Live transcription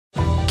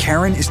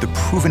Karen is the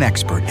proven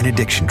expert in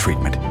addiction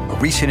treatment. A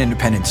recent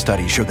independent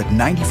study showed that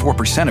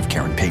 94% of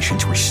Karen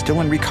patients were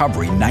still in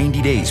recovery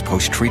 90 days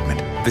post-treatment.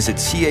 Visit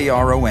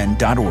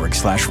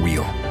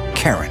caron.org/real.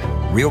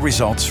 Karen, real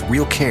results,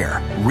 real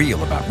care,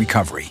 real about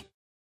recovery.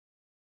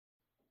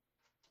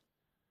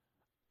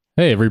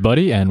 Hey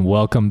everybody, and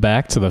welcome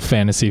back to the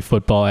Fantasy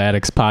Football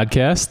Addicts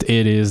podcast.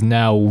 It is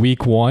now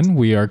week 1.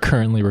 We are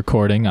currently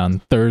recording on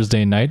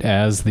Thursday night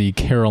as the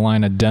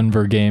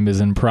Carolina-Denver game is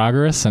in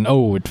progress, and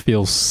it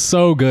feels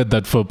so good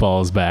that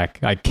football is back.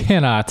 I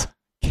cannot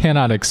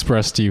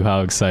express to you how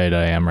excited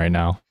I am right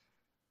now.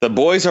 The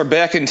boys are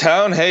back in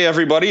town. Hey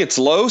everybody, it's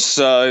Los.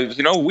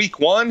 Week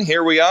 1,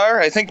 here we are.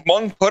 I think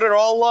Mung put it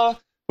all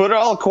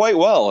quite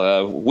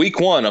well. Week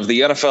 1 of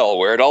the NFL,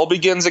 where it all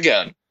begins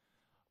again.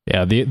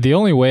 Yeah, the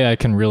only way I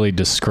can really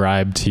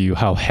describe to you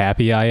how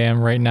happy I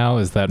am right now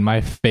is that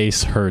my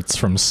face hurts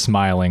from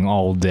smiling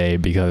all day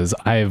because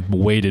I have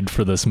waited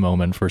for this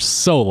moment for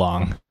so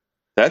long.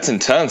 That's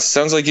intense.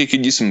 Sounds like you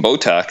could use some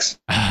Botox.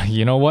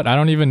 You know what? I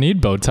don't even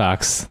need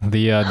Botox.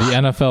 The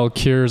NFL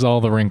cures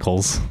all the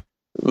wrinkles.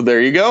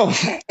 There you go.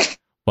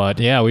 But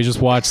yeah, we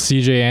just watched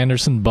C.J.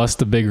 Anderson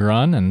bust a big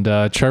run, and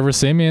Trevor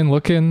Siemian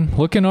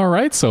looking all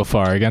right so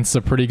far against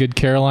a pretty good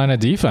Carolina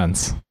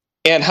defense.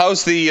 And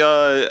how's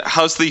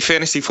the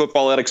Fantasy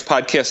Football Addicts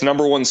podcast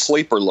number 1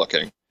 sleeper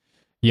looking?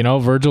 You know,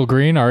 Virgil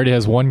Green already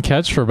has 1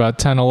 catch for about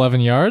 10,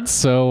 11 yards,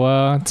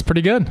 so it's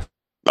pretty good.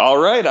 All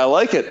right, I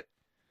like it.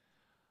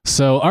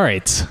 So, all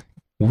right,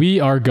 we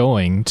are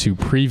going to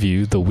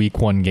preview the Week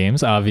 1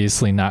 games.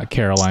 Obviously not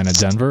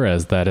Carolina-Denver,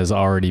 as that has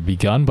already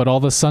begun, but all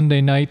the Sunday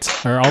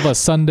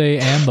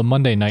and the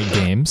Monday night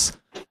games.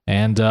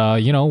 And,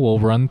 we'll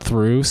run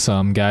through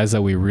some guys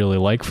that we really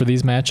like for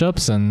these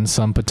matchups and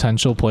some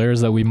potential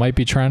players that we might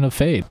be trying to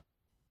fade.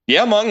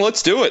 Yeah, Mung,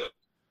 let's do it.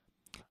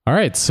 All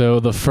right, so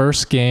the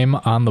first game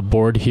on the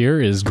board here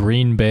is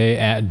Green Bay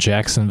at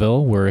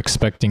Jacksonville. We're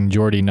expecting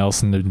Jordy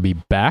Nelson to be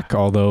back,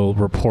 although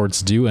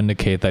reports do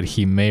indicate that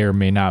he may or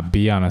may not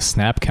be on a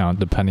snap count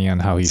depending on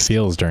how he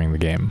feels during the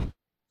game.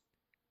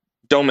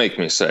 Don't make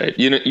me say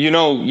it. You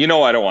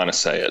know I don't want to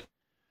say it.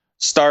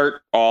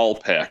 Start all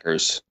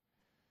Packers.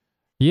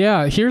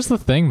 Yeah, here's the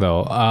thing,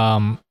 though.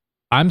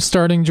 I'm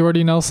starting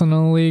Jordy Nelson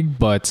in the league,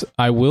 but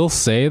I will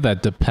say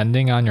that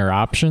depending on your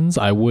options,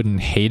 I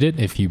wouldn't hate it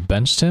if you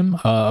benched him.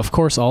 Of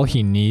course, all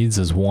he needs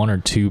is 1 or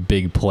 2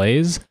 big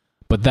plays.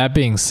 But that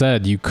being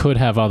said, you could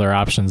have other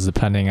options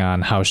depending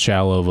on how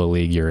shallow of a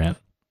league you're in.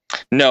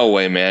 No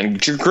way, man.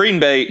 Green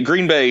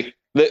Bay,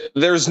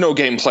 there's no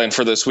game plan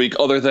for this week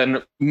other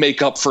than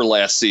make up for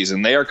last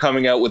season. They are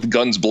coming out with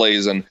guns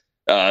blazing.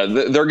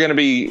 They're going to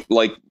be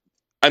like...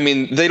 I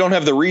mean, they don't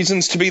have the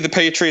reasons to be the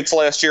Patriots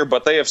last year,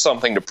 but they have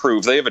something to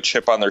prove. They have a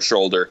chip on their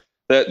shoulder.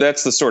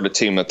 That's the sort of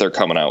team that they're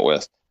coming out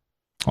with.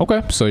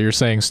 Okay, so you're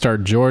saying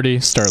start Jordy,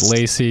 start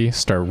Lacy,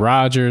 start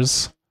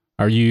Rodgers.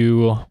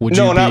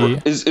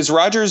 Is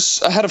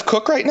Rodgers ahead of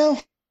Cook right now?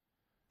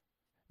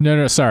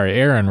 No, sorry,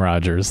 Aaron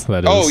Rodgers.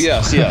 That is. Oh,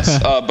 yes.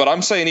 But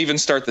I'm saying even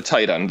start the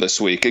tight end this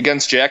week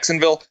against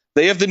Jacksonville.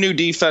 They have the new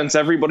defense.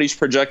 Everybody's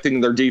projecting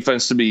their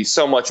defense to be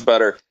so much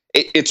better.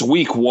 It's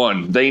week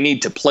 1. They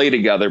need to play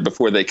together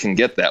before they can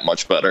get that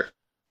much better.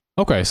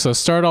 Okay, so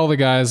start all the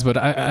guys, but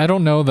I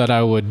don't know that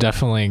I would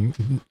definitely,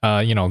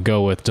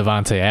 go with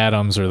Devontae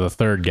Adams or the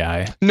third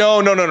guy. No.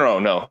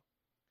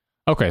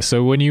 Okay,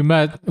 so when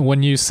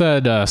you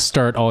said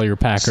start all your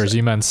Packers,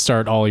 you meant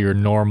start all your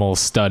normal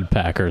stud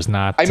Packers,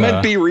 not... I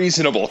meant be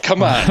reasonable.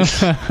 Come on.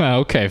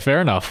 Okay, fair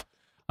enough.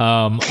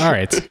 All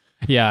right.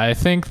 Yeah, I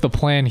think the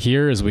plan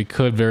here is we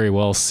could very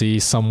well see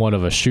somewhat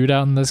of a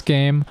shootout in this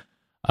game.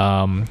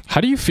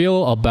 How do you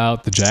feel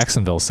about the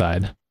Jacksonville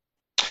side?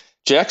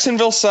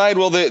 Jacksonville side,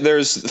 well,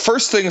 there's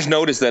first thing of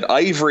note is that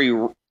Ivory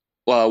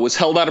was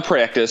held out of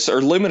practice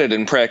or limited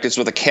in practice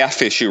with a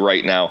calf issue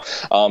right now.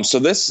 So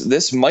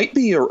this might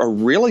be a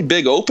really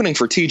big opening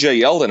for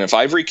TJ Yeldon. If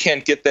Ivory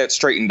can't get that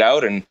straightened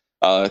out and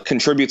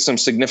contribute some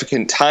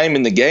significant time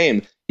in the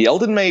game,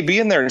 Yeldon may be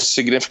in there a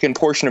significant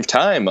portion of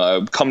time,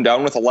 come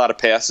down with a lot of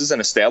passes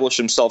and establish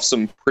himself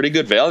some pretty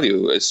good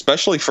value,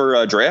 especially for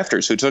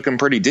drafters who took him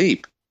pretty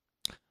deep.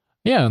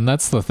 Yeah, and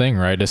that's the thing,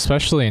 right?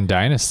 Especially in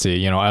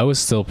Dynasty, I was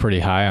still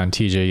pretty high on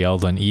TJ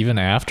Yeldon even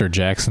after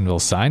Jacksonville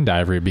signed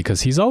Ivory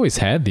because he's always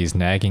had these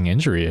nagging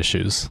injury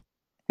issues.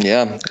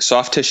 Yeah,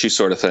 soft tissue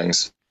sort of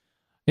things.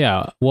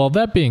 Yeah, well,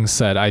 that being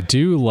said, I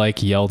do like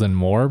Yeldon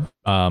more.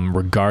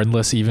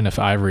 Regardless, even if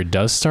Ivory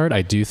does start,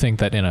 I do think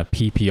that in a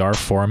PPR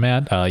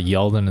format,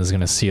 Yeldon is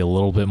going to see a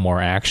little bit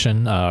more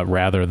action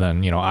rather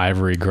than,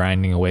 Ivory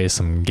grinding away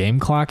some game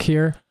clock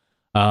here.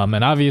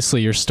 And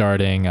obviously you're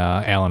starting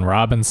Allen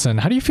Robinson.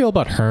 How do you feel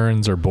about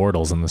Hearns or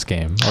Bortles in this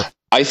game?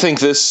 I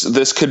think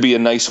this could be a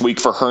nice week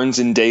for Hearns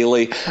and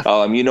Daly.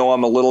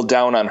 I'm a little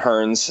down on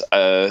Hearns.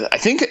 I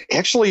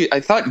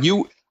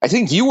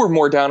think you were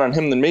more down on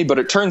him than me, but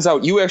it turns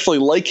out you actually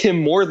like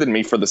him more than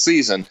me for the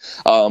season.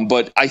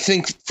 But I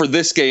think for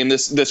this game,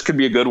 this could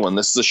be a good one.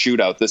 This is a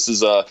shootout. This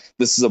is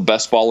a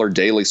best ball or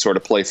Daly sort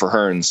of play for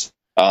Hearns.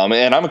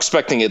 And I'm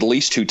expecting at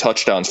least 2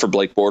 touchdowns for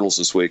Blake Bortles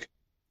this week.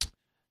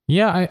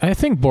 Yeah, I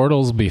think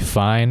Bortles will be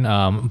fine,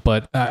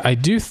 but I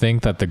do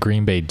think that the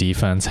Green Bay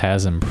defense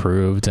has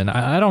improved, and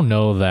I don't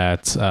know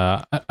that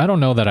I don't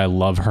know that I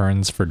love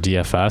Hearns for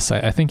DFS.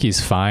 I think he's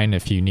fine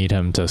if you need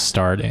him to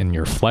start in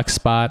your flex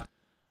spot,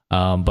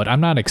 but I'm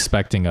not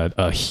expecting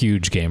a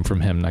huge game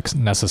from him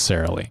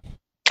necessarily.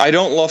 I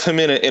don't love him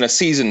in a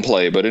season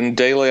play, but in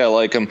daily I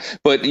like him.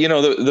 But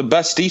the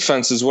best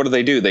defenses, what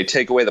do? They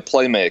take away the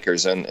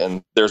playmakers,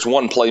 and there's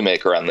one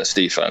playmaker on this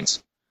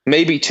defense,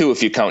 maybe two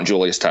if you count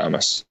Julius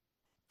Thomas.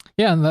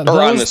 Yeah, and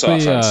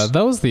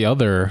that was the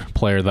other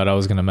player that I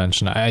was going to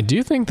mention. I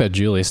do think that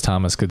Julius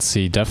Thomas could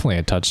see definitely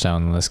a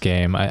touchdown in this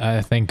game.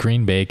 I think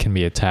Green Bay can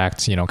be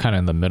attacked, kind of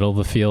in the middle of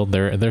the field.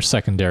 Their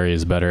secondary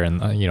is better,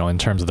 in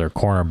terms of their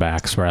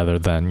cornerbacks rather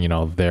than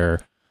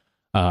their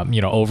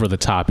over the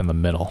top in the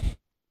middle.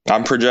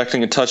 I'm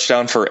projecting a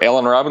touchdown for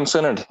Allen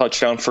Robinson and a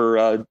touchdown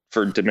for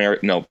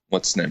Demarius. No,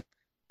 what's his name?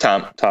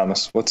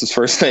 Thomas. What's his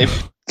first name?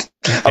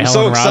 I'm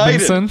so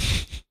excited.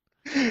 Robinson?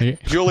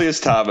 Julius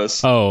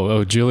Thomas.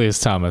 Oh, Julius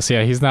Thomas.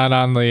 Yeah, he's not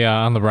on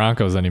the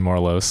Broncos anymore,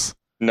 Los.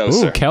 No,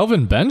 sir.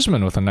 Kelvin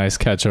Benjamin with a nice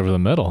catch over the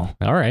middle.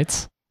 All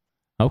right.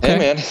 Okay. Hey,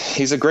 man,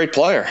 he's a great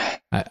player.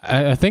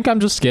 I think I'm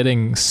just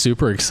getting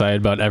super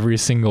excited about every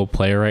single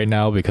player right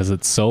now because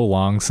it's so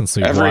long since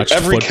we've watched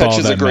football. Every catch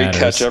is a great matters.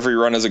 Catch. Every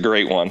run is a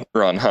great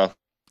run, huh?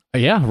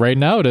 Yeah, right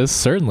now it is,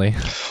 certainly.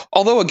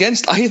 Although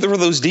against either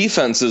of those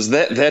defenses,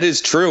 that is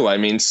true. I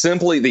mean,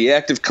 simply the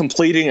act of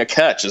completing a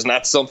catch is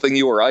not something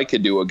you or I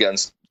could do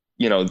against,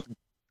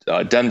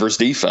 Denver's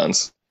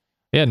defense.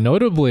 Yeah,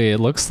 notably,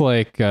 it looks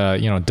like,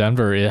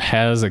 Denver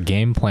has a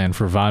game plan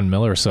for Von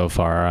Miller so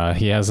far.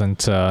 He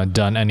hasn't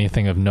done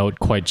anything of note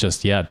quite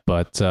just yet,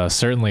 but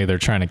certainly they're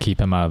trying to keep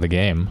him out of the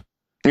game.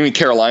 You mean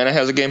Carolina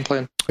has a game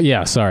plan?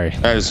 Yeah, sorry.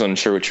 I just wasn't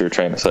sure what you were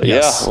trying to say.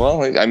 Yes. Yeah,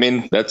 well, I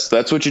mean, that's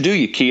what you do.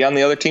 You key on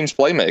the other team's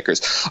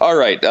playmakers. All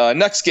right,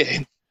 next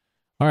game.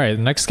 All right,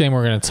 the next game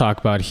we're going to talk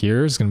about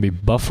here is going to be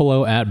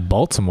Buffalo at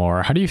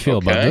Baltimore. How do you feel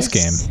about this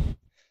game?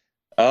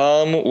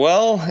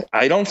 Well,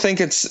 I don't think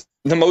it's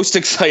the most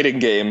exciting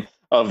game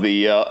of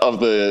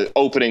the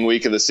opening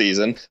week of the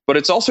season, but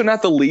it's also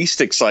not the least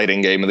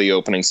exciting game of the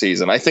opening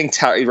season. I think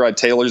Tyrod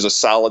Taylor's a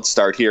solid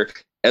start here,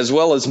 as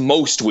well as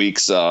most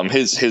weeks.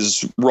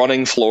 His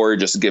running floor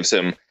just gives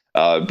him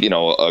a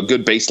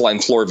good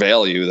baseline floor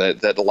value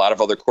that a lot of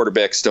other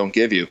quarterbacks don't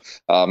give you.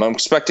 I'm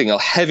expecting a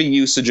heavy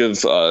usage of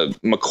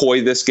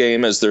McCoy this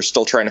game as they're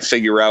still trying to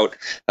figure out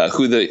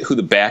who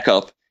the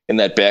backup in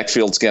that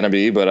backfield's going to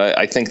be, but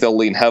I think they'll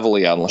lean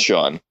heavily on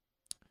LaShawn.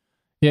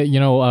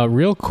 Yeah,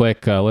 real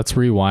quick, let's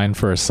rewind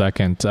for a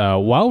second.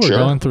 While we're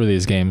going through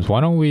these games,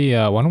 why don't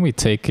we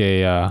take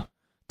a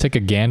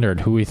gander at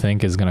who we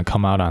think is going to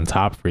come out on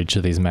top for each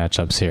of these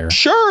matchups here?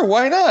 Sure,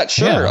 why not?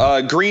 Sure.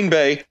 Yeah. Green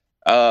Bay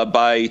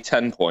by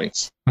 10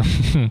 points.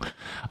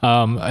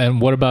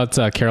 And what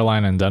about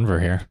Carolina and Denver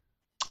here?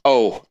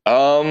 Oh,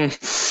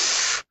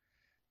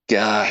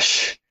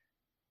 gosh.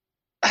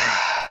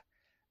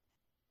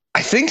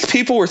 I think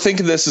people were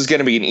thinking this is going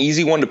to be an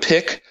easy one to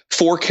pick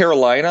for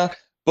Carolina,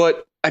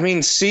 but I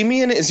mean,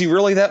 Simeon, is he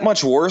really that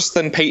much worse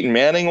than Peyton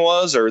Manning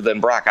was or than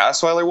Brock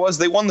Osweiler was?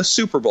 They won the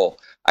Super Bowl.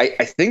 I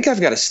think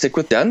I've got to stick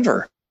with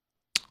Denver.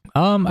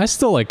 I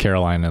still like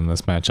Carolina in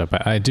this matchup.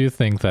 I do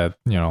think that,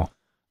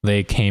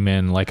 they came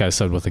in, like I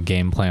said, with a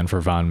game plan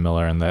for Von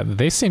Miller, and that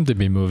they seem to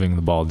be moving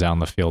the ball down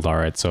the field all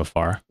right so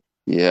far.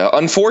 Yeah,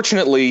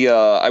 unfortunately,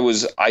 I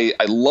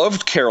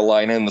loved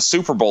Carolina in the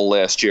Super Bowl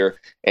last year,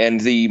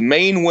 and the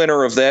main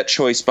winner of that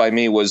choice by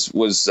me was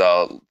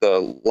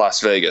the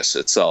Las Vegas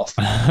itself.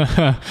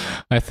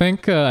 I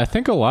think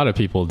a lot of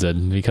people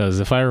did, because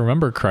if I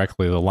remember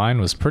correctly, the line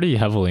was pretty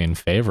heavily in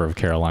favor of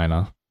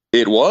Carolina.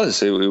 It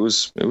was. It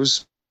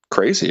was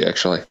crazy,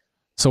 actually.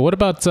 So what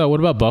about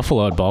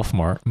Buffalo at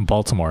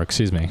Baltimore?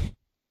 Excuse me.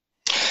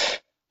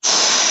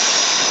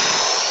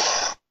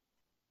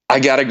 I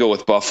got to go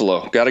with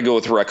Buffalo. Got to go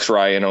with Rex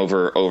Ryan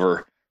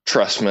over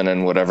Trestman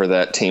and whatever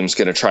that team's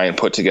going to try and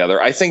put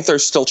together. I think they're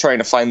still trying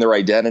to find their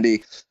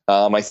identity.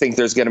 I think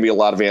there's going to be a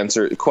lot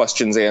of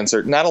questions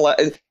answered. Not a lot.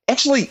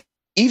 Actually,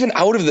 even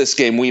out of this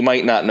game, we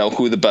might not know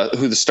who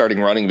the starting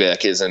running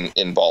back is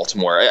in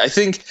Baltimore. I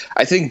think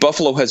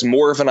Buffalo has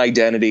more of an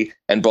identity,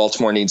 and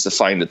Baltimore needs to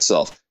find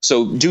itself.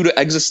 So, due to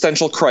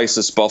existential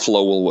crisis,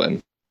 Buffalo will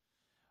win.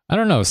 I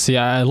don't know. See,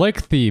 I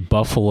like the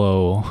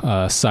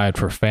Buffalo side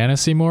for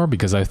fantasy more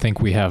because I think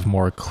we have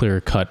more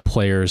clear-cut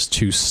players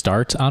to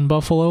start on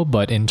Buffalo.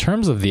 But in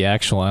terms of the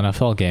actual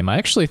NFL game, I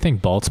actually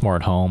think Baltimore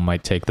at home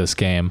might take this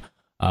game.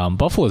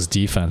 Buffalo's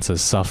defense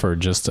has suffered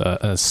just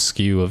a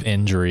skew of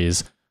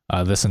injuries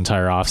this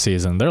entire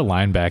offseason. Their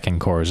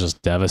linebacking core is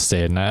just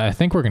devastated. And I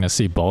think we're going to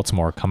see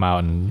Baltimore come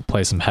out and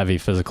play some heavy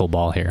physical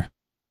ball here.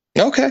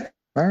 Okay.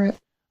 All right.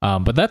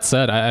 But that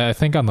said, I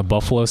think on the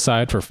Buffalo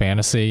side for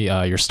fantasy,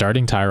 you're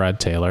starting Tyrod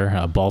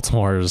Taylor.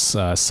 Baltimore's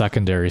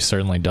secondary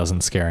certainly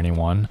doesn't scare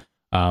anyone.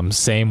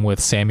 Same with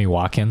Sammy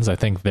Watkins. I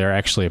think they're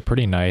actually a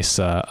pretty nice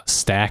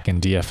stack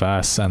in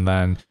DFS. And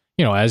then,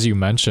 as you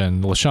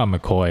mentioned, LaShawn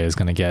McCoy is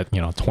going to get,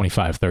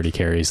 25, 30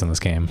 carries in this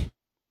game.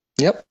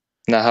 Yep.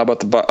 Now, how about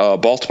the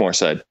Baltimore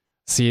side?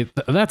 See,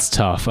 that's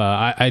tough.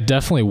 I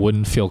definitely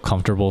wouldn't feel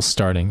comfortable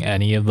starting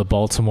any of the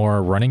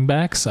Baltimore running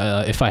backs.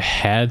 If I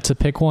had to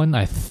pick one,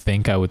 I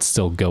think I would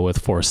still go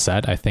with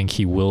Forsett. I think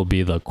he will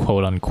be the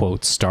quote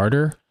unquote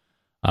starter.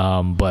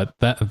 But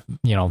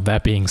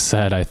that being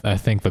said, I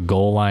think the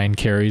goal line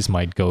carries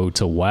might go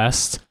to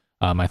West.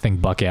 I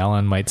think Buck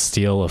Allen might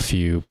steal a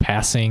few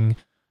passing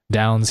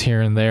downs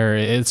here and there.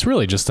 It's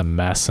really just a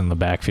mess in the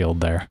backfield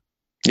there.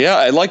 Yeah,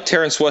 I like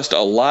Terrence West a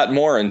lot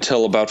more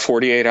until about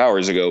 48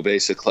 hours ago.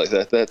 Basically,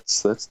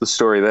 that's the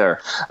story there.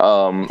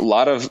 A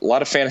lot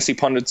of fantasy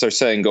pundits are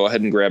saying go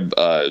ahead and grab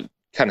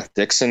Kenneth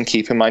Dixon,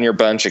 keep him on your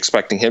bench,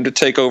 expecting him to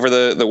take over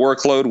the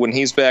workload when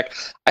he's back.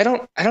 I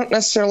don't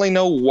necessarily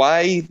know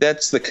why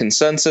that's the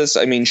consensus.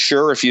 I mean,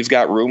 sure, if you've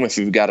got room, if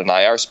you've got an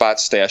IR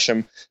spot, stash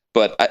him.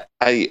 But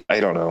I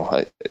don't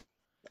know.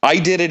 I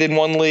did it in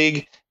one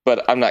league,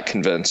 but I'm not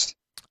convinced.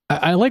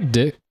 I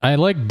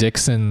like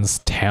Dixon's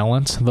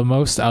talent the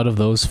most out of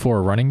those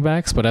 4 running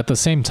backs, but at the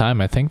same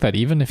time, I think that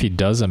even if he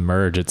does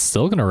emerge, it's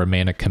still going to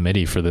remain a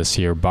committee for this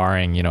year,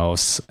 barring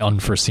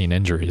unforeseen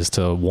injuries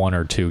to 1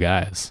 or 2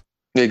 guys.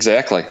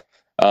 Exactly.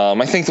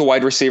 I think the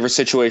wide receiver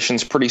situation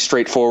is pretty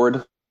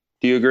straightforward.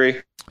 Do you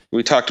agree?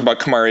 We talked about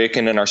Kamar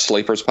Aiken in our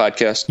Sleepers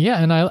podcast. Yeah,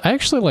 and I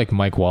actually like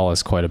Mike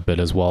Wallace quite a bit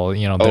as well.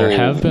 There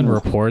have been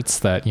reports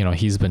that,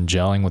 he's been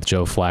gelling with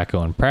Joe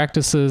Flacco in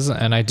practices,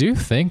 and I do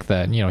think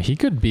that, he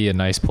could be a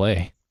nice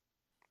play.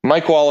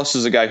 Mike Wallace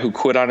is a guy who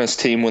quit on his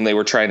team when they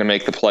were trying to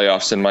make the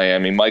playoffs in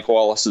Miami. Mike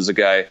Wallace is a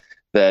guy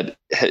that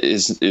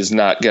is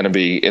not going to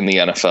be in the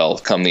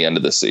NFL come the end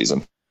of this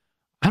season.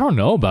 I don't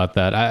know about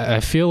that. I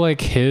feel like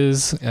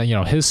his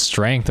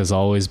strength has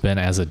always been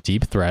as a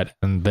deep threat,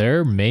 and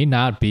there may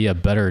not be a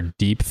better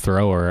deep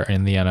thrower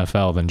in the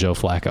NFL than Joe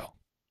Flacco.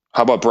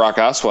 How about Brock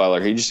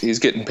Osweiler? He's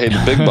getting paid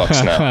the big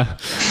bucks now.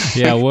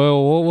 Yeah,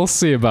 we'll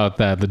see about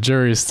that. The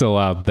jury's still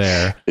out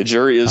there. The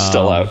jury is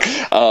still out.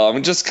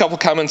 Just a couple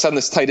comments on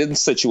this tight end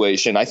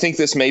situation. I think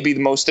this may be the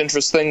most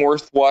interesting,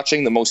 worth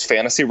watching, the most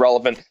fantasy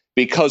relevant,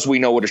 because we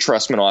know what a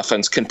Trestman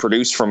offense can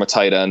produce from a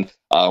tight end.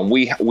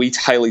 We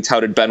highly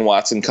touted Ben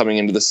Watson coming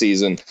into the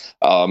season.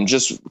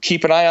 Just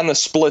keep an eye on the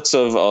splits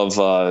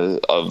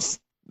of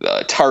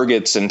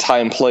targets and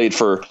time played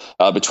for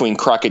between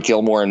Crockett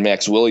Gilmore and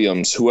Max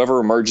Williams.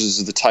 Whoever emerges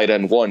as the tight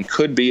end 1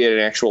 could be an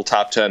actual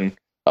top 10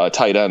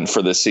 tight end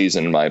for this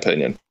season, in my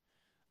opinion.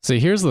 See,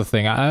 here's the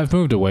thing. I've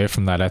moved away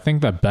from that. I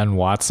think that Ben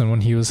Watson,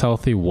 when he was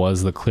healthy,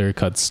 was the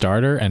clear-cut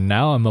starter, and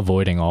now I'm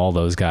avoiding all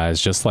those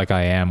guys, just like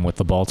I am with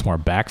the Baltimore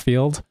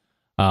backfield.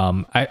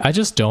 I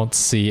just don't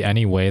see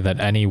any way that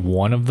any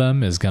one of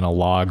them is going to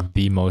log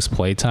the most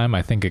playtime.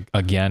 I think,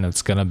 again,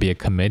 it's going to be a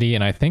committee,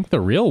 and I think the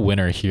real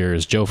winner here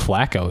is Joe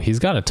Flacco. He's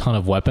got a ton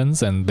of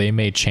weapons, and they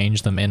may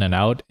change them in and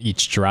out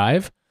each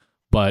drive,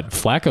 but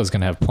Flacco's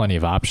going to have plenty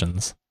of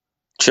options.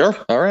 Sure.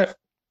 All right.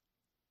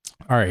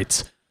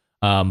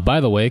 By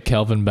the way,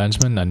 Kelvin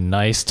Benjamin, a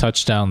nice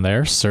touchdown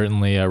there.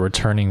 Certainly a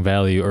returning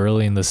value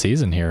early in the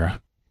season here.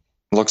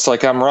 Looks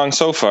like I'm wrong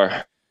so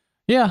far.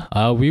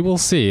 Yeah, we will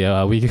see.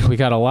 We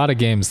got a lot of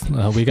games.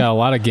 We got a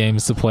lot of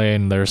games to play,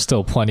 and there's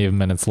still plenty of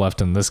minutes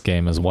left in this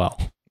game as well.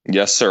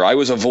 Yes, sir. I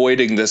was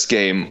avoiding this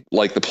game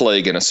like the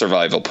plague in a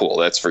survival pool.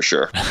 That's for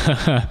sure.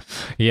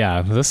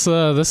 Yeah, this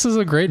is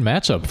a great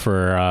matchup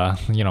for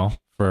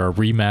for a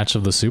rematch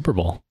of the Super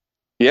Bowl.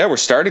 Yeah, we're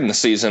starting the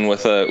season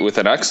with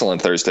an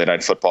excellent Thursday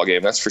night football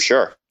game. That's for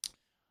sure.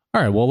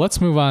 All right, well, let's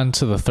move on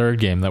to the third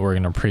game that we're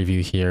going to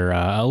preview here.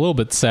 A little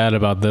bit sad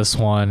about this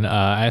one.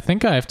 I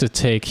think I have to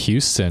take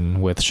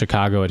Houston with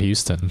Chicago at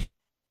Houston.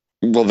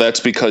 Well, that's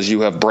because you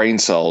have brain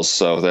cells,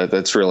 so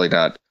that's really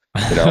not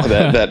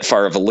that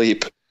far of a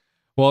leap.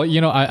 Well,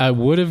 I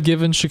would have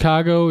given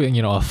Chicago,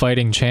 a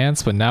fighting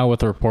chance, but now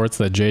with the reports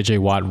that J.J.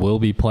 Watt will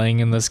be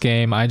playing in this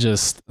game,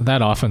 that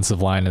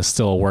offensive line is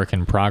still a work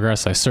in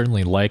progress. I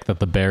certainly like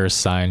that the Bears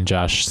signed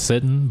Josh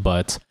Sitton,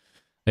 but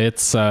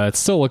it's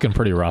still looking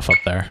pretty rough up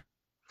there.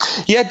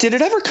 Yeah, did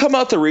it ever come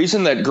out the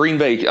reason that Green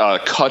Bay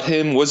cut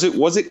him? Was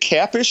it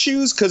cap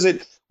issues? Because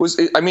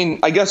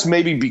I guess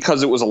maybe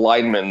because it was a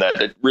lineman that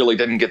it really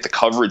didn't get the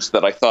coverage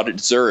that I thought it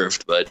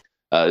deserved, but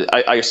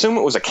I assume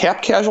it was a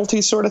cap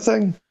casualty sort of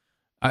thing.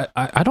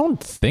 I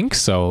don't think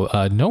so.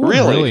 No one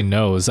really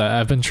knows.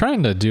 I've been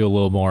trying to do a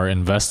little more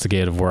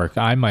investigative work.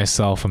 I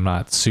myself am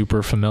not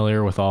super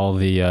familiar with all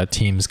the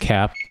team's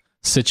cap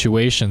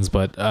situations,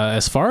 but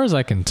as far as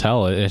I can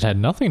tell, it had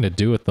nothing to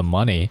do with the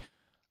money.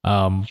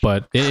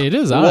 But it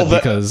is odd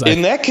because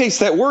in that case,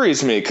 that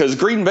worries me because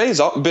Green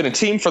Bay's been a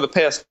team for the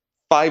past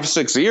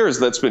 5-6 years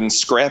that's been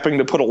scrapping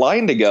to put a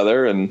line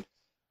together. And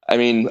I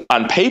mean,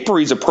 on paper,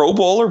 he's a Pro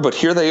Bowler, but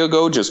here they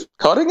go just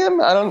cutting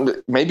him.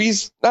 Maybe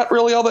he's not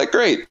really all that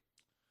great.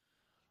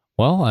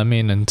 Well, I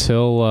mean,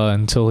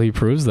 until he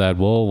proves that,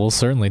 we'll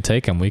certainly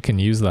take him. We can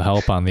use the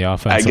help on the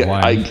offensive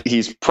line.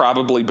 He's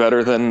probably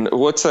better than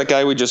what's that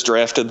guy we just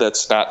drafted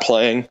that's not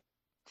playing?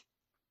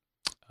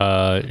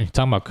 You're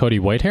talking about Cody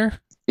Whitehair?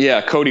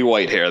 Yeah, Cody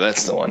Whitehair,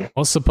 that's the one.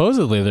 Well,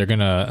 supposedly they're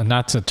gonna,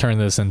 not to turn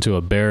this into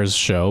a Bears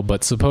show,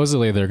 but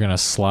supposedly they're gonna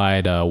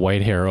slide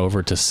Whitehair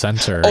over to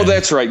center. Oh,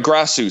 that's right.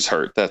 Grassu's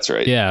hurt. That's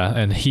right. Yeah,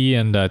 and he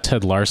and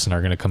Ted Larson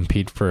are gonna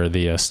compete for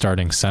the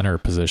starting center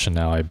position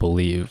now, I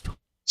believe.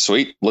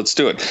 Sweet, let's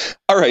do it.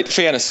 All right,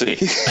 fantasy.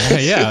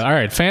 Yeah, all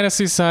right.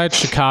 Fantasy side,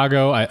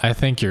 Chicago. I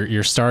think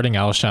you're starting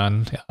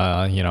Alshon.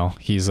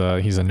 He's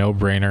a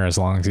no-brainer as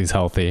long as he's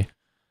healthy.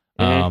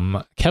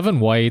 Kevin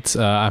White,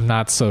 I'm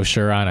not so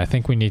sure on. I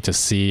think we need to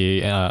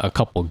see a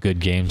couple good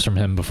games from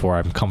him before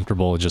I'm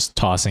comfortable just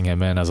tossing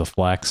him in as a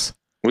flex.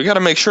 We got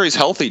to make sure he's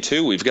healthy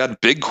too. We've got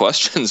big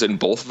questions in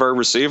both of our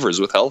receivers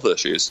with health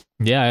issues.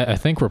 Yeah, I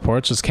think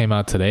reports just came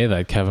out today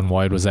that Kevin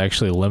White was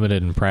actually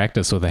limited in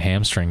practice with a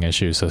hamstring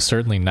issue, so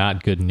certainly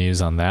not good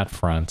news on that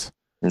front.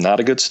 Not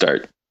a good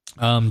start.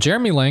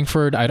 Jeremy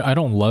Langford, I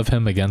don't love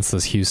him against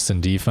this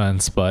Houston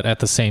defense, but at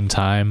the same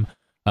time,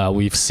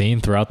 we've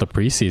seen throughout the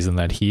preseason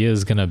that he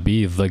is going to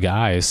be the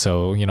guy.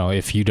 So,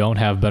 if you don't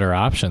have better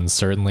options,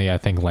 certainly I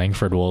think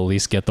Langford will at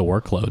least get the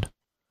workload.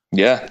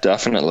 Yeah,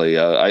 definitely.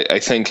 I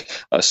think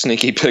a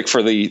sneaky pick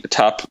for the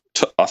top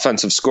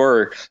offensive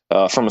scorer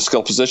from a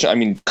skill position. I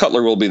mean,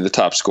 Cutler will be the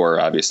top scorer,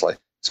 obviously.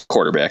 He's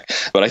quarterback.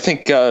 But I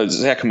think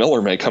Zach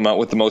Miller may come out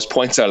with the most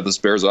points out of this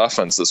Bears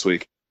offense this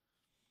week.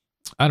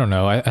 I don't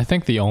know. I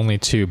think the only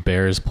two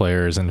Bears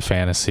players in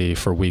fantasy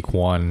for week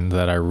 1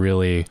 that I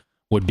really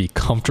would be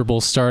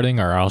comfortable starting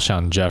are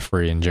Alshon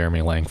Jeffrey and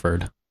Jeremy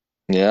Langford.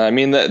 Yeah, I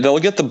mean, they'll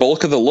get the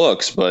bulk of the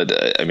looks,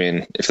 but I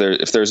mean, if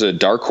there's a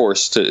dark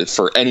horse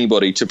for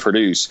anybody to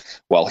produce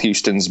while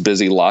Houston's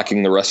busy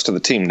locking the rest of the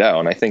team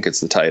down, I think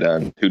it's the tight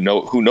end who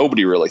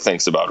nobody really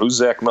thinks about, who's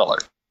Zach Miller.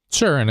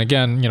 Sure, and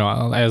again,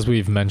 as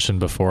we've mentioned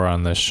before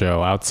on this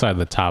show, outside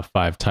the top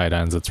 5 tight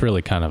ends, it's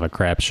really kind of a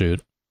crapshoot.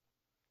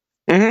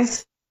 Mm-hmm.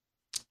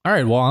 All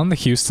right, well, on the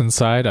Houston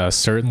side,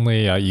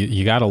 certainly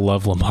you got to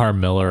love Lamar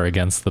Miller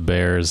against the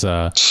Bears.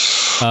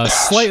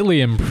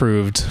 Slightly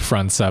improved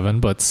front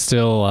seven, but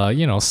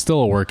still,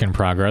 still a work in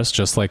progress,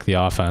 just like the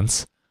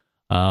offense.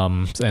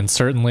 And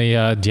certainly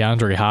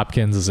DeAndre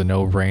Hopkins is a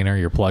no-brainer.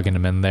 You're plugging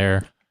him in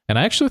there. And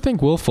I actually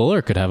think Will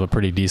Fuller could have a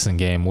pretty decent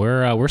game.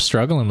 We're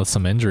struggling with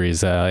some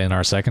injuries in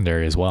our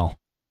secondary as well.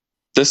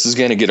 This is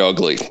going to get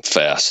ugly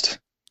fast.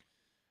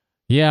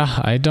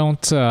 Yeah, I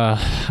don't...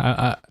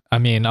 I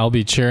mean, I'll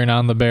be cheering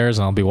on the Bears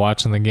and I'll be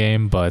watching the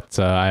game, but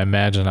I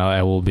imagine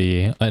I will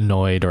be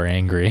annoyed or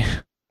angry.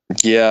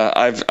 Yeah,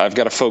 I've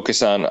got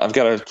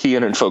to key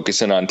in and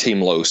focus in on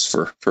Team Los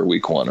for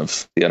week 1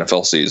 of the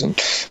NFL season.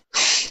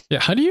 Yeah,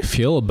 how do you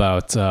feel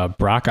about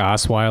Brock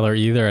Osweiler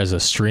either as a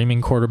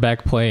streaming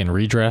quarterback play in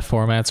redraft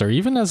formats or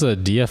even as a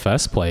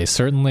DFS play?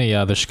 Certainly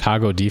the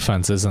Chicago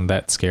defense isn't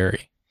that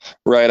scary.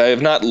 Right. I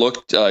have not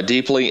looked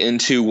deeply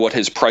into what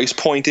his price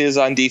point is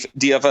on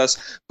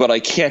DFS, but I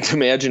can't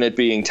imagine it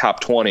being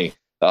top 20.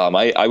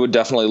 I would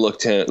definitely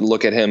look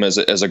at him as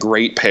a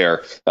great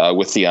pair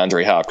with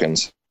DeAndre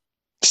Hopkins.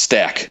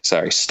 Stack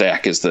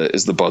is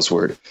the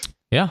buzzword.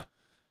 Yeah.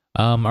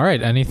 All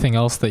right. Anything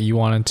else that you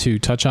wanted to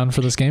touch on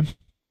for this game?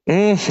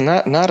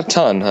 Not a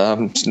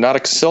ton.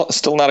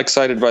 Still not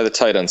excited by the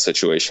tight end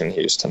situation in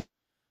Houston.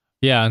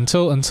 Yeah,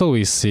 until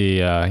we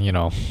see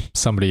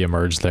somebody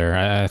emerge there,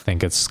 I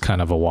think it's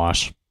kind of a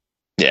wash.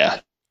 Yeah.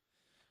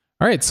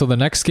 All right, so the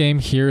next game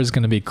here is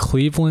going to be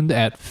Cleveland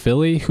at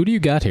Philly. Who do you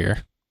got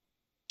here?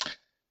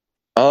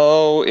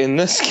 Oh, in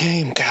this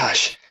game,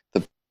 gosh,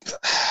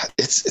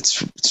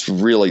 it's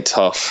really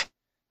tough.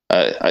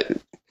 You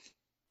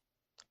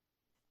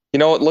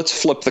know what?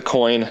 Let's flip the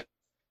coin.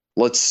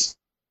 Let's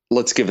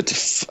give it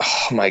to.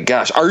 Oh my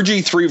gosh,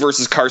 RG3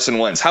 versus Carson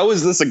Wentz. How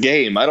is this a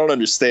game? I don't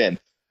understand.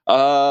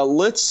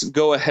 Let's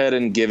go ahead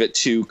and give it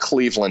to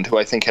Cleveland, who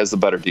I think has the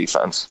better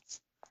defense.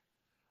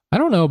 I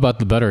don't know about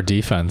the better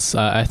defense.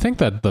 I think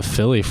that the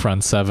Philly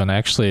front seven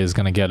actually is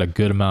going to get a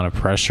good amount of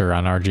pressure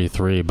on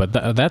RG3. But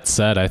that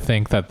said, I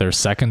think that their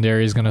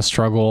secondary is going to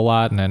struggle a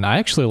lot, and I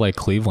actually like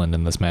Cleveland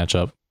in this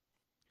matchup.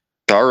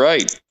 All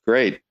right,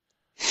 great.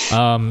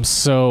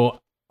 So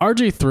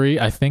RG3,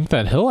 I think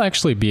that he'll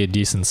actually be a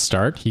decent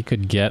start. He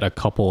could get a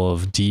couple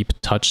of deep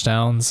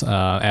touchdowns,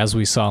 as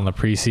we saw in the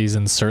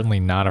preseason. Certainly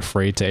not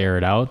afraid to air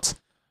it out.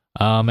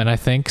 And I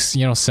think,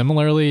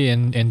 similarly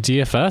in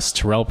DFS,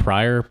 Terrell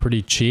Pryor,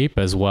 pretty cheap,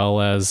 as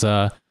well as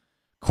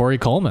Corey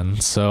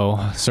Coleman. So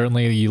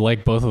certainly you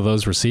like both of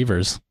those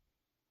receivers.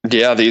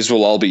 Yeah, these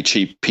will all be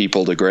cheap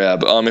people to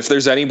grab. If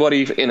there's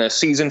anybody in a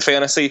season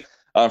fantasy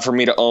for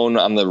me to own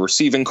on the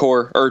receiving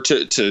core, or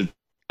to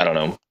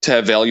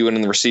have value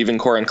in the receiving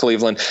core in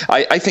Cleveland,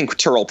 I think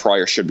Terrell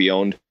Pryor should be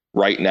owned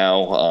right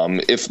now,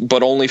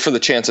 but only for the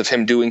chance of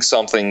him doing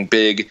something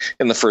big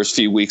in the first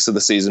few weeks of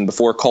the season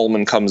before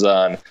Coleman comes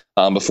on,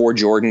 before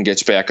Jordan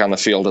gets back on the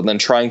field, and then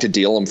trying to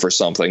deal him for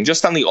something,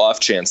 just on the off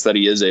chance that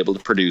he is able to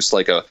produce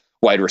like a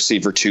wide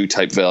receiver 2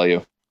 type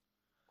value.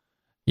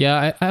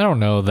 Yeah, I don't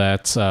know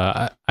that.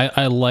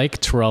 I like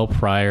Terrell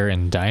Pryor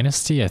in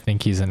Dynasty. I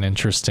think he's an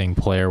interesting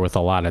player with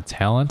a lot of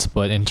talent.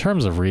 But in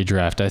terms of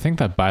redraft, I think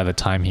that by the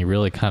time he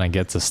really kind of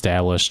gets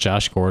established,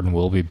 Josh Gordon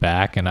will be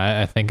back. And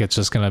I think it's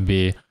just going to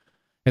be,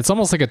 It's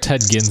almost like a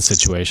Ted Ginn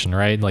situation,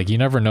 right? Like you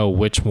never know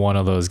which one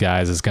of those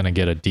guys is going to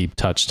get a deep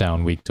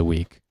touchdown week to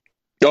week.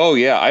 Oh,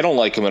 yeah, I don't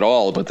like him at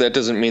all, but that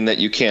doesn't mean that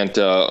you can't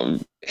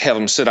have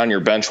him sit on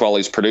your bench while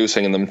he's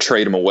producing and then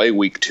trade him away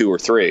week 2 or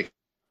 3.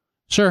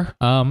 Sure.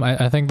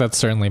 I think that's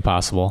certainly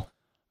possible.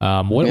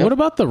 What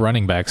about the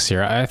running backs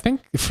here? I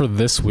think for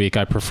this week,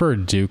 I prefer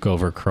Duke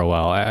over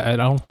Crowell. I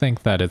don't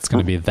think that it's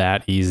going to be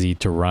that easy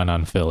to run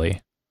on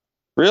Philly.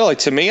 Really?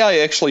 To me, I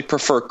actually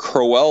prefer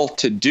Crowell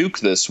to Duke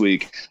this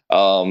week.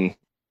 Just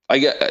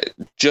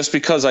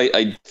because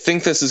I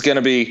think this is going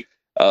to be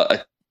a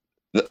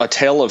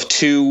tale of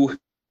two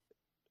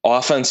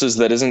offenses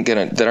that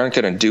aren't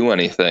gonna do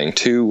anything.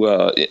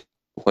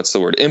 What's the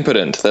word?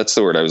 Impotent. That's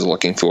the word I was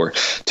looking for.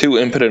 Two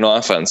impotent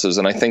offenses,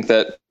 and I think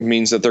that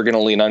means that they're going to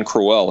lean on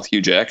Crowell.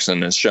 Hugh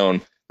Jackson has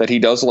shown that he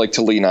does like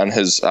to lean on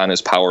his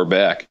power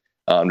back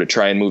to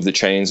try and move the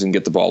chains and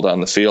get the ball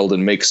down the field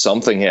and make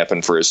something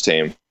happen for his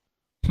team.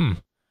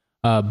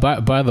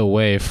 By the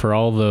way, for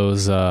all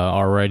those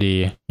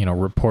already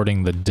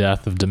reporting the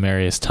death of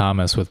Demaryius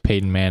Thomas with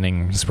Peyton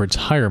Manning's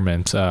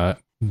retirement,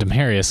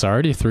 Demaryius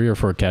already 3 or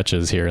 4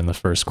 catches here in the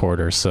first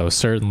quarter, so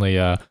certainly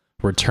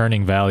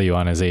returning value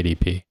on his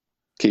ADP.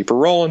 Keep her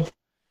rolling.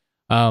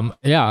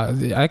 Yeah,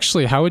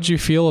 actually, how would you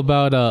feel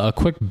about a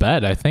quick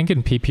bet? I think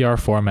in PPR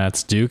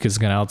formats, Duke is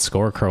going to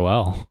outscore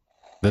Crowell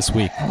this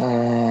week.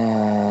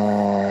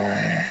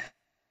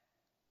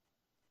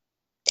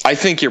 I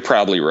think you're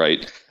probably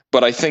right,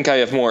 but I think I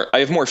have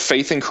more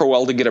faith in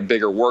Crowell to get a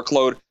bigger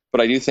workload. But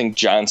I do think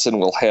Johnson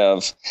will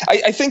have...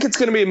 I think it's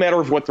going to be a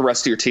matter of what the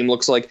rest of your team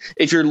looks like.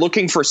 If you're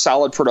looking for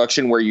solid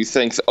production where you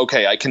think,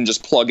 okay, I can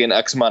just plug in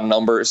X amount of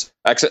numbers,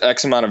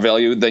 X amount of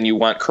value, then you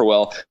want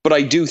Crowell. But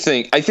I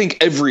think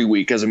every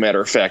week, as a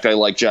matter of fact, I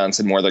like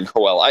Johnson more than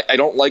Crowell. I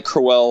don't like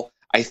Crowell.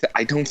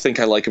 I don't think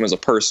I like him as a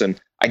person.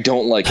 I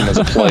don't like him as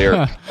a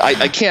player.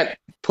 I can't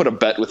put a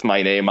bet with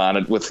my name on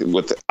it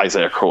with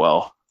Isaiah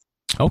Crowell.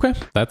 Okay,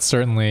 that's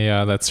certainly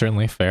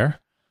fair.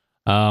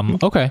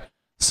 Okay.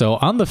 So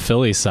on the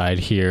Philly side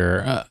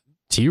here,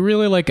 do you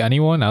really like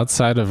anyone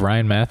outside of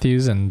Ryan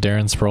Matthews and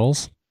Darren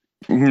Sproles?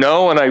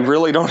 No, and I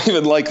really don't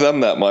even like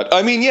them that much.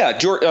 I mean, yeah,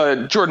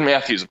 Jordan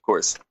Matthews, of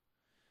course.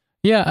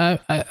 Yeah,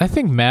 I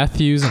think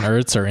Matthews and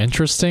Ertz are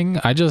interesting.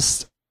 I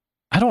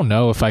don't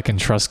know if I can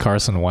trust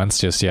Carson Wentz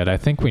just yet. I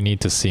think we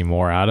need to see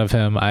more out of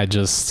him.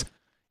 This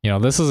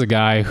is a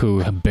guy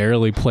who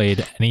barely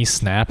played any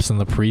snaps in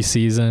the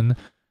preseason,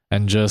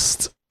 and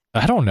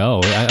I don't know.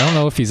 I don't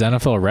know if he's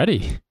NFL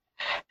ready.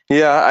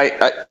 Yeah,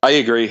 I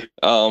agree.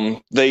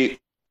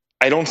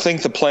 I don't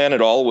think the plan at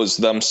all was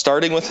them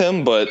starting with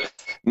him, but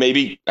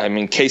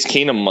Case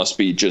Keenum must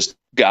be just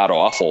god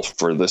awful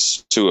for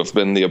this to have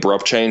been the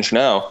abrupt change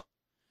now.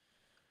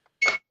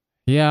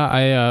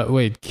 Yeah,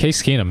 wait,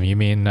 Case Keenum, you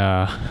mean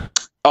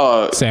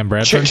Sam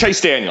Bradford? Chase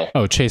Daniel.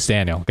 Oh, Chase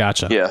Daniel,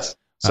 gotcha. Yes,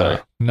 sorry.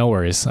 No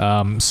worries.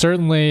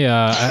 Certainly,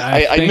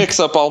 I mix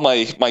up all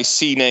my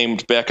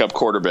C-named backup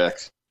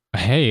quarterbacks.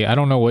 Hey, I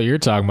don't know what you're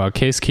talking about.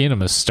 Case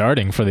Keenum is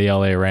starting for the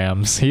LA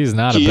Rams. He's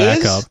not a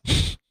backup.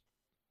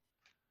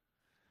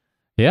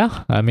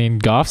 Yeah,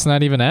 Goff's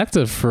not even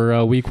active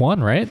for week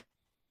 1, right?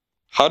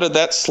 How did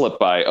that slip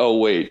by? Oh,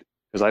 wait,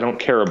 because I don't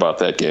care about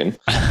that game.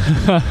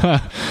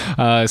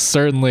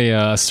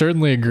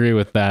 Certainly agree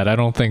with that. I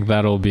don't think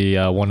that'll be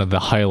one of the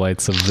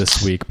highlights of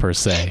this week per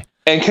se.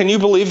 And can you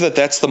believe that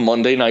that's the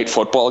Monday Night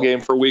Football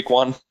game for week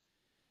 1?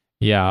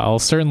 Yeah, I'll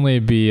certainly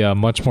be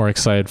much more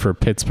excited for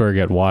Pittsburgh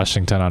at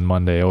Washington on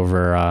Monday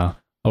over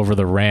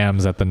the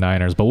Rams at the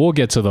Niners, but we'll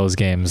get to those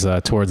games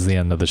towards the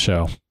end of the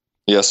show.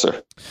 Yes,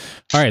 sir.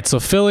 All right, so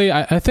Philly,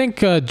 I think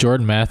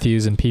Jordan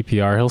Matthews in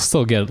PPR, he'll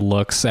still get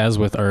looks, as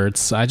with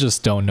Ertz. I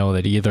just don't know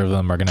that either of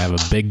them are going to have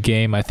a big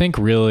game. I think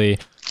really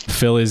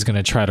Philly's going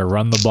to try to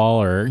run the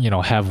ball or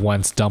have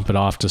Wentz dump it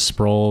off to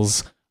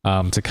Sproles.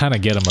 To kind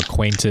of get him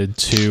acquainted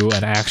to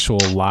an actual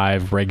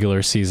live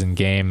regular season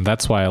game.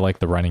 That's why I like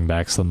the running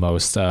backs the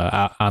most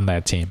on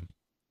that team.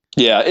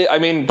 Yeah,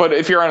 but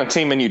if you're on a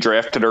team and you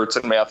drafted Ertz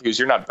and Matthews,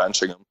 you're not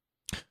benching them.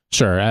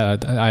 Sure,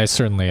 I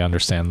certainly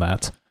understand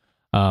that.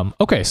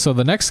 Okay, so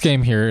the next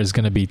game here is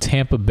going to be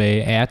Tampa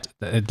Bay at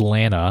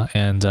Atlanta,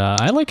 and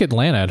I like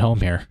Atlanta at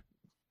home here.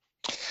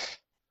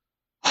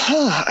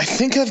 I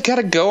think I've got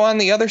to go on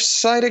the other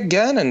side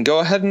again and go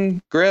ahead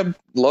and grab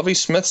Lovie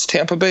Smith's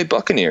Tampa Bay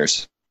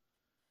Buccaneers.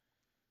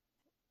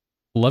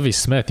 Lovie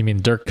Smith, you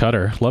mean Dirk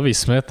Cutter. Lovie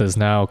Smith is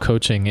now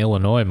coaching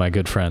Illinois, my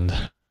good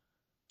friend.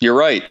 You're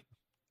right.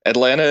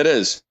 Atlanta it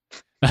is.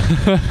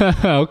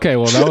 Okay,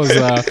 well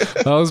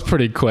that was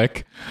pretty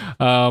quick.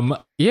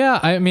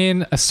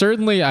 Yeah,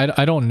 certainly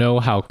I don't know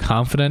how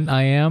confident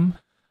I am,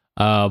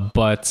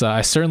 but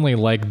I certainly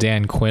like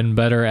Dan Quinn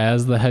better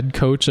as the head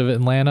coach of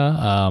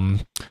Atlanta.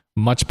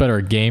 Much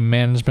better game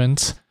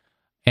management,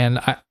 and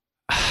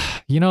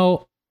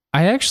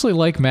I actually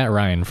like Matt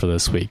Ryan for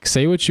this week.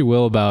 Say what you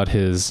will about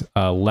his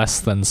less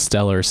than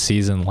stellar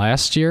season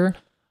last year,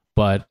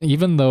 but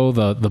even though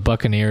the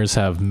Buccaneers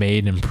have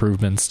made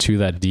improvements to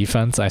that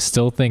defense, I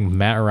still think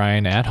Matt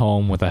Ryan at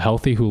home with a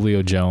healthy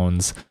Julio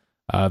Jones,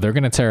 they're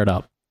going to tear it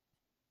up.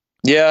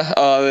 Yeah,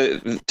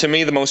 to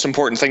me, the most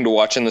important thing to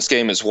watch in this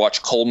game is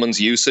watch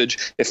Coleman's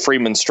usage. If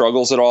Freeman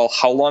struggles at all,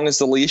 how long is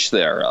the leash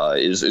there?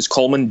 Is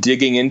Coleman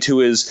digging into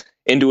his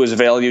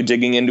value,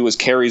 digging into his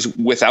carries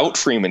without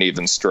Freeman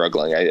even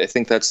struggling? I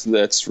think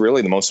that's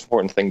really the most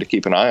important thing to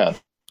keep an eye on.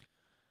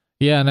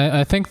 Yeah, and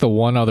I think the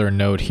one other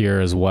note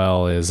here as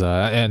well is,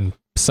 and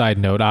side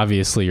note,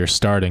 obviously you're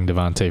starting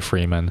Devonta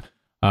Freeman.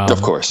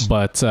 Of course.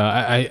 But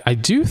I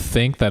do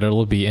think that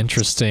it'll be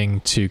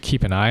interesting to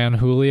keep an eye on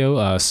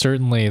Julio.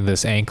 Certainly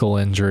this ankle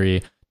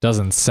injury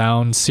doesn't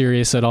sound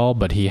serious at all,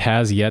 but he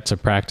has yet to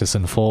practice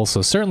in full.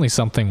 So certainly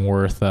something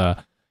worth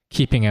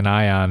keeping an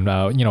eye on.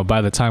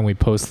 By the time we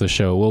post the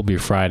show, it will be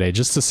Friday,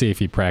 just to see if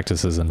he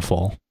practices in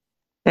full.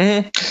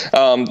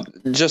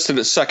 Mm-hmm. Just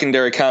a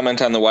secondary comment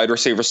on the wide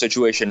receiver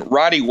situation.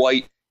 Roddy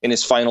White in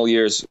his final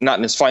years, not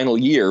in his final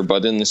year,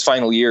 but in his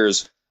final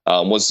years,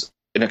 was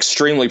an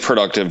extremely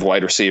productive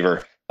wide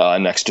receiver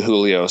next to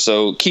Julio.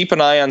 So keep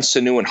an eye on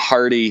Sanu and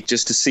Hardy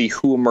just to see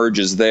who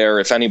emerges there,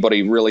 if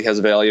anybody really has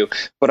value.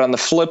 But on the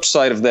flip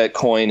side of that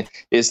coin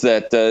is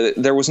that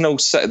there was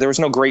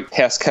no great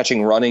pass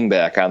catching running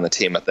back on the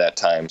team at that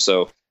time.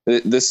 So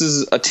this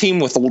is a team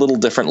with a little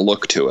different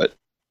look to it.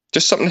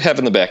 Just something to have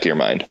in the back of your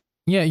mind.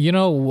 Yeah,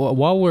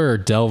 while we're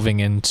delving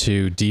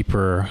into the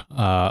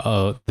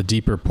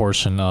deeper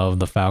portion of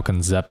the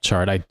Falcons depth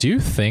chart, I do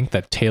think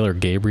that Taylor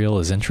Gabriel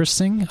is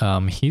interesting.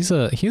 He's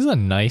a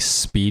nice,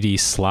 speedy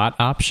slot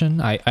option.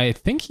 I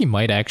think he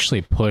might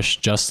actually push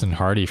Justin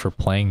Hardy for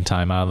playing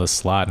time out of the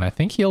slot, and I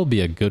think he'll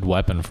be a good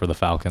weapon for the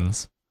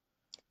Falcons.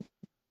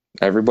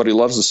 Everybody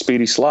loves a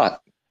speedy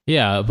slot.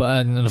 Yeah,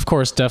 and of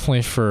course,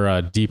 definitely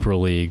for deeper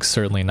leagues.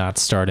 Certainly not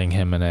starting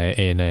him in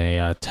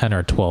a 10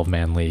 or 12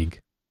 man league.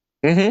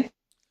 Mm-hmm.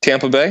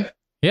 Tampa Bay?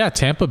 Yeah,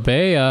 Tampa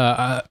Bay.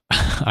 I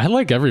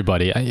like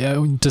everybody.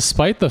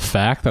 Despite the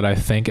fact that I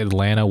think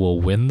Atlanta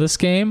will win this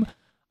game,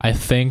 I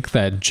think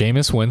that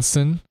Jameis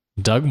Winston,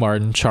 Doug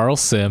Martin,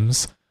 Charles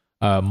Sims,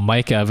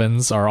 Mike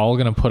Evans are all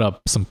going to put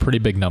up some pretty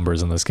big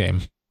numbers in this game.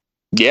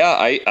 Yeah,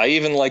 I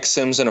even like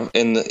Sims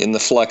in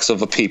the flex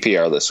of a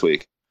PPR this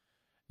week.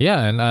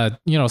 Yeah,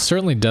 and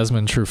certainly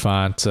Desmond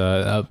Trufant,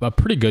 a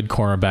pretty good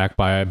cornerback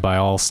by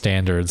all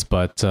standards,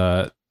 but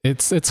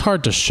it's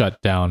hard to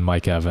shut down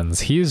Mike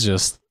Evans. He's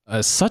just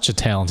such a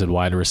talented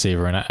wide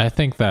receiver, and I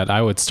think that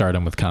I would start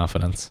him with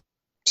confidence.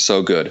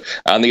 So good.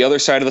 On the other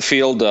side of the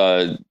field,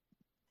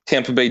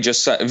 Tampa Bay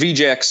just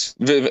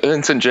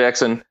Vincent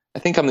Jackson. I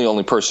think I'm the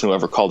only person who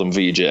ever called him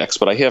VJax,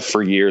 but I have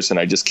for years, and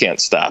I just can't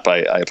stop. I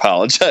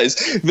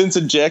apologize.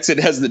 Vincent Jackson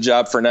has the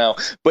job for now,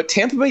 but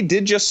Tampa Bay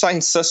did just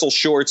sign Cecil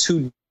Shorts,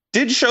 who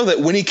did show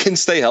that when he can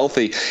stay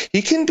healthy,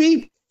 he can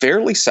be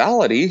fairly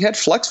solid. He had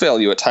flex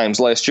value at times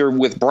last year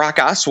with Brock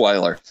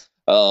Osweiler.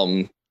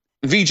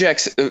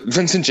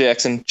 Vincent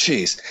Jackson,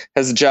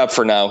 has the job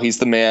for now. He's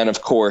the man,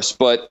 of course.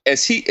 But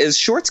as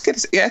Shorts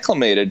gets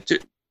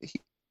acclimated,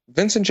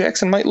 Vincent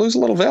Jackson might lose a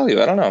little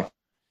value. I don't know.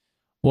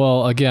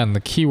 Well, again,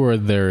 the key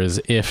word there is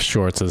if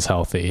Shorts is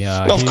healthy.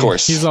 Of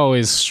course. He's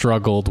always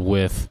struggled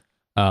with,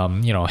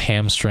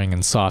 hamstring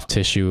and soft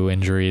tissue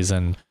injuries,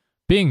 and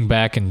being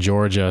back in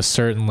Georgia,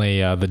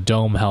 certainly the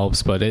dome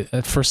helps,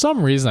 but for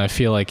some reason I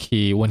feel like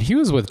when he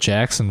was with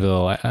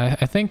Jacksonville,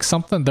 I think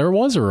there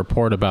was a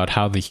report about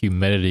how the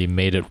humidity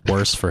made it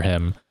worse for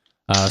him.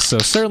 So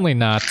certainly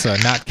not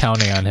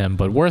counting on him,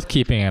 but worth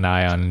keeping an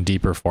eye on in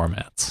deeper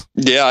formats.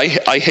 Yeah,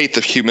 I hate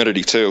the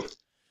humidity too.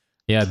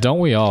 Yeah, don't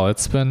we all?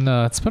 It's been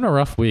a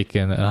rough week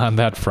on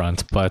that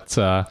front, but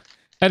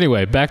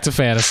anyway, back to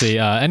fantasy.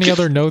 Any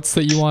other notes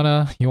that you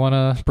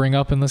wanna bring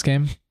up in this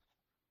game?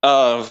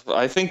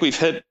 I think we've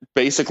hit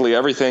basically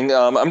everything.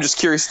 I'm just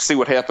curious to see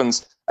what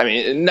happens. I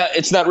mean,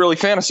 it's not really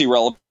fantasy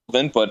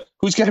relevant, but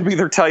who's going to be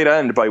their tight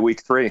end by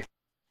week 3?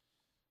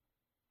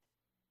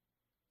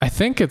 I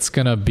think it's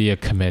going to be a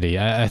committee.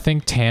 I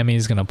think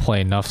Tammy's going to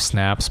play enough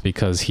snaps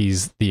because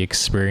he's the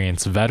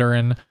experienced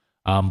veteran.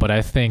 But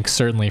I think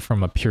certainly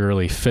from a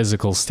purely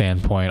physical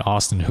standpoint,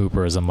 Austin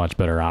Hooper is a much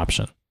better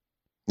option.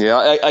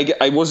 Yeah,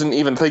 I wasn't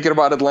even thinking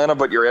about Atlanta,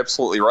 but you're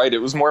absolutely right. It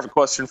was more of a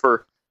question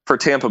for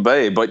Tampa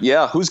Bay, but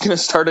yeah, who's going to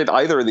start at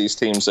either of these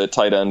teams at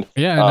tight end?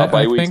 Yeah, and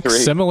by I week think 3?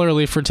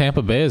 Similarly for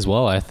Tampa Bay as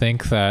well. I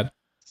think that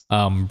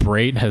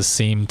Brate has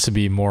seemed to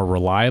be more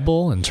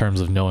reliable in terms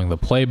of knowing the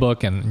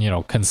playbook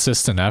and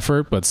consistent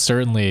effort, but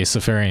certainly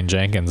Safarian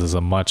Jenkins is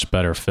a much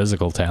better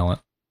physical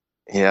talent.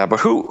 Yeah, but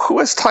who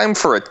has time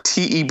for a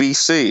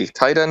TEBC,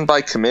 tight end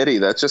by committee?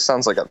 That just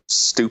sounds like a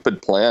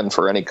stupid plan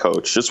for any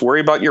coach. Just worry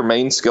about your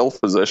main skill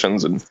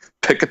positions and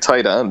pick a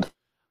tight end.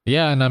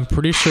 Yeah, and I'm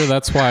pretty sure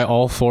that's why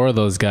all 4 of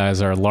those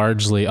guys are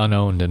largely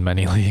unowned in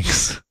many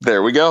leagues.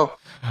 There we go.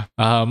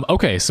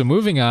 Okay, so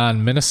moving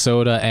on,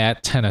 Minnesota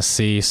at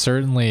Tennessee.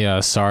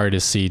 Certainly sorry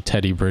to see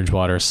Teddy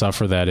Bridgewater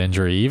suffer that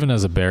injury. Even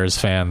as a Bears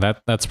fan,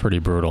 that's pretty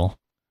brutal.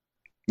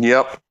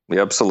 Yep,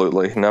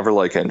 absolutely. Never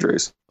like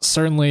injuries.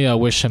 Certainly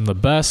wish him the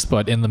best,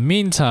 but in the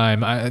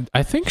meantime,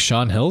 I think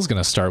Sean Hill's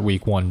going to start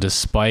week 1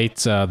 despite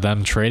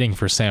them trading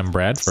for Sam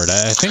Bradford.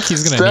 I think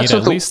he's going to need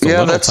at least a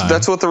little time.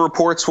 That's what the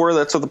reports were.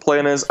 That's what the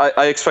plan is.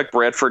 I expect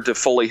Bradford to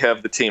fully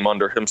have the team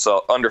under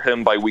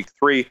him by week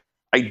 3.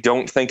 I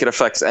don't think it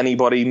affects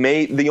anybody.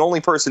 The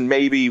only person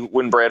maybe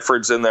when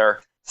Bradford's in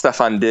there,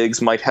 Stefon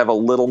Diggs might have a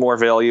little more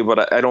value,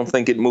 but I don't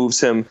think it moves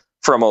him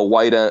from a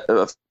wide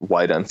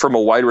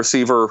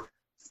receiver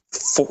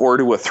 4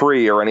 to a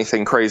 3 or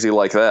anything crazy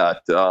like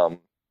that.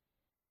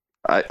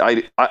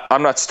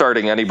 I'm not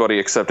starting anybody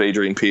except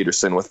Adrian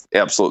Peterson with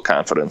absolute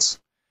confidence.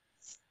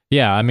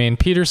 Yeah, I mean,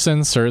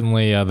 Peterson,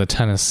 certainly the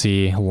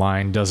Tennessee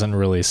line doesn't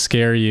really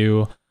scare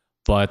you,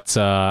 but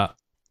I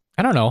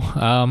don't know.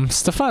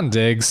 Stefon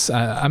Diggs,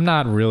 I'm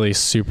not really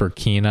super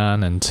keen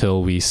on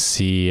until we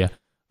see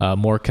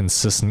more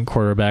consistent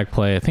quarterback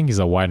play. I think he's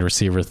a wide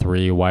receiver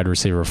 3, wide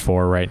receiver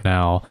 4 right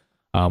now.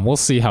 We'll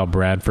see how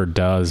Bradford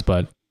does,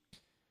 but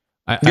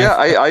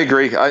I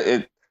agree.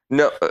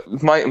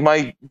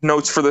 My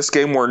notes for this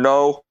game were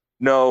no,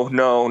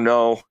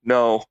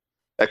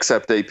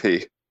 except AP.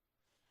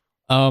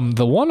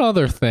 The one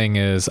other thing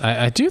is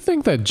I do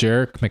think that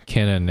Jerick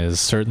McKinnon is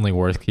certainly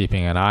worth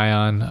keeping an eye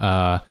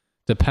on.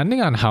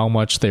 Depending on how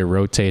much they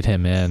rotate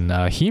him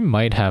in, he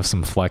might have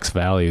some flex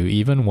value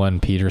even when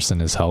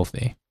Peterson is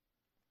healthy.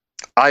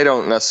 I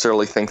don't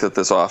necessarily think that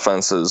this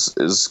offense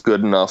is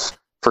good enough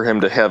for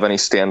him to have any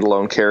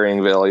standalone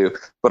carrying value,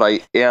 but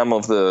I am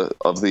of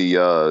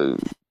the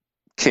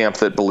camp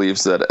that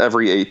believes that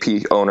every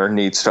AP owner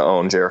needs to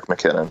own Jerick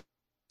McKinnon.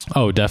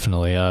 Oh,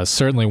 definitely.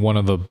 Certainly one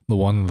of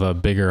the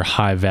bigger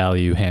high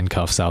value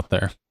handcuffs out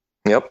there.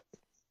 Yep.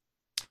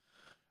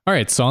 All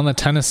right, so on the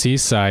Tennessee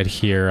side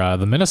here,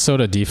 the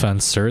Minnesota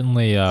defense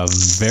certainly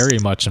very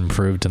much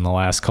improved in the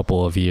last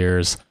couple of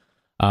years.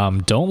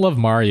 Don't love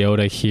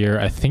Mariota here.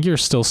 I think you're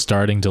still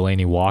starting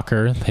Delanie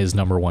Walker, his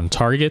number 1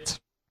 target.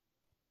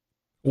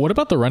 What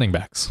about the running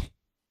backs?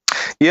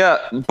 Yeah,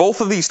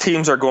 both of these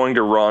teams are going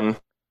to run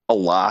a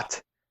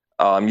lot.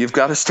 You've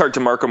got to start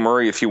DeMarco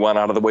Murray if you want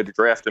out of the way to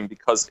draft him,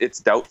 because it's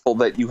doubtful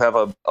that you have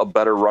a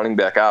better running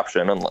back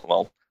option. And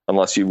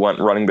unless you went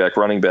running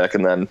back,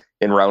 and then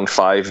in round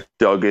 5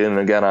 dug in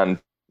again on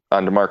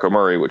DeMarco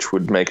Murray, which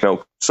would make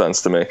no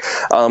sense to me.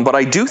 But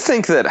I do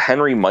think that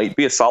Henry might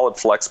be a solid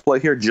flex play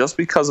here just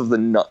because of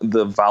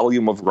the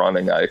volume of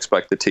running I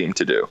expect the team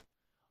to do.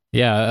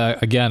 Yeah,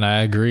 again,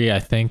 I agree. I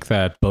think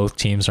that both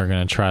teams are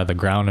going to try the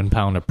ground and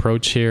pound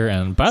approach here.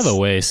 And by the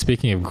way,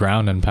 speaking of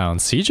ground and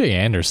pound, CJ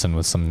Anderson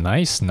with some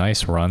nice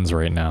runs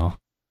right now.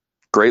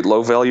 Great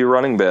low value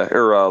running back,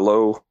 or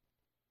low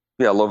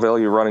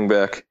value running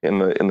back in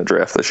the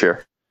draft this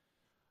year.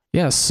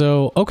 Yeah.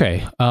 So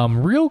okay,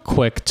 real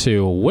quick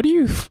too. How do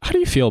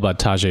you feel about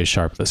Tajae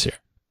Sharpe this year?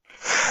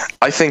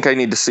 I think I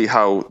need to see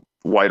how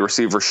wide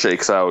receiver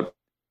shakes out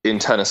in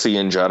Tennessee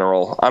in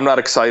general. I'm not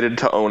excited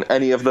to own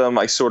any of them.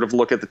 I sort of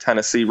look at the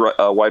Tennessee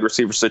wide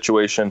receiver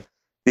situation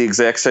the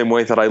exact same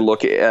way that I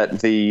look at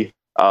the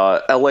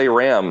LA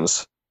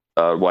Rams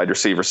wide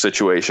receiver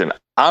situation.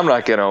 I'm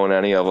not going to own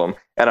any of them,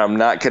 and I'm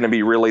not going to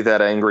be really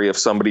that angry if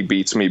somebody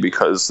beats me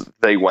because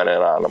they went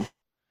in on them.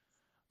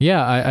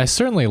 Yeah, I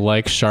certainly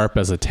like Sharpe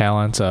as a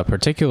talent,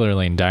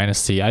 particularly in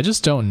Dynasty. I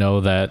just don't know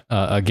that,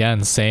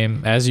 again,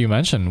 same as you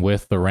mentioned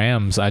with the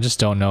Rams, I just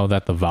don't know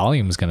that the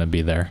volume is going to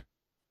be there.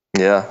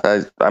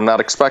 Yeah, I'm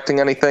not expecting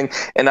anything,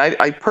 and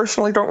I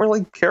personally don't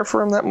really care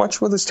for him that much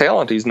with his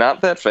talent. He's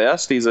not that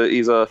fast. He's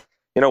a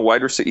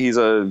wide receiver. He's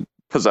a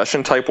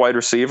possession type wide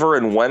receiver,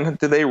 and when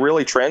do they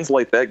really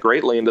translate that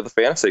greatly into the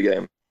fantasy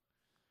game?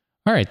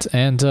 All right,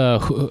 and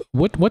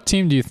what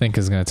team do you think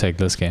is going to take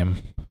this game?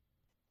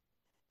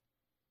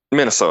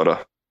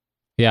 Minnesota.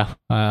 Yeah,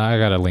 I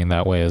gotta lean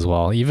that way as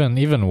well.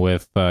 Even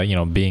with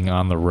being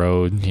on the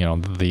road,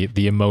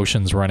 the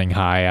emotions running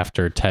high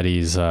after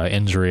Teddy's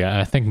injury,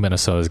 I think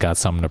Minnesota's got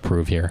something to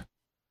prove here.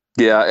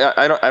 Yeah,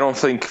 I don't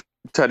think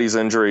Teddy's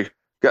injury,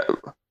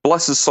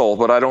 bless his soul,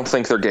 but I don't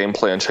think their game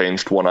plan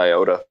changed one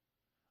iota.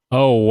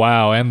 Oh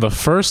wow! And the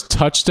first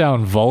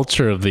touchdown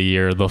vulture of the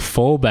year, the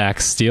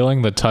fullback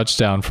stealing the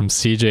touchdown from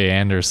CJ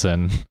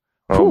Anderson.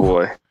 Oh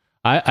boy.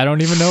 I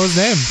don't even know his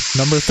name.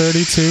 Number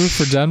 32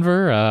 for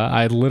Denver.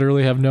 I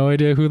literally have no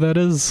idea who that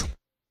is.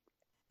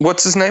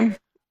 What's his name?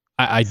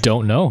 I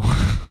don't know.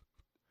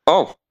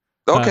 Oh,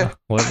 okay.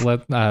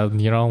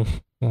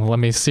 Let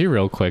me see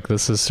real quick.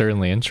 This is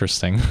certainly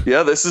interesting.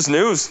 Yeah, this is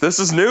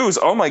news.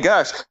 Oh my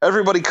gosh.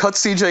 Everybody cut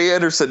CJ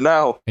Anderson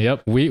now.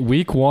 Yep.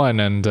 Week 1,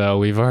 and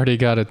we've already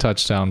got a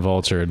touchdown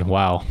vultured.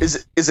 Wow.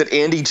 Is it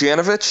Andy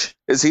Janovich?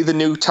 Is he the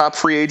new top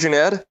free agent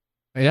ad?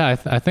 Yeah,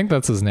 I think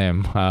that's his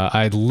name.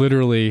 I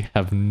literally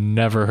have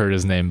never heard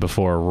his name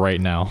before right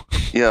now.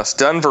 Yes,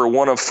 Denver,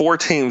 one of 4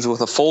 teams with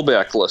a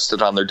fullback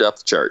listed on their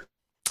depth chart.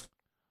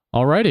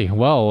 Alrighty,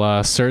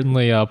 well,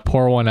 certainly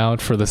pour one out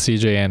for the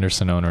CJ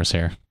Anderson owners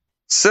here.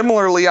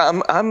 Similarly,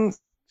 I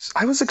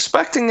was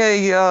expecting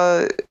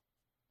a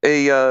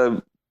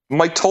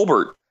Mike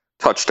Tolbert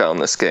touchdown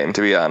this game,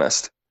 to be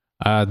honest.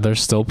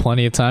 There's still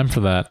plenty of time for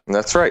that.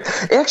 That's right.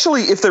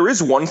 Actually, if there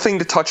is one thing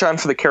to touch on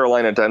for the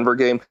Carolina-Denver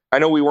game, I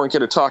know we weren't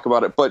going to talk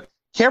about it, but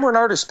Cameron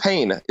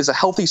Artis-Payne is a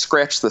healthy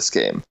scratch this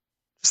game.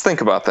 Just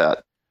think about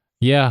that.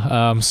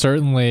 Yeah,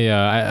 certainly.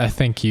 I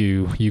think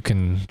you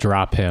can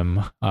drop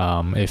him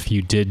if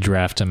you did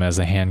draft him as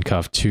a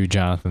handcuff to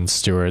Jonathan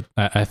Stewart.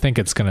 I think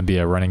it's going to be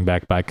a running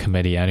back by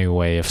committee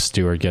anyway if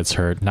Stewart gets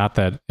hurt. Not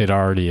that it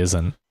already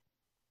isn't.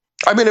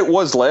 I mean, it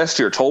was last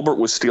year. Tolbert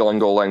was stealing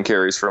goal line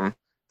carries from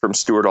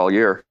Stewart all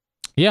year.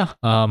 Yeah,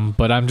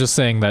 but I'm just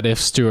saying that if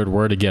Stewart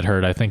were to get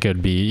hurt, I think it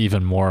would be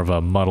even more of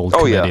a muddled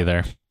committee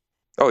there.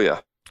 Oh,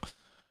 yeah.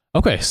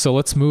 Okay, so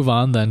let's move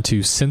on then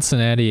to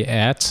Cincinnati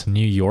at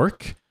New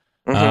York.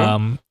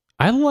 Mm-hmm.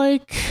 I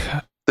like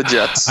the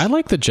Jets. I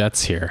like the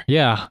Jets here.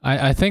 Yeah,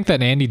 I think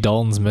that Andy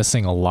Dalton's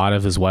missing a lot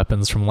of his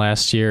weapons from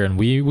last year, and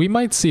we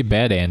might see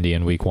bad Andy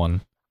in week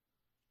 1.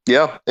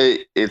 Yeah,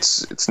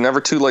 it's never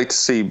too late to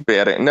see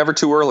bad, never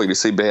too early to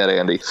see bad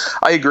Andy.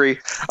 I agree.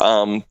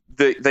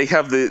 They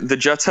have the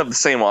Jets have the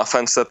same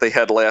offense that they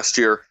had last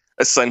year,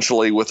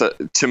 essentially with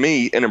to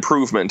me an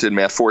improvement in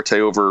Matt Forte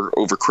over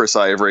Chris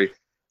Ivory.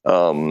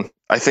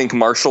 I think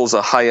Marshall's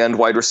a high-end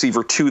wide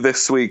receiver 2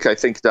 this week. I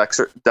think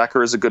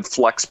Decker is a good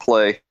flex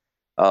play.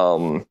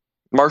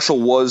 Marshall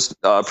was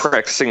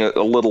practicing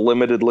a little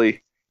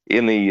limitedly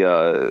in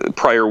the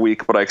prior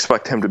week, but I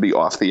expect him to be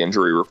off the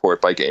injury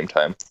report by game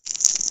time.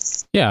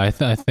 Yeah,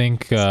 I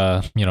think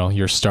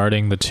you're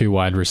starting the 2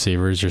 wide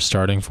receivers, you're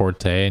starting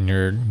Forte,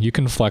 and you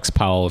can flex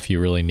Powell if you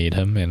really need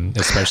him, and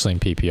especially in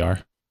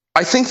PPR.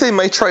 I think they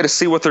might try to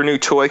see what their new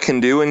toy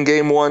can do in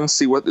game 1,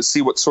 see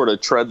what sort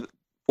of tread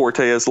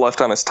Forte has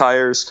left on his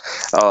tires.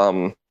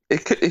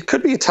 It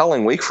could be a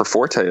telling week for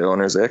Forte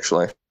owners,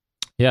 actually.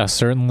 Yeah,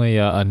 certainly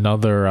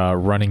another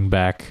running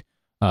back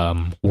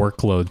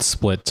workload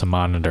split to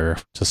monitor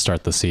to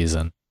start the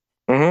season.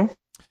 Mm-hmm.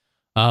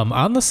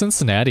 On the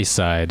Cincinnati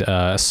side,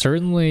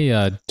 certainly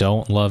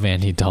don't love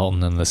Andy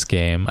Dalton in this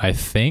game. I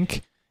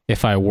think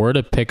if I were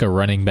to pick a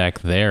running back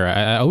there,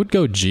 I would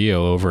go Gio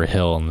over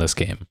Hill in this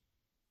game.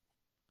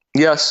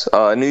 Yes,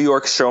 New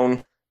York's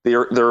shown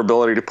their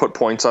ability to put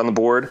points on the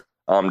board.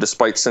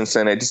 Despite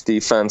Cincinnati's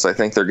defense, I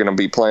think they're going to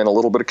be playing a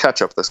little bit of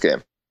catch-up this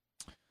game.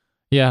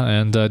 Yeah,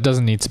 and it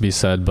doesn't need to be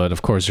said, but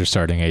of course you're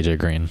starting AJ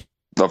Green.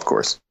 Of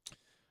course.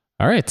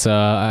 All right,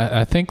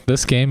 I think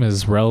this game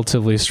is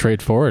relatively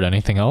straightforward.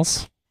 Anything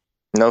else?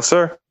 No,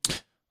 sir.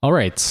 All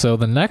right, so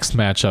the next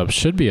matchup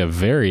should be a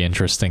very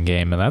interesting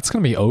game, and that's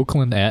going to be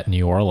Oakland at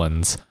New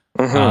Orleans.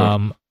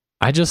 Mm-hmm.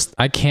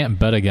 I can't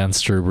bet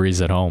against Drew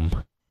Brees at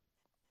home.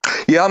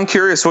 Yeah, I'm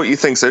curious what you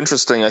think's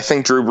interesting. I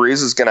think Drew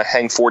Brees is going to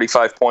hang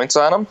 45 points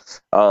on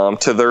them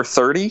to their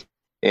 30,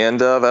 and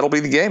that'll be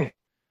the game.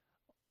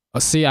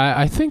 See,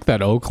 I think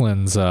that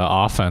Oakland's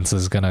offense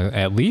is going to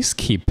at least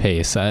keep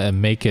pace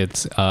and make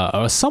it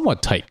a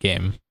somewhat tight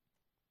game.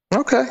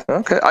 Okay.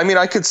 I mean,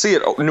 I could see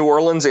it. New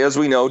Orleans, as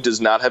we know,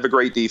 does not have a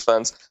great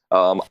defense.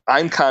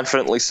 I'm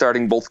confidently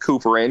starting both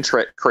Cooper and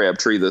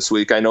Crabtree this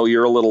week. I know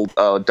you're a little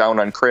down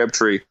on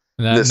Crabtree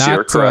this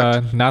year,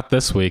 correct? Not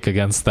this week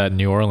against that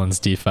New Orleans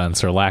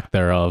defense or lack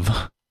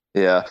thereof.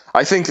 Yeah,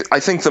 I think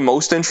the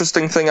most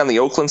interesting thing on the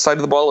Oakland side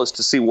of the ball is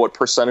to see what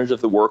percentage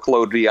of the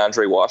workload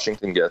DeAndre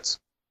Washington gets.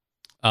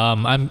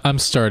 I'm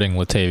starting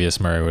Latavius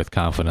Murray with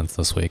confidence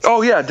this week.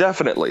 Oh yeah,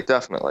 definitely.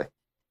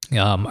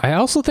 I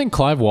also think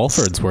Clive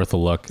Walford's worth a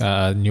look.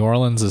 New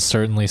Orleans is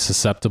certainly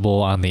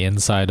susceptible on the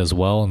inside as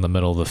well in the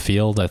middle of the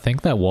field. I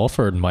think that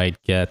Walford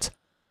might get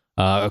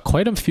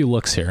quite a few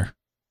looks here.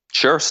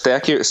 Sure,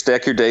 stack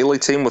your daily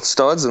team with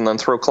studs and then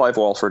throw Clive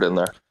Walford in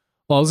there.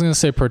 Well, I was going to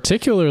say,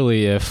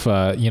 particularly if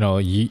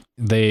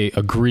they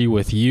agree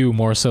with you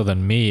more so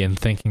than me in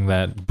thinking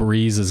that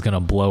Brees is going to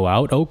blow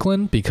out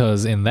Oakland,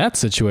 because in that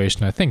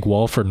situation, I think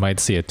Walford might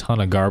see a ton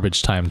of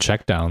garbage time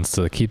checkdowns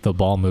to keep the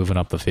ball moving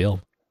up the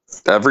field.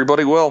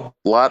 Everybody will.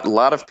 Lot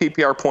of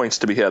PPR points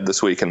to be had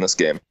this week in this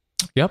game.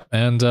 Yep,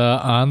 and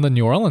on the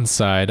New Orleans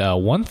side,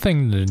 one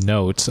thing to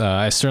note,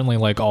 I certainly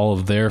like all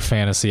of their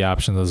fantasy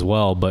options as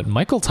well, but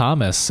Michael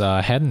Thomas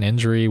had an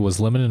injury, was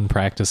limited in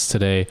practice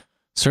today.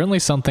 Certainly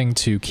something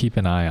to keep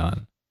an eye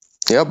on.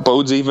 Yeah,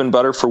 bodes even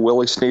better for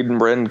Willie Snead and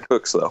Brandon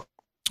Cooks, though.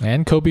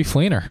 And Kobe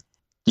Fleener.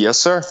 Yes,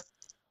 sir.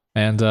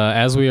 And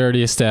as we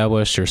already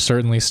established, you're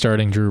certainly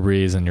starting Drew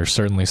Brees, and you're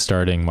certainly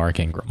starting Mark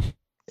Ingram.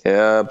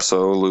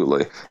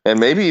 Absolutely. And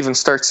maybe even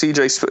start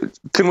CJ.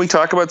 Can we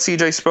talk about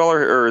CJ Spiller,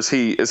 or is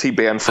he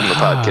banned from the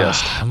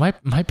podcast?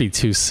 Might be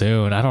too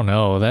soon. I don't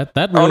know. That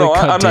really Oh no,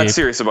 I'm deep. not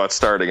serious about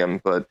starting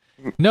him, but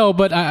no,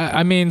 but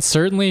I mean,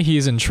 certainly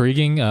he's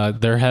intriguing.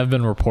 There have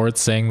been reports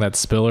saying that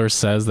Spiller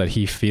says that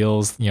he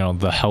feels,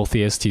 the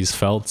healthiest he's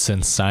felt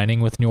since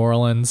signing with New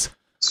Orleans.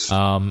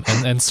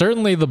 And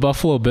certainly the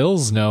Buffalo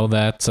Bills know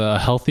that a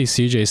healthy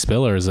CJ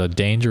Spiller is a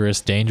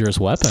dangerous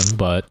weapon,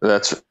 but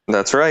that's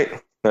right.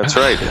 That's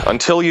right.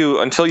 Until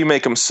you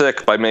make him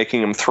sick by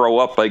making him throw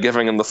up by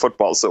giving him the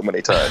football so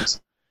many times.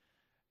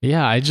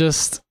 Yeah, I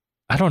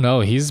don't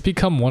know. He's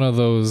become one of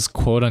those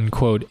quote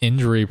unquote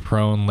injury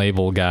prone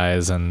label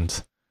guys,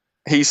 and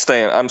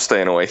I'm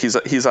staying away.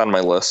 He's on my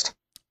list.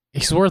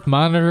 He's worth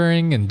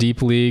monitoring in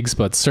deep leagues,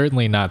 but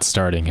certainly not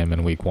starting him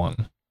in week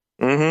 1.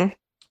 Mm-hmm.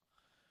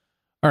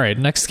 All right,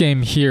 next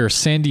game here,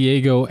 San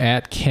Diego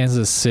at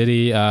Kansas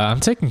City. I'm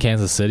taking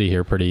Kansas City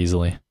here pretty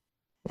easily.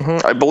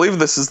 Mm-hmm. I believe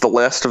this is the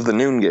last of the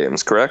noon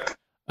games, correct?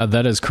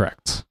 That is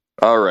correct.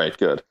 All right,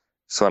 good.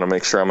 Just want to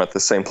make sure I'm at the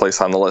same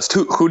place on the list.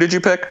 Who did you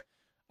pick?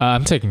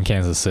 I'm taking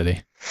Kansas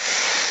City.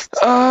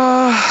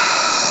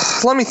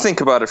 Let me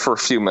think about it for a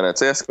few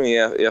minutes. Ask me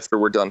after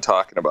we're done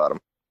talking about them.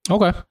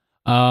 Okay.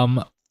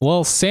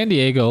 Well, San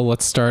Diego,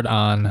 let's start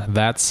on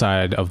that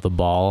side of the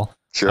ball.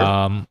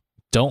 Sure.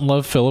 Don't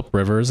love Phillip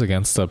Rivers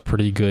against a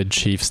pretty good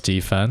Chiefs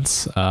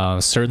defense.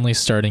 Certainly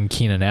starting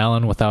Keenan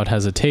Allen without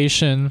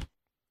hesitation.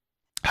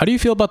 How do you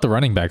feel about the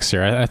running backs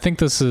here? I think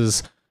this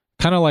is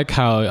kind of like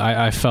how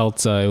I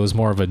felt it was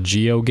more of a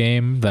Gio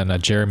game than a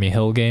Jeremy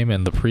Hill game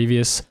in the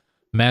previous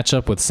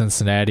matchup with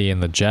Cincinnati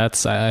and the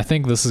Jets. I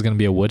think this is going to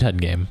be a Woodhead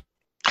game.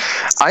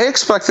 I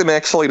expect them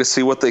actually to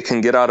see what they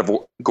can get out of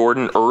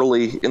Gordon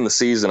early in the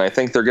season. I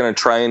think they're going to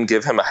try and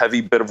give him a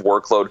heavy bit of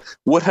workload.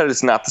 Woodhead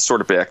is not the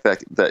sort of back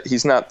that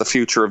he's not the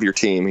future of your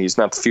team. He's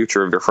not the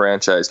future of your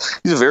franchise.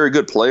 He's a very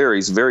good player.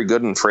 He's very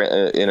good in a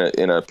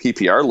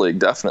PPR league,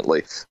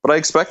 definitely. But I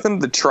expect them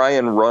to try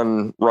and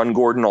run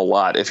Gordon a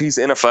lot. If he's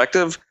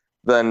ineffective,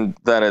 then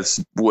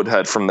it's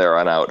Woodhead from there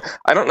on out.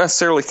 I don't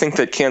necessarily think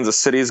that Kansas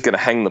City is going to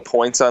hang the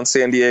points on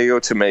San Diego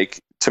to make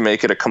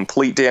it a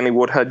complete Danny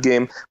Woodhead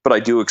game, but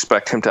I do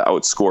expect him to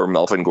outscore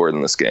Melvin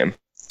Gordon this game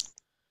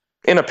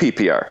in a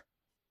PPR.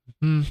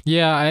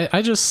 Yeah,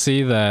 I just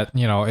see that,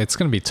 it's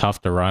going to be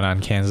tough to run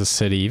on Kansas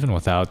City, even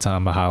without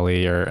Tom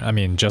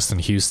Bahali Justin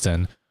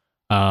Houston.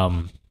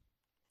 I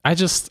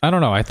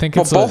don't know. I think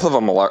both of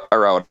them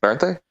are out,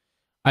 aren't they?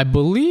 I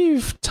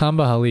believe Tom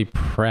Bahali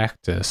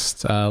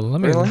practiced.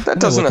 That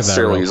doesn't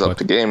necessarily use up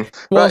the game.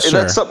 Well,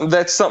 sure.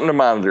 That's something to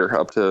monitor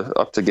up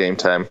to game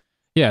time.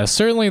 Yeah,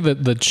 certainly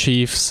the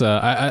Chiefs.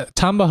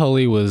 Tom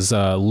Bahali was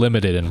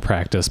limited in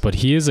practice, but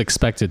he is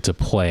expected to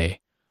play.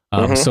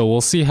 So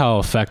we'll see how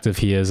effective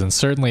he is. And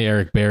certainly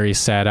Eric Berry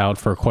sat out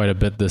for quite a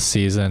bit this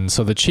season.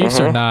 So the Chiefs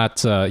are not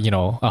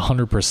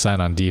 100%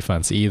 on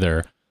defense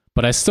either.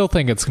 But I still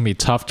think it's going to be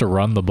tough to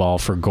run the ball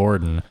for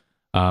Gordon.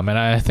 And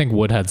I think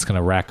Woodhead's going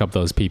to rack up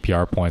those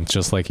PPR points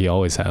just like he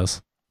always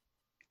has.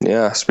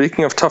 Yeah.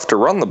 Speaking of tough to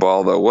run the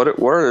ball, though,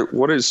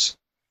 what is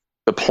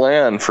the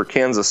plan for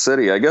Kansas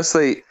City? I guess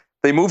they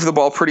move the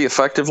ball pretty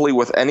effectively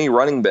with any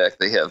running back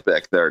they have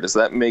back there. Does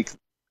that make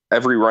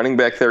every running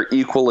back there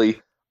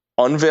equally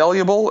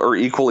unvaluable or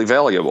equally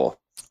valuable?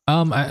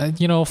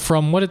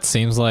 From what it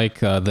seems like,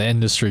 the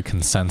industry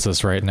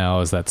consensus right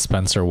now is that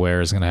Spencer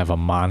Ware is going to have a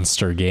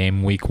monster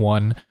game week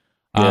 1.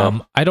 Yeah.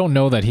 I don't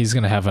know that he's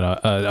going to have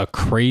a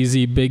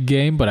crazy big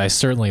game, but I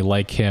certainly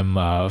like him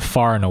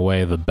far and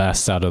away the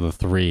best out of the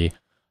 3,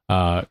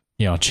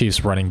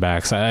 Chiefs running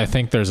backs. I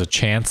think there's a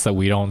chance that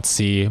we don't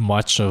see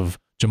much of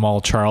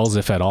Jamal Charles,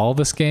 if at all,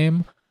 this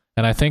game.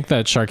 And I think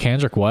that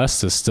Charcandrick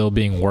West is still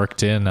being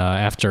worked in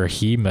after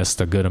he missed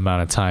a good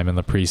amount of time in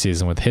the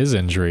preseason with his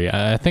injury.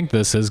 I think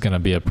this is going to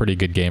be a pretty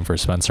good game for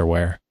Spencer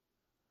Ware.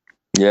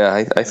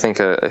 Yeah, I think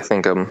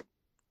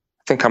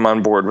I'm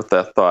on board with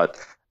that thought.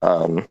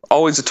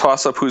 Always a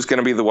toss-up who's going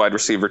to be the wide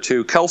receiver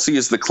 2. Kelsey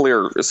is the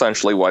clear,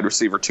 essentially, wide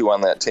receiver 2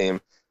 on that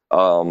team.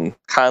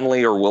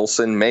 Conley or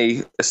Wilson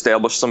may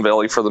establish some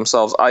value for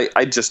themselves.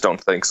 I just don't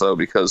think so,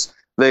 because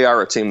they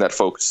are a team that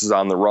focuses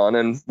on the run,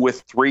 and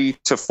with 3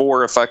 to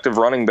 4 effective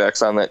running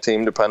backs on that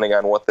team, depending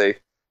on what they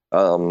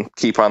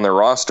keep on their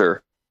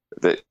roster,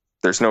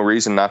 there's no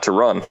reason not to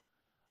run.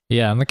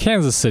 Yeah, on the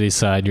Kansas City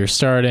side, you're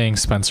starting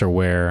Spencer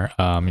Ware,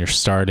 you're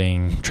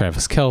starting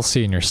Travis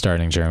Kelce, and you're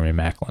starting Jeremy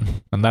Maclin.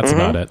 And that's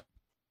about it.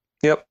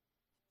 Yep.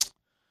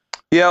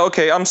 Yeah,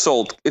 okay, I'm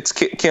sold. It's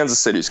Kansas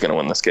City's going to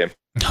win this game.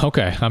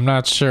 Okay, I'm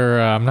not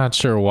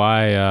sure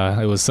why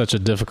it was such a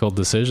difficult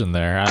decision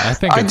there. I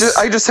think I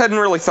just hadn't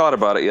really thought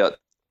about it yet.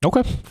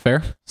 Okay,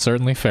 fair.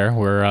 Certainly fair.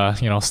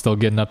 We're still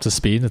getting up to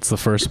speed. It's the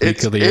first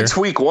week of the year. It's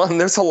week 1.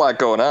 There's a lot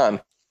going on.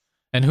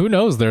 And who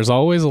knows? There's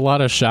always a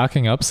lot of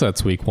shocking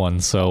upsets week 1.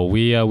 So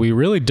we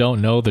really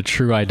don't know the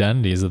true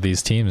identities of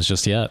these teams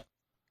just yet.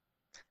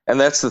 And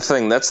that's the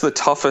thing. That's the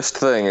toughest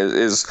thing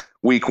is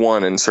week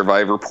 1 in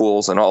survivor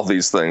pools and all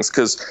these things.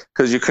 Because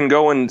you can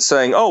go and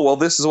saying, oh, well,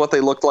 this is what they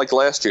looked like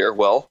last year.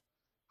 Well,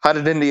 how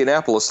did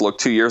Indianapolis look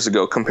 2 years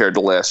ago compared to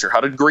last year?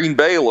 How did Green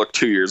Bay look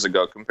 2 years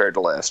ago compared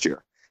to last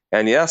year?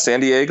 And yeah, San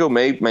Diego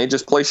may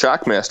just play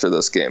Shockmaster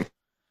this game.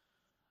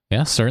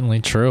 Yeah, certainly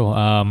true.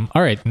 All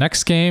right,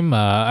 next game.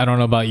 I don't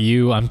know about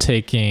you. I'm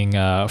taking,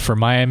 for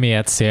Miami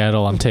at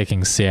Seattle, I'm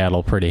taking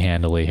Seattle pretty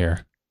handily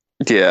here.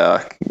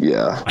 Yeah,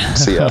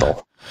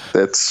 Seattle.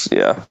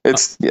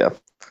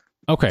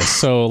 Okay,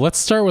 so let's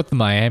start with the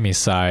Miami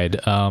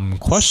side.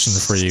 Question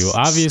for you.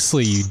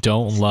 Obviously, you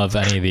don't love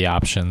any of the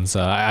options.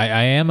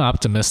 I am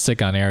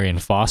optimistic on Arian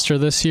Foster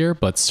this year,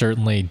 but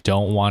certainly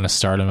don't want to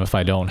start him if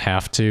I don't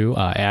have to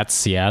at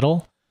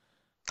Seattle.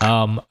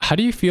 How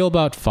do you feel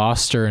about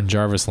Foster and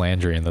Jarvis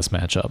Landry in this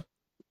matchup?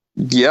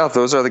 Yeah,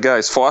 those are the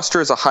guys.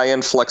 Foster is a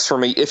high-end flex for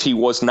me if he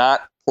was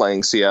not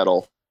playing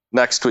Seattle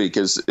next week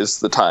is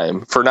the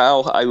time. For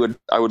now, I would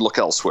look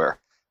elsewhere.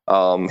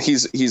 I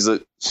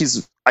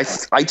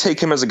take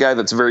him as a guy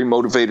that's very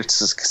motivated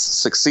to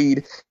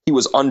succeed. He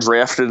was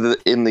undrafted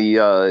in the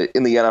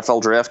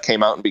NFL draft,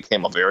 came out and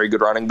became a very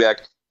good running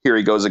back. Here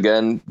he goes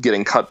again,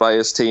 getting cut by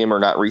his team or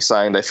not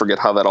re-signed. I forget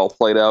how that all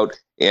played out.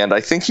 And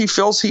I think he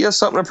feels he has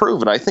something to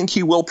prove, and I think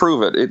he will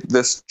prove it.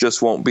 This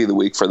just won't be the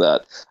week for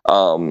that.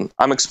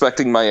 I'm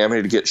expecting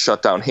Miami to get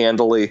shut down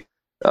handily,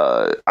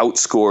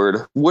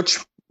 outscored, which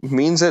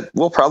means it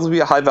will probably be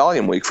a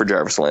high-volume week for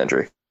Jarvis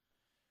Landry.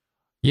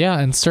 Yeah,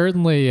 and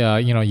certainly,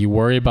 you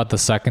worry about the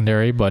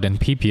secondary, but in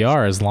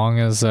PPR, as long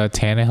as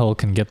Tannehill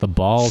can get the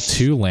ball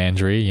to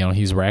Landry,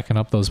 he's racking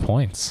up those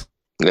points.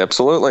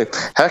 Absolutely.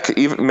 Heck,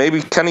 even maybe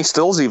Kenny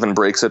Stills even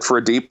breaks it for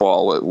a deep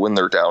ball when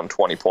they're down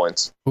 20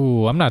 points.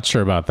 Ooh, I'm not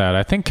sure about that.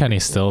 I think Kenny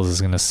Stills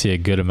is going to see a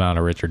good amount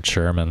of Richard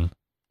Sherman.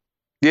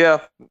 Yeah,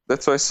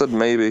 that's why I said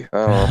maybe.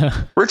 I don't know.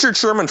 Richard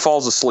Sherman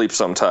falls asleep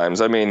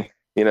sometimes. I mean,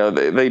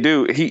 they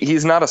do.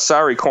 He's not a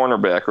sorry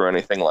cornerback or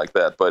anything like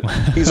that, but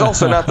he's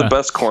also not the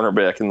best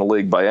cornerback in the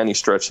league by any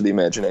stretch of the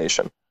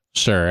imagination.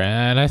 Sure,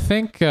 and I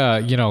think,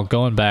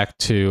 going back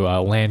to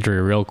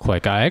Landry real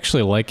quick, I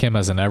actually like him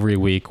as an every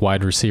week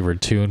wide receiver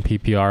 2 in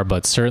PPR,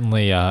 but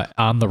certainly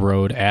on the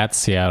road at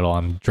Seattle,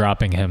 I'm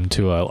dropping him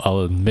to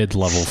a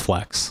mid-level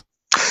flex.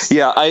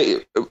 Yeah,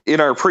 in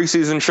our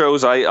preseason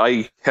shows,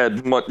 I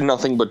had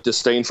nothing but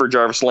disdain for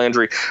Jarvis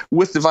Landry.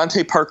 With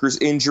Devontae Parker's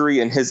injury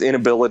and his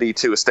inability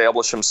to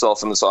establish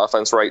himself in this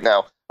offense right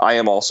now, I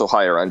am also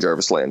higher on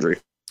Jarvis Landry.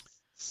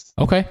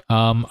 Okay.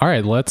 All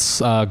right.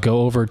 Let's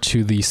go over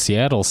to the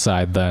Seattle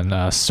side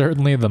then.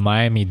 Certainly the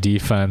Miami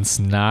defense,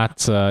 not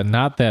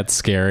that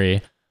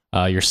scary.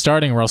 You're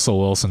starting Russell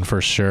Wilson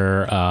for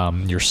sure.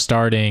 You're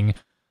starting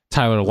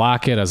Tyler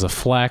Lockett as a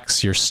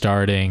flex. You're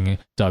starting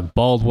Doug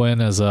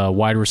Baldwin as a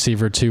wide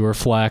receiver 2 or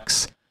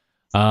flex.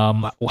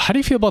 How do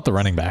you feel about the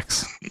running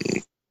backs?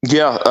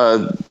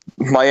 Yeah,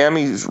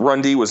 Miami's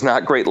run D was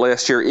not great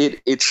last year.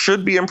 It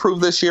should be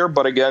improved this year,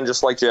 but again,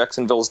 just like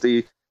Jacksonville's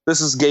D, this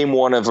is game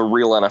 1 of a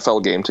real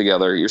NFL game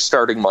together. You're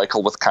starting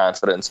Michael with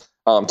confidence.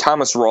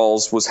 Thomas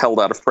Rawls was held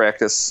out of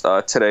practice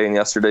today and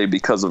yesterday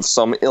because of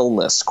some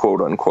illness,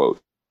 quote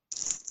unquote.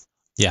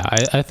 Yeah,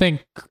 I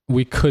think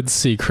we could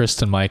see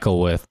Christine Michael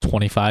with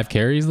 25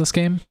 carries this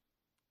game.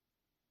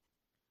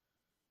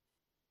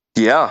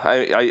 Yeah,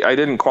 I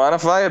didn't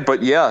quantify it,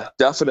 but yeah,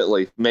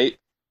 definitely.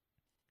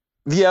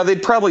 Yeah,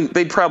 they'd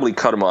probably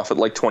cut him off at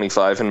like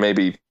 25 and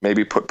maybe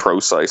put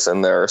ProCice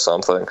in there or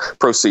something.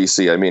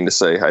 ProCC, I mean to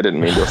say. I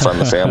didn't mean to offend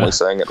the family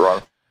saying it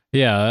wrong.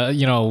 Yeah,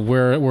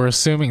 we're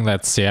assuming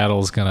that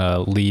Seattle's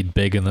gonna lead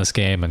big in this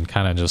game and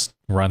kind of just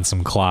run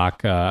some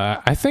clock.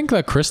 I think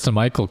that Christine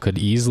Michael could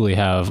easily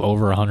have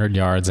over 100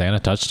 yards and a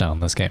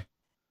touchdown this game.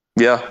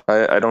 Yeah,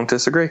 I don't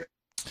disagree.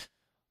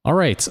 All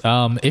right.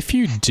 If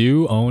you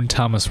do own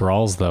Thomas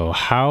Rawls, though,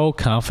 how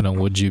confident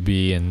would you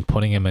be in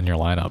putting him in your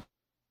lineup?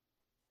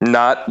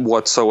 Not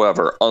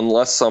whatsoever,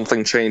 unless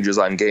something changes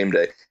on game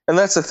day. And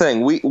that's the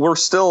thing. We're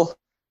still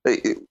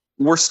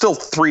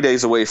 3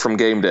 days away from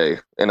game day,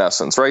 in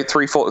essence, right?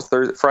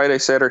 Friday,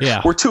 Saturday.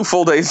 Yeah. We're 2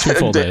 full days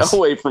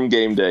away from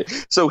game day.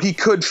 So he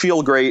could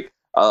feel great.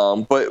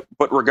 But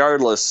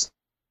regardless,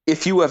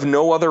 if you have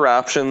no other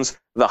options,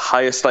 the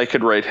highest I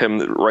could rate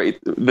him right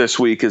this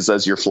week is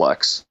as your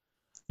flex.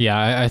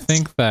 Yeah, I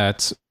think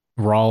that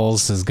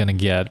Rawls is going to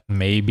get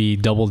maybe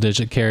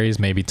double-digit carries,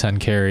 maybe 10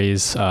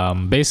 carries.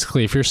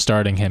 Basically, if you're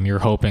starting him, you're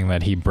hoping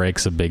that he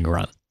breaks a big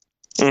run.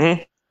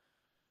 Mm-hmm.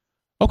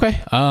 Okay.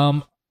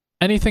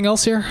 Anything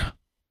else here?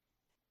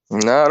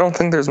 No, I don't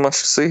think there's much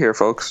to see here,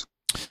 folks.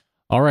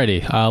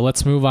 Alrighty,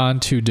 let's move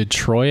on to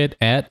Detroit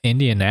at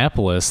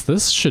Indianapolis.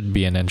 This should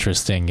be an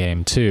interesting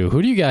game, too.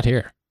 Who do you got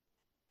here?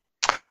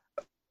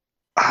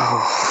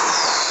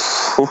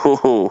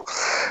 Oh,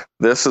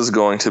 this is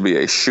going to be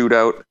a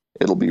shootout.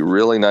 It'll be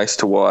really nice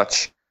to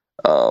watch.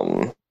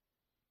 I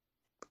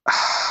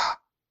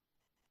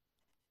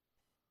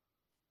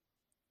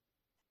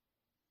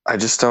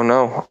just don't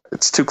know.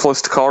 It's too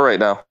close to call right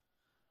now.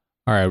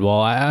 All right,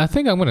 well, I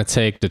think I'm going to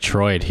take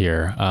Detroit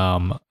here.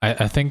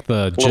 I think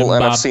the Jim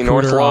Bob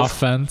Cooter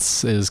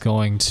offense is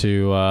going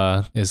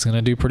to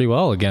do pretty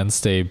well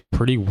against a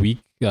pretty weak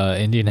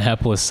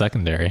Indianapolis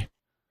secondary.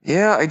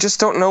 Yeah, I just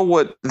don't know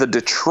what the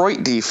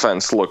Detroit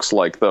defense looks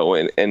like, though,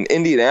 and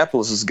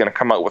Indianapolis is going to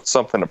come out with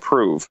something to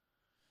prove.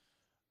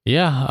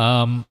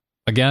 Yeah,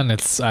 again,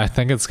 I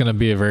think it's going to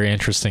be a very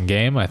interesting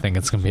game. I think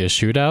it's going to be a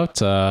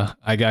shootout.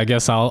 I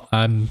guess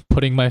I'm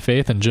putting my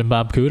faith in Jim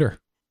Bob Cooter.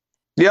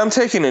 Yeah, I'm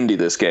taking Indy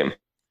this game.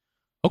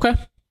 Okay,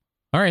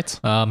 all right.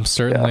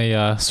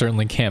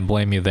 Certainly can't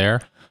blame you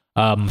there.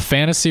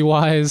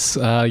 Fantasy-wise,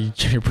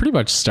 you're pretty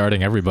much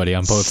starting everybody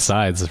on both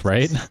sides,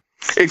 right?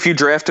 If you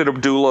drafted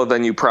Abdullah,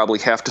 then you probably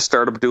have to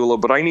start Abdullah,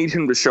 but I need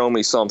him to show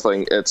me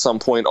something at some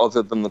point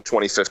other than the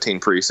 2015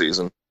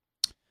 preseason.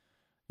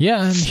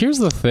 Yeah, and here's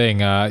the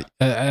thing.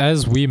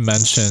 As we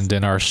mentioned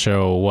in our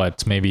show,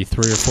 maybe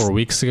 3 or 4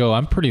 weeks ago,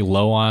 I'm pretty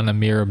low on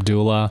Amir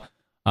Abdullah.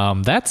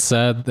 That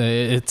said,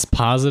 it's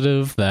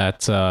positive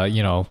that,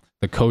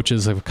 The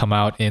coaches have come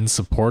out in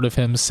support of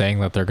him, saying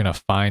that they're going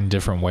to find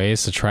different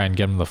ways to try and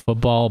get him the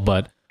football.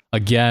 But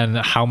again,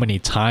 how many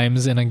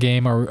times in a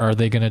game are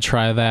they going to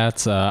try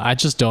that? I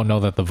just don't know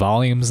that the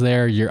volume's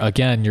there. You're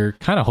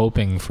kind of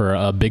hoping for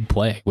a big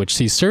play, which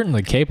he's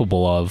certainly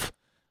capable of.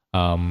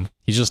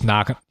 He's just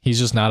not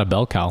a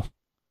bell cow.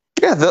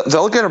 Yeah,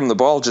 they'll get him the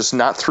ball, just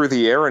not through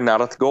the air and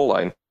not at the goal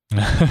line.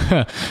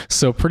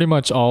 So pretty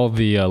much all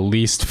the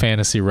least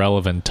fantasy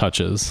relevant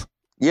touches.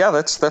 Yeah,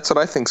 that's what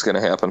I think's going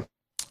to happen.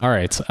 All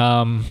right.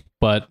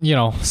 But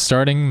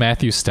starting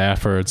Matthew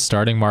Stafford,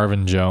 starting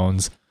Marvin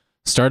Jones,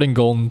 starting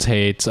Golden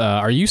Tate.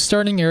 Are you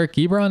starting Eric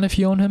Ebron if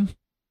you own him?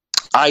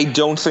 I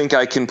don't think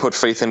I can put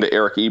faith into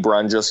Eric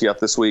Ebron just yet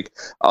this week.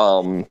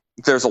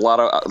 There's a lot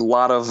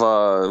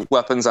of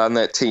weapons on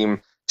that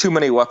team. Too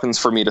many weapons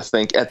for me to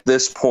think at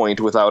this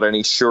point, without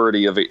any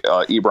surety of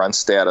Ebron's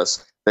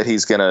status, that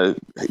he's going to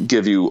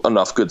give you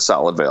enough good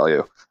solid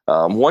value.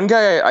 One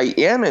guy I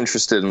am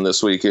interested in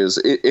this week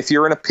is, if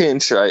you're in a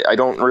pinch, I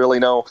don't really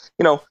know,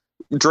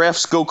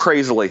 drafts go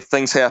crazily,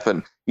 things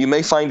happen. You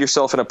may find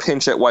yourself in a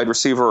pinch at wide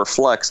receiver or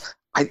flex.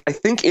 I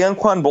think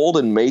Anquan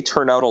Boldin may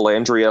turn out a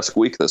Landry-esque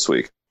week this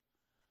week.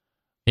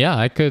 Yeah,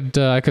 I could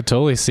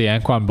totally see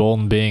Anquan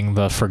Boldin being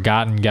the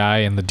forgotten guy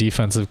in the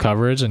defensive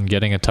coverage and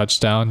getting a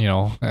touchdown,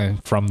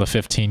 from the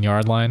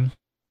 15-yard line.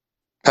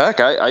 Heck,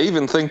 I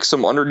even think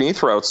some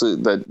underneath routes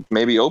that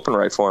may be open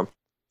right for him.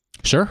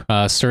 Sure.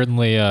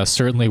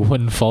 Certainly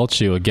wouldn't fault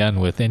you, again,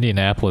 with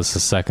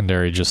Indianapolis'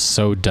 secondary just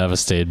so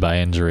devastated by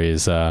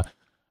injuries.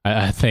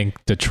 I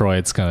think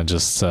Detroit's going to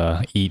just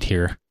eat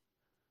here.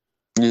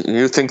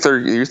 You think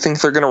they're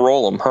going to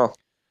roll them, huh?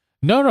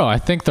 No, I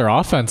think their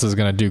offense is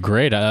going to do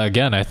great.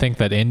 Again, I think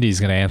that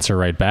Indy's going to answer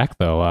right back,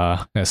 though.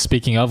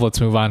 Speaking of,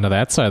 let's move on to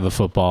that side of the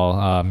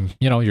football.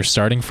 You're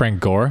starting Frank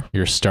Gore,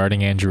 you're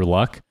starting Andrew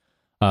Luck,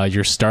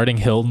 you're starting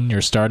Hilton, you're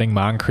starting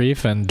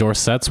Moncrief, and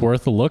Dorsett's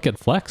worth a look at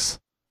flex.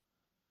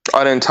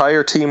 An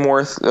entire team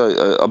worth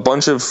a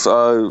bunch of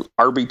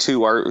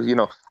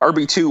RB2,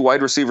 RB2,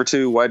 wide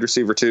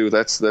receiver 2.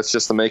 That's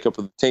just the makeup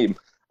of the team.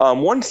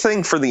 One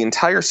thing for the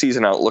entire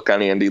season outlook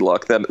on Andy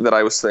Luck that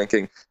I was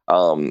thinking,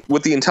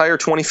 with the entire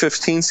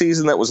 2015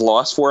 season that was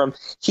lost for him,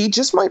 he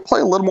just might play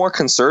a little more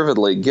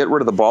conservatively, get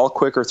rid of the ball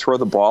quicker, throw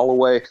the ball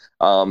away,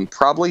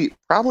 probably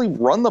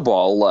run the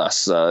ball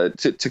less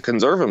to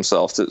conserve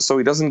himself so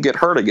he doesn't get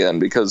hurt again,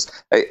 because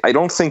I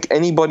don't think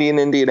anybody in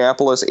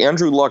Indianapolis,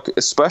 Andrew Luck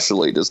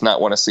especially, does not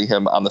want to see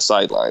him on the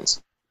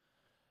sidelines.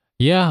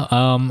 Yeah,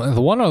 the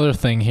one other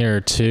thing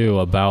here, too,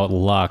 about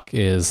Luck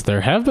is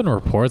there have been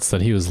reports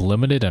that he was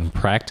limited in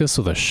practice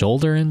with a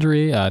shoulder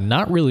injury.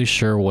 Not really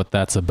sure what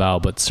that's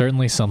about, but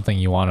certainly something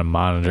you want to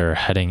monitor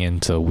heading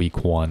into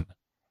week 1.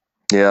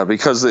 Yeah,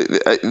 because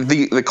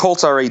the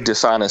Colts are a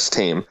dishonest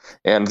team,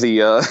 and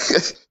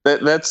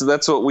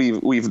that's what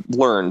we've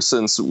learned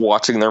since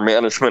watching their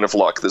management of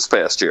Luck this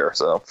past year.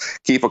 So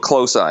keep a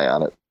close eye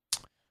on it.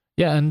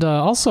 Yeah, and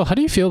also, how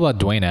do you feel about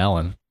Dwayne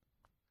Allen?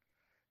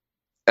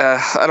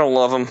 I don't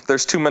love him.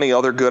 There's too many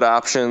other good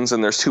options,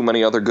 and there's too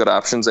many other good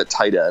options at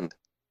tight end.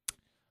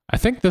 I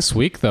think this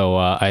week, though,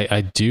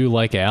 I do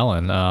like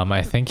Allen.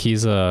 I think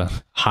he's a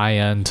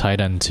high-end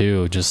tight end,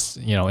 too, just,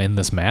 in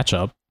this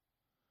matchup.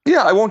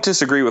 Yeah, I won't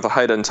disagree with a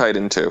high-end tight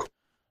end, too.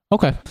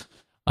 Okay.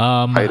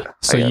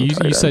 So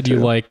you said you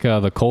like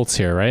the Colts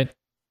here, right?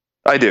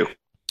 I do.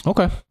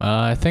 Okay.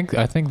 I think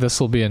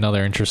this will be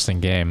another interesting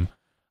game.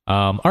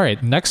 All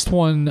right, next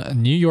one,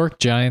 New York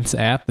Giants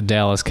at the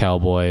Dallas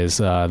Cowboys.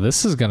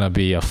 This is going to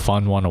be a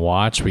fun one to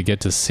watch. We get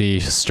to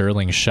see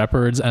Sterling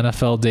Shepard's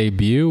NFL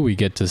debut. We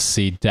get to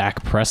see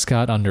Dak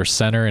Prescott under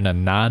center in a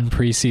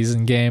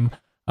non-preseason game.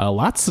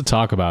 Lots to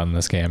talk about in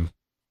this game.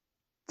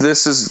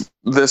 This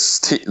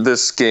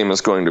game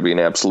is going to be an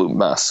absolute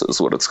mess, is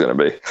what it's going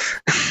to be.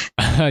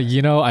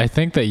 I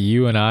think that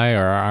you and I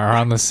are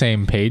on the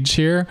same page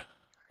here.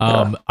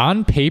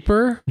 On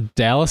paper,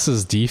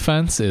 Dallas's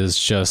defense is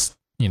just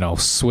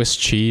Swiss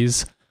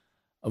cheese,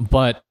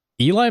 but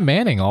Eli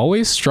Manning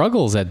always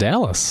struggles at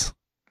Dallas.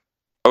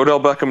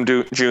 Odell Beckham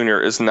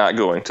Jr. is not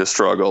going to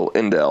struggle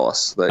in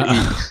Dallas.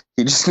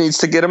 He just needs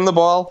to get him the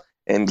ball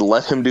and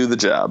let him do the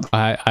job.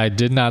 I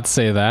did not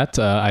say that.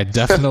 I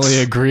definitely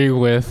agree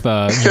with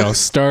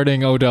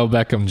starting Odell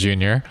Beckham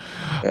Jr.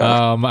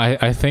 Yeah.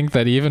 I think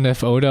that even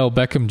if Odell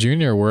Beckham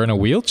Jr. were in a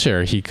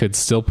wheelchair, he could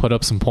still put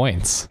up some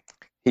points.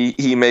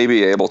 He may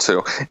be able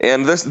to.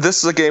 And this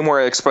is a game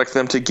where I expect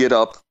them to get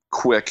up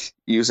quick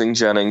using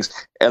Jennings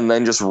and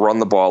then just run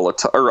the ball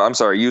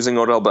using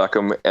Odell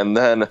Beckham and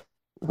then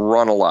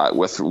run a lot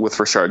with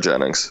Rashard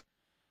Jennings.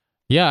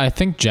 Yeah, I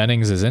think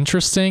Jennings is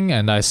interesting,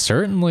 and I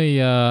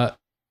certainly I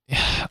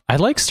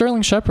like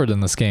Sterling Shepard in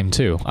this game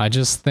too. I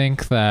just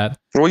think that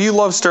you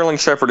love Sterling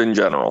Shepard in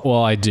general.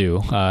 Well, I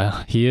do.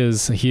 He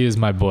is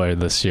my boy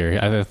this year.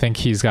 I think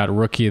he's got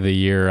Rookie of the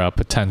Year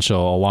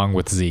potential along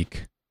with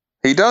Zeke.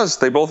 He does.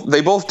 They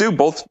both do.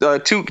 Both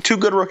two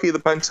good Rookie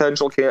of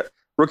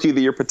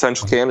the Year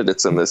potential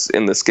candidates in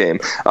this game.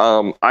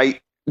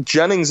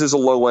 Jennings is a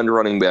low end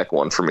running back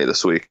one for me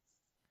this week.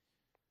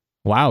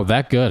 Wow,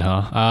 that good,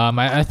 huh?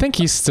 I think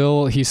he's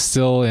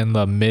still in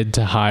the mid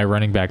to high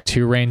running back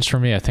 2 range for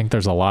me. I think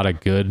there's a lot of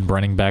good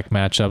running back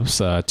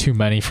matchups. Too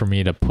many for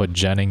me to put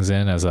Jennings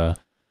in as a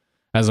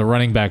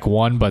running back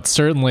 1, but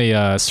certainly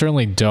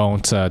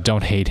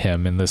don't hate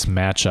him in this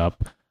matchup.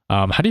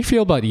 How do you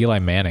feel about Eli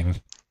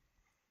Manning?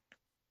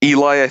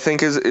 Eli, I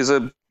think, is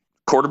a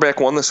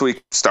quarterback 1 this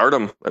week. Start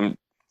him.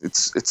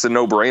 It's a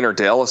no-brainer.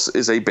 Dallas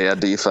is a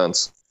bad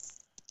defense.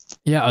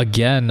 Yeah,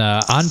 again,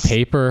 on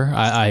paper,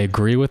 I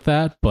agree with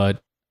that,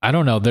 but I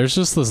don't know. There's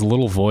just this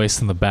little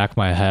voice in the back of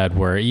my head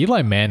where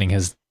Eli Manning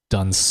has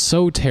done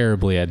so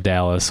terribly at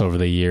Dallas over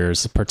the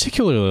years,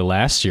 particularly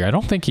last year. I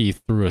don't think he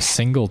threw a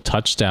single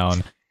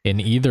touchdown in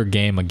either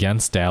game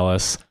against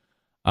Dallas.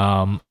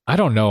 I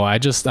don't know. I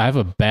have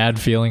a bad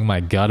feeling in my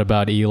gut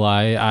about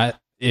Eli.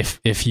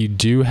 If you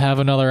do have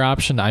another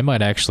option, I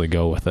might actually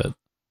go with it.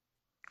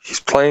 He's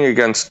playing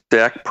against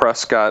Dak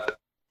Prescott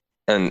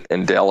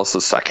and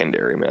Dallas'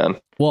 secondary, man.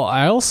 Well,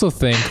 I also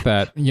think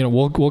that,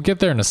 we'll get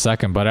there in a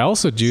second, but I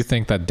also do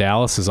think that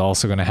Dallas is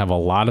also going to have a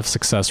lot of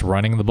success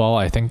running the ball.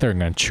 I think they're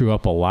going to chew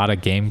up a lot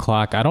of game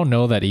clock. I don't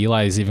know that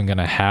Eli is even going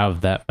to have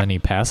that many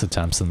pass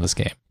attempts in this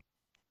game.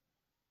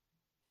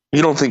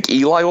 You don't think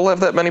Eli will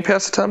have that many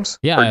pass attempts?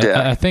 Yeah,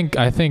 I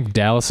think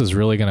Dallas is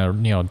really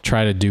going to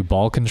try to do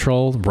ball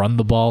control, run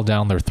the ball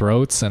down their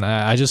throats, and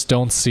I just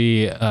don't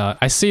see.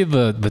 I see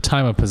the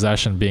time of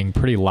possession being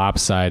pretty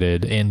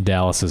lopsided in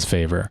Dallas's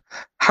favor.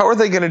 How are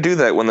they going to do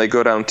that when they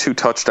go down 2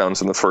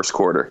 touchdowns in the first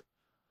quarter?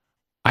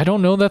 I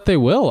don't know that they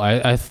will.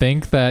 I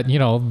think that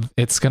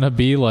it's going to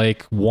be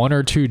like 1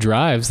 or 2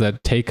 drives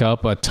that take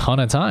up a ton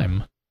of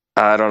time.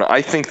 I don't know.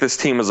 I think this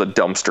team is a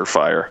dumpster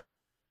fire.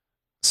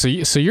 So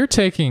you're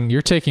taking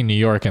New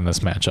York in this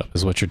matchup,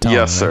 is what you're telling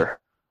me? Yes, sir.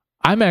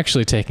 I'm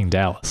actually taking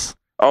Dallas.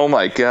 Oh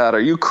my God,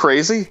 are you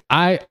crazy?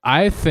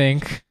 I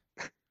think,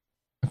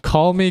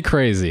 call me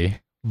crazy,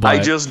 but I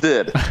just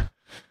did.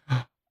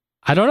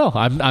 I don't know.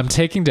 I'm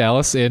taking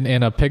Dallas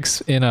in a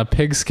pigskin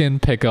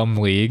pick'em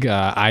league.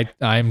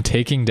 I'm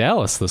taking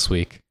Dallas this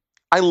week.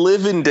 I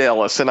live in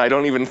Dallas, and I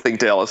don't even think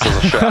Dallas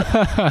has a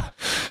shot.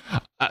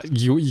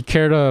 You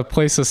care to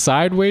place a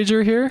side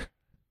wager here?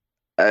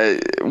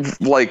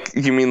 Like,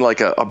 you mean like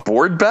a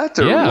board bet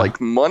or like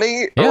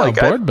money? Yeah, like,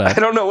 a board bet. I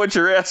don't know what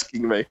you're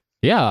asking me.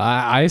 Yeah,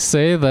 I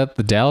say that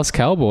the Dallas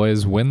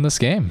Cowboys win this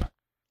game.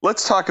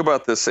 Let's talk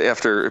about this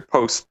after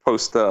post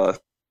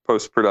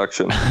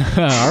production.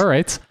 All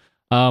right.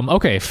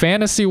 Okay,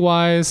 fantasy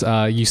wise,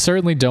 you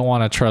certainly don't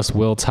want to trust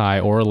Will Tye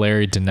or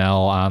Larry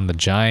Donnell on the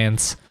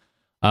Giants.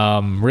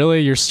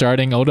 Really, you're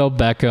starting Odell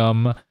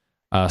Beckham,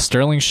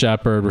 Sterling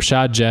Shepard,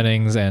 Rashad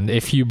Jennings, and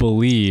if you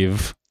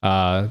believe,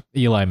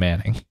 Eli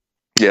Manning.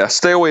 Yeah,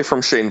 stay away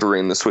from Shane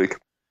Vereen this week.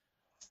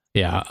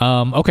 Yeah.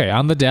 Okay,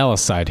 on the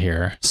Dallas side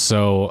here.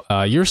 So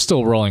you're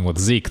still rolling with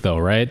Zeke, though,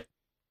 right?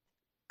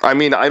 I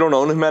mean, I don't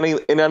own him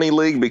in any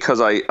league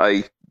because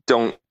I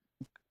don't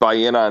buy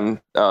in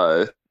on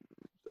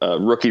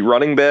rookie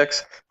running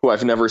backs who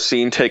I've never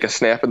seen take a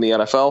snap in the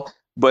NFL.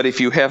 But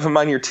if you have him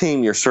on your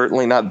team, you're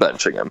certainly not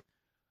benching him.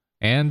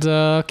 And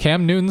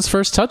Cam Newton's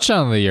first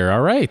touchdown of the year.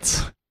 All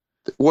right.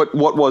 What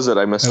was it?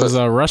 I missed it. It was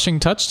a rushing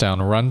touchdown,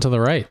 a run to the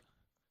right.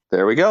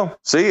 There we go.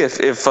 See,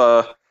 if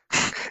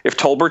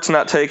Tolbert's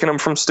not taking him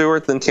from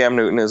Stewart, then Cam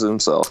Newton is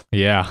himself.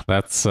 Yeah,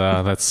 that's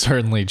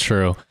certainly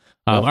true.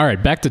 All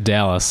right, back to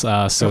Dallas.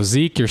 So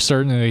Zeke, you're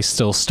certainly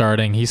still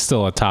starting. He's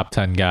still a top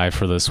 10 guy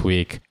for this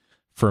week.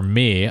 For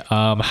me,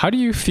 how do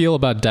you feel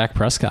about Dak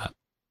Prescott?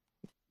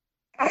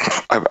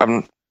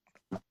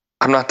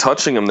 I'm not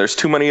touching him. There's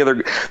too many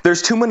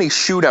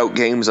shootout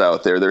games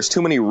out there. There's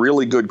too many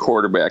really good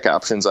quarterback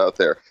options out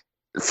there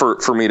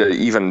for me to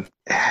even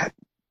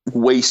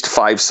waste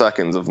 5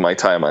 seconds of my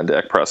time on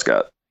Dak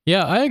Prescott.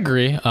 Yeah, I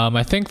agree.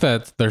 I think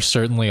that there's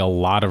certainly a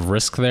lot of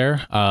risk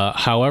there.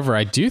 However,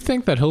 I do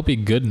think that he'll be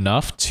good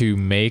enough to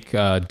make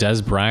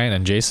Dez Bryant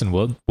and Jason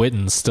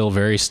Witten still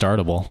very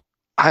startable.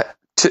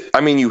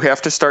 I mean, you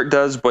have to start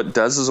Dez, but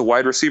Dez is a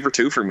wide receiver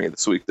too for me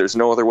this week. There's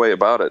no other way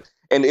about it.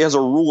 And as a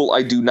rule,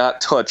 I do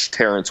not touch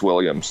Terrence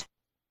Williams.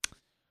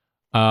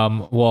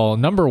 Well,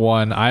 number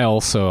one, I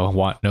also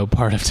want no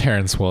part of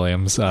Terrence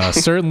Williams.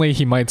 Certainly,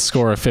 he might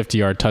score a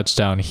 50-yard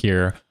touchdown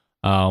here,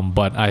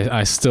 but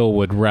I still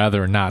would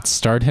rather not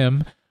start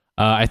him.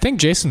 I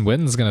think Jason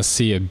Witten's going to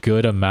see a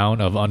good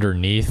amount of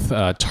underneath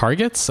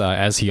targets,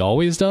 as he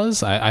always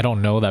does. I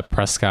don't know that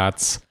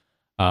Prescott's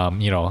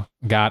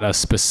got a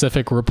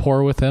specific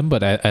rapport with him,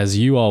 but as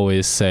you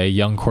always say,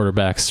 young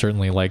quarterbacks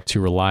certainly like to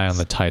rely on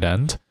the tight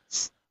end.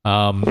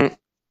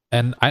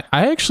 And I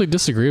actually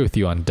disagree with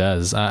you on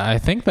Dez. I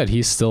think that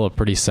he's still a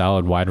pretty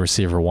solid wide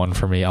receiver 1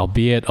 for me,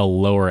 albeit a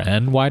lower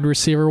end wide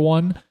receiver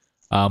 1.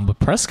 But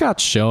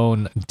Prescott's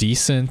shown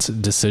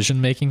decent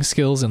decision-making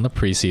skills in the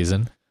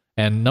preseason.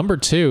 And number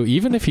 2,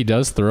 even if he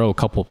does throw a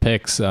couple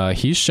picks,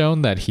 he's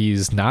shown that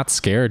he's not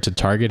scared to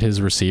target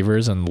his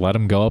receivers and let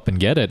them go up and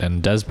get it.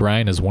 And Dez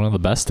Bryant is one of the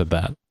best at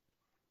that.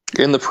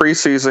 In the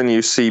preseason,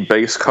 you see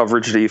base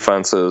coverage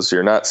defenses.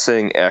 You're not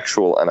seeing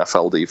actual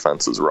NFL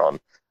defenses run.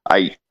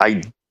 I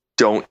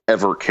don't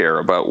ever care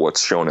about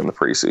what's shown in the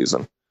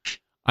preseason.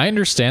 I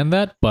understand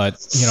that, but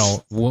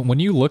when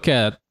you look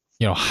at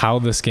how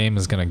this game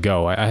is going to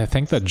go, I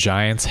think the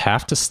Giants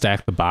have to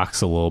stack the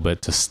box a little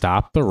bit to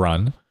stop the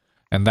run,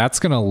 and that's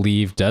going to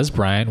leave Dez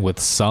Bryant with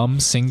some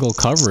single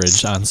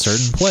coverage on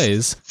certain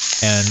plays.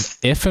 And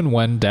if and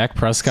when Dak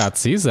Prescott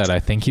sees that, I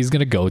think he's going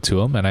to go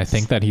to him, and I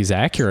think that he's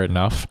accurate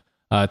enough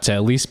to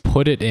at least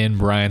put it in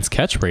Bryant's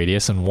catch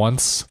radius. And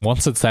once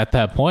it's at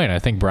that point, I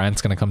think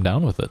Bryant's going to come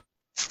down with it.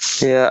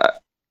 Yeah,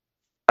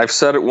 I've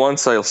said it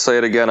once, I'll say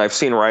it again. I've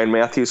seen Ryan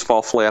Matthews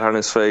fall flat on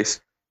his face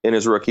in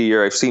his rookie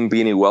year. I've seen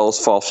Beanie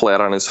Wells fall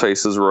flat on his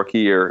face his rookie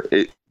year.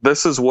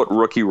 This is what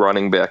rookie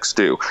running backs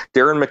do.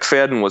 Darren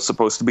McFadden was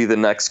supposed to be the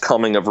next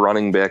coming of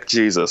running back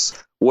Jesus.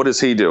 What is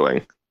he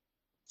doing?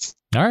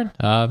 All right.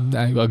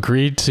 I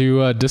agreed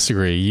to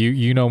disagree.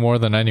 You know more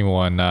than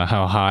anyone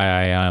how high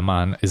I am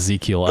on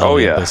Ezekiel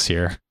Elliott this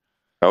year.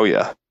 Oh,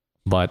 yeah.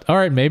 But, all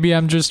right, maybe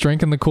I'm just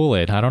drinking the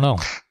Kool-Aid. I don't know.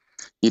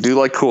 You do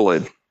like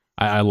Kool-Aid.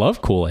 I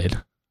love Kool-Aid.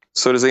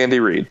 So does Andy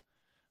Reid.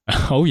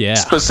 Oh, yeah.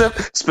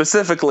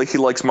 Specifically, he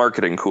likes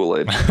marketing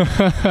Kool-Aid.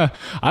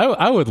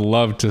 I would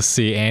love to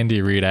see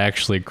Andy Reid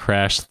actually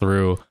crash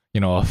through,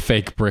 a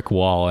fake brick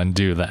wall and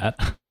do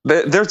that.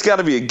 There's got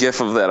to be a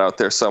GIF of that out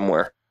there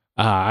somewhere.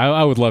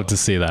 I would love to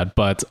see that.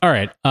 But, all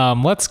right,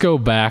 let's go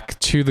back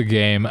to the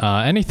game.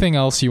 Anything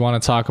else you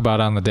want to talk about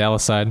on the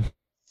Dallas side?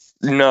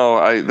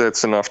 No,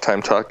 that's enough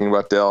time talking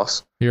about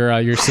Dallas. You're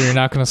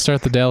not going to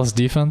start the Dallas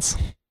defense?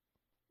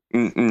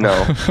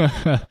 No.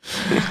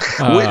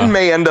 Witten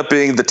may end up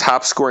being the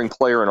top scoring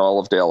player in all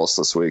of Dallas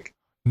this week.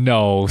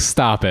 No,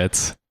 stop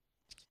it.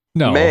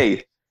 No.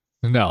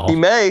 No. He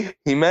may.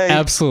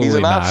 Absolutely He's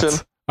an not. option.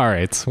 All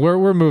right.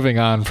 We're moving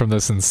on from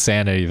this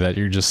insanity that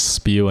you're just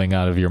spewing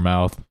out of your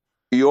mouth.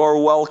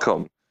 You're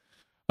welcome.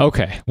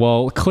 Okay.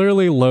 Well,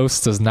 clearly Los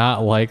does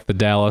not like the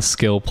Dallas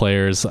skill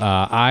players.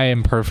 I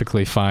am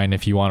perfectly fine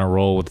if you want to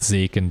roll with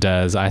Zeke and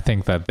Dez. I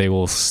think that they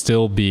will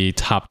still be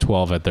top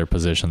 12 at their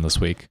position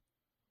this week.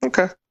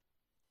 Okay.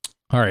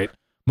 All right.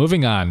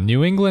 Moving on.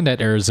 New England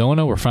at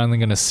Arizona. We're finally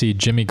going to see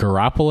Jimmy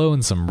Garoppolo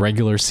in some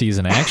regular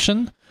season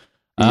action.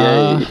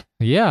 Yay.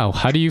 Yeah.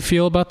 How do you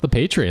feel about the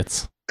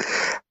Patriots?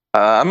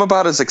 I'm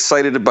about as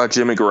excited about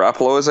Jimmy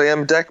Garoppolo as I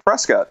am Dak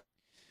Prescott.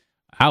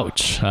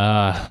 Ouch.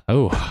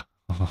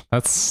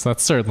 That's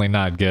certainly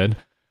not good.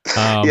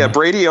 Yeah,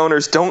 Brady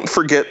owners, don't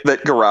forget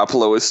that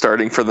Garoppolo is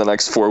starting for the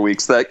next 4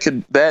 weeks.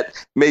 That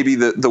may be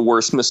the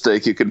worst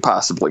mistake you could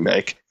possibly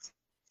make.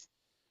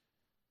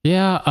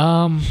 Yeah,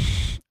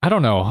 I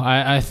don't know.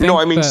 I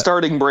think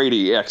starting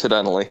Brady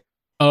accidentally.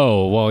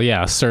 Oh, well,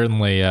 yeah,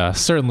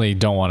 certainly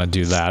don't want to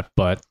do that.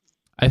 But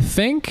I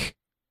think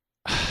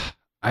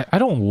I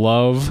don't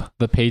love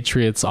the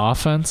Patriots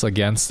offense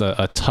against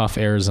a tough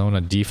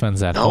Arizona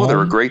defense at home. Oh,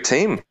 they're a great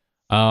team.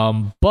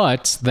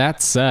 But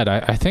that said,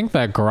 I think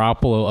that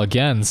Garoppolo,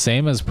 again,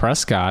 same as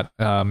Prescott,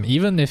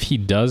 even if he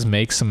does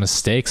make some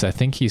mistakes, I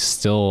think he's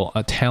still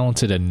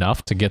talented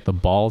enough to get the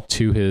ball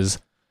to his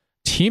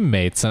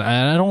teammates. And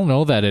I don't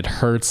know that it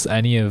hurts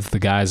any of the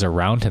guys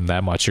around him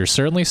that much. You're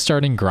certainly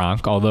starting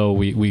Gronk, although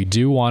we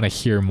do want to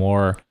hear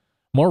more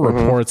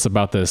reports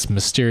about this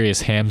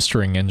mysterious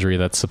hamstring injury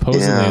that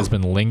supposedly has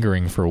been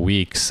lingering for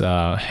weeks.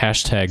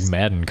 Hashtag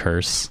Madden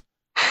curse.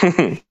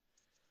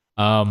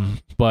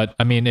 But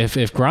I mean, if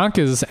Gronk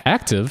is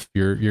active,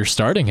 you're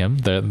starting him.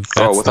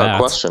 That's without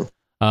question.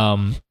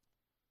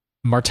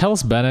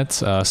 Martellus Bennett,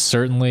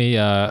 certainly,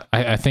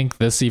 I think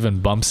this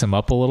even bumps him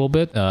up a little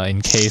bit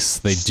in case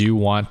they do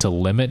want to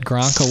limit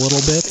Gronk a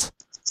little bit.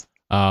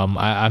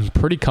 I'm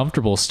pretty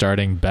comfortable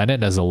starting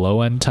Bennett as a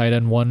low-end tight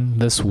end one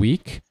this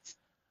week.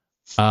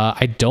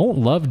 I don't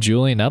love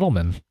Julian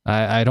Edelman.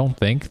 I don't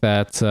think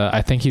that...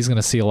 I think he's going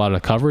to see a lot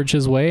of coverage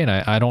his way, and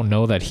I don't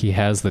know that he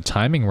has the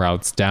timing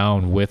routes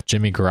down with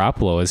Jimmy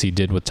Garoppolo as he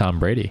did with Tom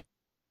Brady.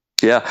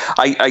 Yeah,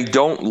 I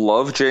don't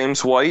love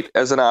James White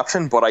as an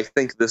option, but I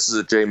think this is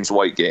a James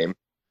White game.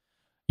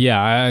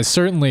 Yeah,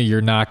 certainly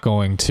you're not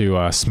going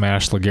to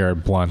smash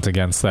LeGarrette Blount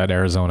against that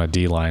Arizona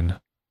D-line.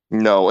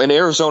 No, and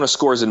Arizona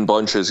scores in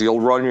bunches.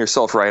 You'll run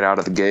yourself right out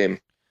of the game.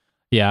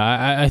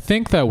 Yeah, I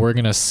think that we're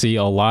going to see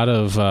a lot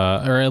of,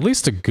 or at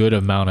least a good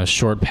amount of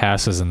short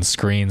passes and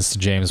screens to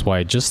James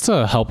White just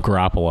to help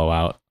Garoppolo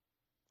out.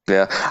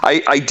 Yeah,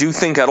 I do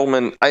think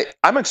Edelman,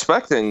 I'm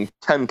expecting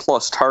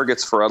 10-plus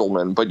targets for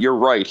Edelman, but you're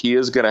right. He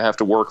is going to have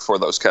to work for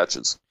those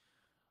catches.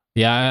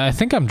 Yeah, I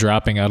think I'm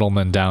dropping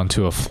Edelman down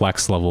to a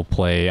flex level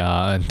play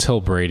until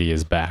Brady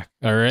is back,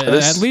 or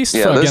at least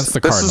against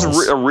the Cardinals. This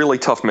is a really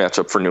tough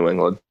matchup for New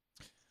England.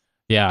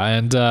 Yeah,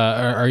 and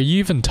are you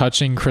even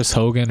touching Chris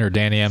Hogan or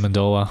Danny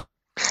Amendola?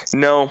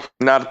 No,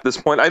 not at this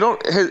point. I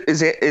don't.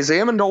 Is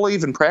Amendola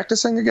even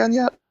practicing again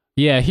yet?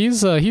 Yeah,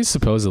 he's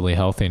supposedly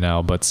healthy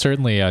now, but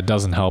certainly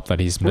doesn't help that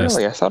he's missed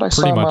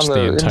pretty much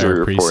the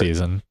entire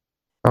preseason.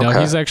 Okay. No,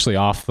 he's actually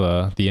off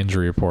the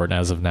injury report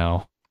as of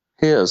now.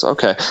 He is,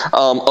 okay.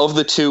 Of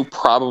the two,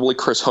 probably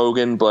Chris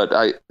Hogan, but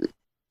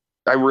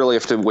I really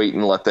have to wait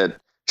and let that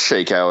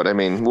shake out. I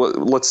mean,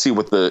 let's see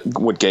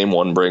what game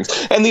one brings.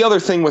 And the other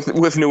thing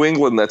with New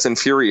England that's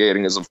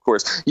infuriating is, of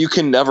course, you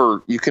can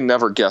never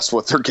guess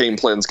what their game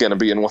plan is going to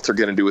be and what they're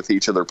going to do with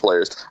each of their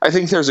players. I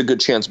think there's a good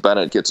chance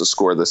Bennett gets a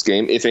score this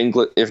game if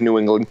New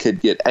England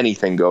could get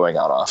anything going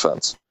on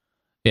offense.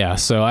 Yeah,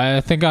 so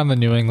I think on the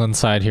New England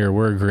side here,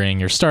 we're agreeing.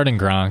 You're starting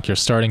Gronk, you're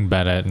starting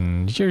Bennett,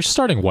 and you're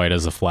starting White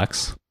as a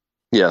flex.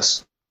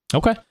 Yes.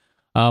 Okay.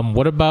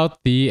 What about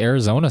the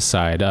Arizona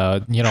side?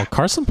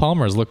 Carson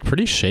Palmer has looked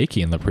pretty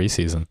shaky in the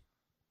preseason.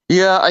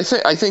 Yeah, I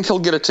think he'll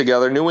get it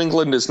together. New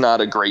England is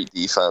not a great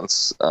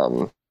defense.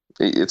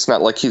 It's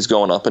not like he's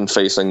going up and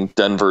facing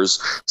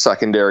Denver's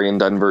secondary and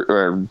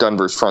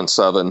Denver's front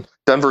seven,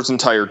 Denver's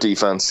entire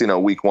defense,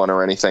 week one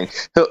or anything.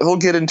 He'll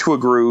get into a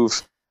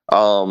groove.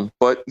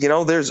 But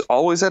there's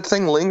always that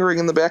thing lingering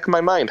in the back of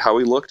my mind, how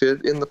he looked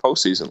in the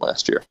postseason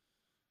last year.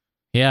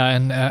 Yeah,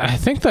 and I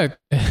think that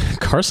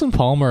Carson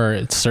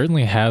Palmer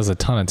certainly has a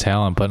ton of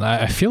talent, but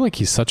I feel like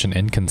he's such an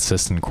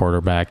inconsistent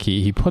quarterback.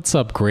 He puts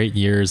up great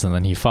years, and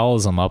then he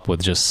follows them up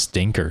with just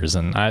stinkers,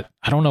 and I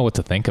don't know what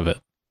to think of it.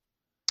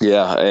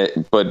 Yeah,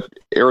 but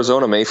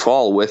Arizona may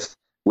fall with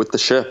the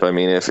ship. I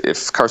mean,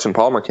 if Carson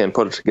Palmer can't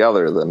put it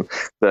together,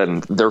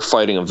 then they're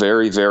fighting a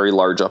very, very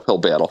large uphill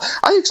battle.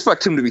 I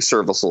expect him to be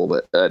serviceable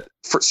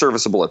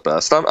at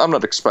best. I'm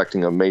not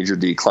expecting a major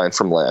decline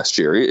from last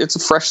year. It's a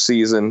fresh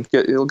season.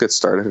 He'll get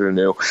started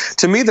anew.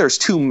 To me, there's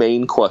two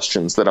main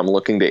questions that I'm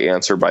looking to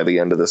answer by the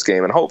end of this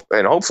game, and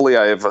hopefully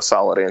I have a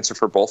solid answer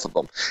for both of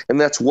them. And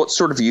that's, what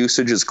sort of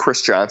usage is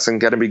Chris Johnson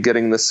going to be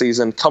getting this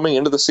season? Coming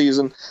into the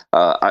season,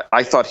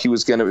 I thought he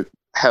was going to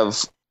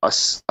have a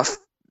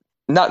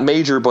not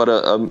major, but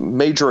a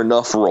major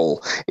enough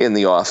role in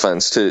the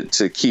offense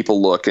to keep a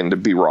look and to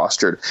be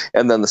rostered.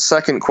 And then the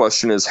second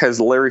question is, has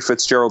Larry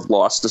Fitzgerald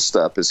lost a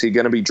step? Is he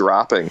going to be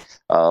dropping,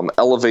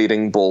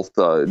 elevating both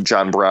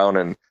John Brown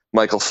and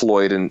Michael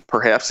Floyd and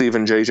perhaps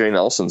even J.J.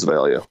 Nelson's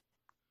value?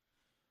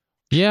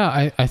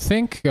 Yeah, I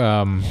think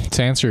to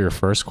answer your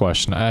first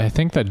question, I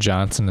think that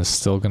Johnson is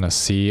still going to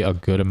see a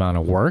good amount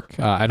of work.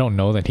 I don't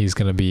know that he's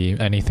going to be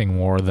anything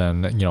more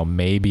than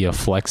maybe a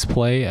flex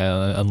play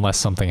unless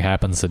something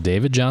happens to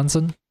David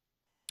Johnson.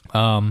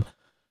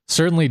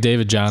 Certainly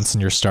David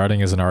Johnson, you're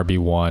starting as an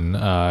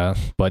RB1.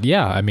 But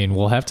yeah, I mean,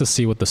 we'll have to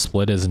see what the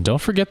split is. And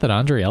don't forget that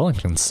Andre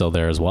Ellington's still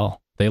there as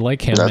well. They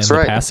like him in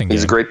the passing game.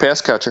 He's a great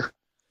pass catcher.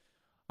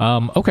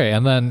 Okay,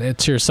 and then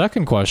to your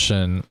second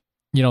question,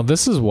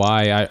 this is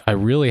why I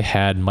really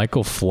had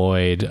Michael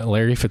Floyd,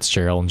 Larry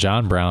Fitzgerald, and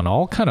John Brown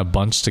all kind of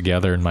bunched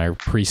together in my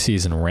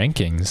preseason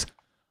rankings.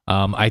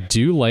 I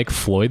do like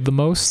Floyd the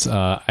most.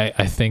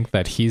 I think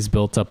that he's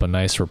built up a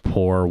nice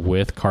rapport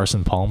with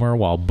Carson Palmer,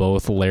 while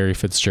both Larry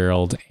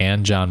Fitzgerald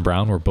and John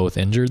Brown were both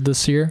injured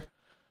this year.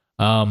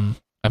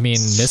 I mean,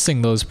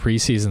 missing those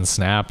preseason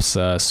snaps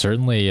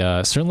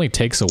certainly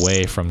takes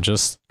away from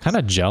just kind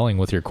of gelling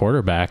with your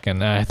quarterback.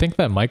 And I think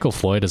that Michael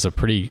Floyd is a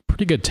pretty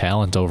good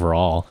talent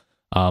overall.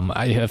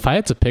 If I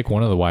had to pick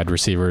one of the wide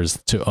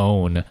receivers to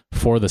own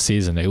for the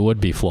season, it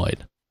would be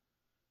Floyd.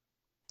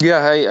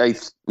 Yeah,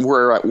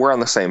 we're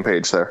on the same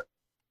page there.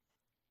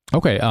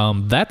 Okay.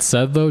 That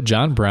said, though,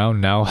 John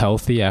Brown now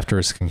healthy after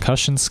his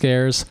concussion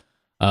scares,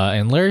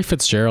 and Larry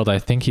Fitzgerald, I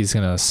think he's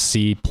going to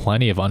see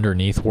plenty of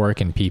underneath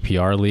work in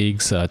PPR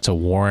leagues to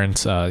warrant,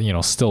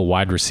 still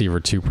wide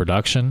receiver 2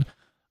 production.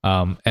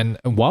 And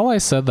while I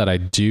said that I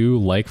do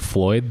like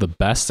Floyd the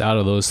best out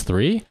of those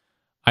three,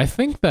 I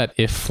think that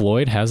if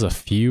Floyd has a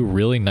few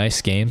really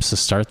nice games to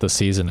start the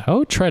season, I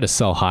would try to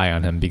sell high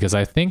on him, because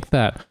I think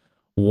that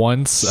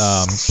once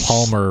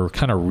Palmer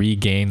kind of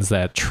regains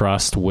that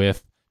trust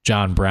with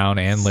John Brown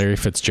and Larry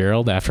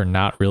Fitzgerald after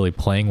not really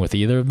playing with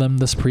either of them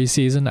this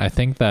preseason, I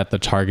think that the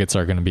targets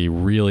are going to be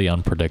really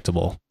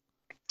unpredictable.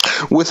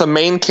 With a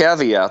main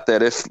caveat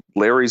that if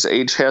Larry's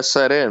age has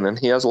set in and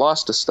he has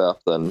lost a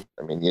step, then,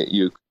 I mean,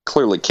 you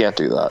clearly can't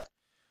do that.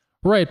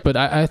 Right, but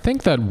I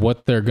think that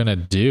what they're going to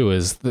do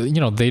is,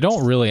 they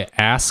don't really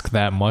ask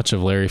that much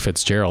of Larry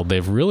Fitzgerald.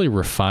 They've really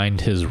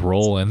refined his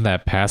role in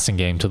that passing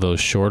game to those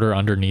shorter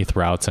underneath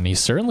routes, and he's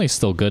certainly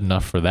still good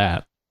enough for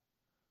that.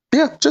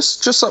 Yeah,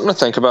 just something to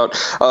think about.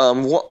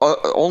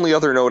 Only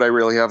other note I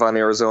really have on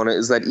Arizona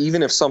is that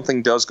even if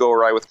something does go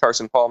awry with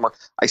Carson Palmer,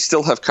 I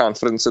still have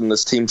confidence in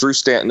this team. Drew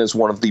Stanton is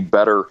one of the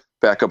better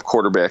backup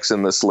quarterbacks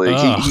in this league.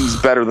 He's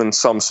better than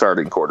some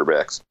starting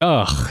quarterbacks.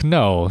 Ugh,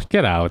 no,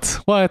 get out.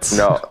 What?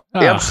 No,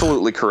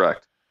 absolutely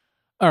correct.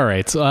 All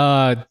right,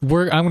 I'm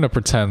going to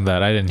pretend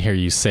that I didn't hear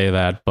you say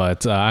that,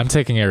 but I'm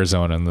taking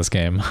Arizona in this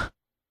game.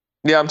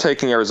 Yeah, I'm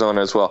taking Arizona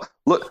as well.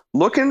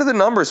 Look into the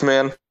numbers,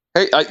 man.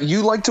 Hey,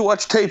 you like to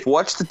watch tape.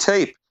 Watch the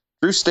tape.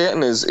 Drew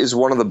Stanton is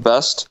one of the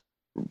best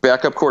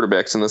backup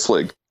quarterbacks in this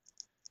league.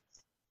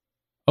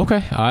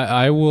 Okay,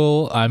 I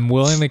will. I'm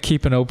willing to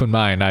keep an open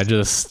mind. I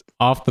just,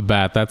 off the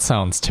bat, that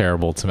sounds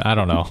terrible to me. I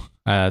don't know.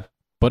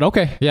 But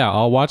okay, yeah,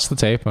 I'll watch the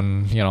tape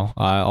and,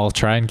 I'll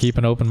try and keep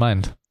an open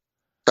mind.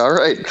 All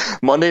right.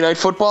 Monday Night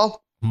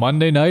Football?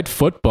 Monday Night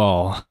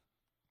Football.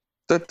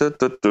 Da, da,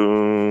 da,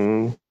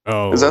 da.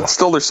 Oh. Is that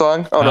still their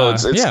song? Oh, no,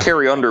 it's yeah.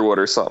 Carrie Underwood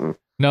or something.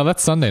 No,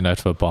 that's Sunday Night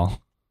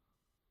Football.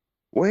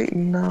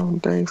 waiting all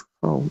day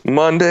for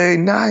Monday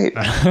night.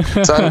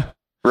 Son,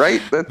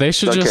 right? They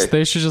should just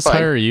fine.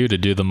 hire you to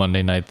do the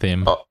Monday night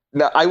theme.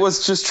 Now, I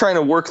was just trying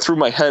to work through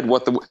my head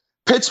what the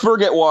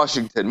Pittsburgh at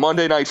Washington,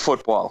 Monday Night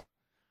Football.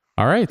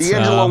 All right.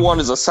 D'Angelo one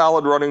is a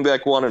solid running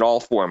back one in all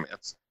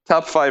formats.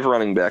 Top 5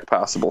 running back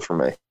possible for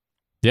me.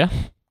 Yeah,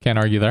 can't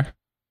argue there.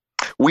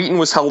 Wheaton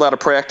was held out of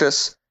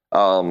practice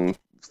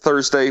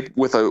Thursday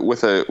with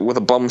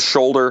a bum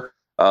shoulder.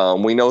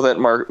 We know that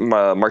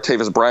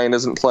Martavis Bryant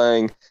isn't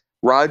playing.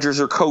 Rodgers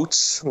or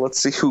Coates. Let's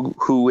see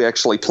who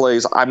actually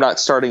plays. I'm not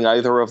starting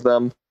either of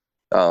them,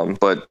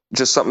 but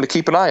just something to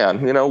keep an eye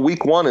on.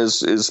 Week 1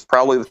 is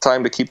probably the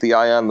time to keep the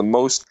eye on the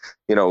most.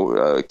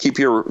 Keep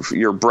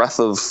your breadth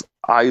of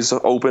eyes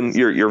open,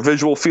 your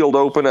visual field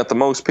open at the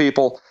most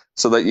people,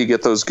 so that you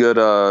get those good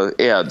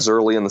ads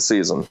early in the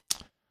season.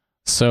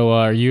 So,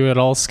 are you at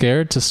all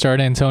scared to start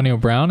Antonio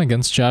Brown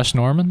against Josh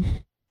Norman?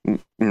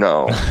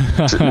 No.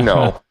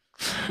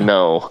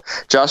 No.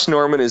 Josh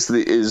Norman is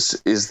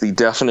the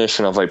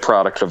definition of a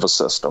product of a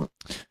system.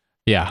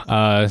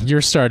 Yeah,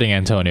 you're starting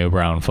Antonio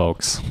Brown,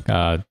 folks.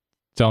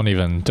 Don't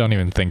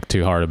even think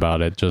too hard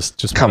about it. Just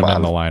put him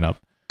in the lineup.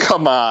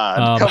 Come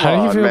on. How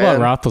do you feel about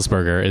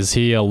Roethlisberger? Is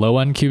he a low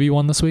end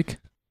QB1 this week?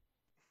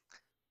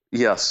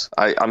 Yes,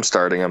 I'm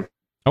starting him.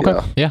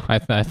 Okay. Yeah,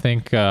 I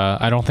think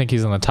I don't think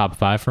he's in the top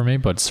 5 for me,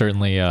 but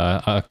certainly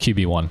a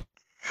QB1.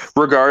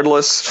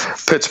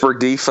 Regardless, Pittsburgh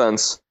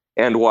defense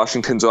and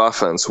Washington's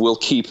offense will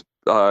keep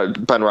Ben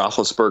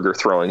Roethlisberger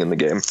throwing in the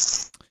game.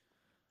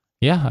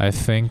 Yeah, I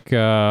think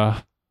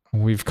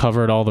we've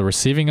covered all the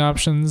receiving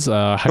options.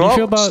 How do you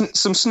feel about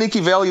some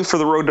sneaky value for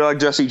the road dog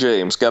Jesse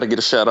James? Got to get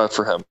a shout out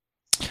for him.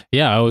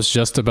 Yeah, I was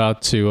just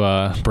about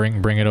to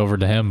bring it over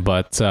to him,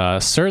 but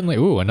certainly,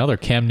 another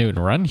Cam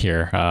Newton run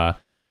here.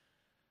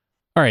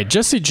 All right,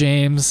 Jesse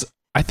James,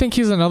 I think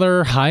he's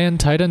another high-end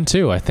tight end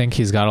too. I think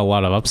he's got a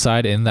lot of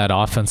upside in that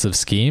offensive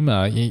scheme.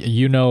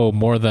 You know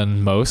more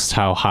than most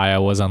how high I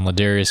was on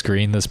Ladarius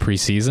Green this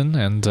preseason,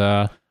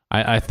 and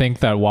I think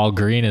that while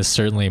Green is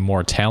certainly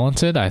more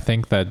talented, I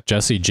think that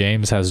Jesse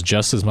James has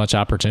just as much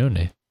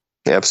opportunity.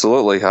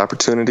 Absolutely.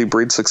 Opportunity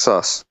breeds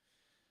success.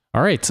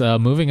 All right,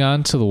 moving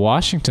on to the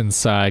Washington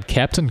side,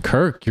 Captain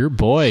Kirk, your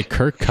boy,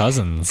 Kirk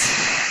Cousins.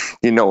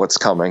 You know what's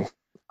coming.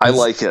 I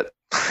like it.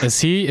 Is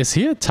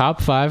he a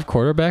top 5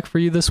 quarterback for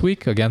you this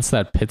week against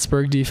that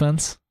Pittsburgh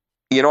defense?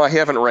 I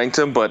haven't ranked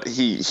him, but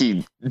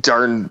he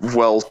darn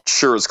well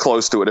sure is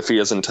close to it if he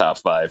isn't top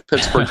 5.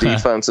 Pittsburgh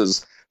defense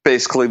is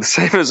basically the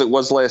same as it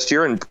was last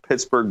year, and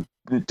Pittsburgh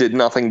did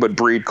nothing but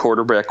breed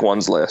quarterback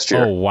ones last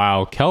year. Oh,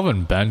 wow.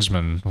 Kelvin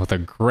Benjamin with a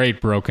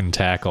great broken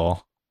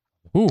tackle.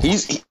 Ooh.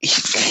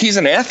 He's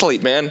an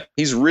athlete, man.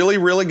 He's really,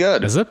 really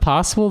good. Is it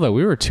possible that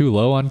we were too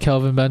low on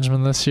Kelvin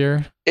Benjamin this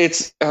year?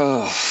 It's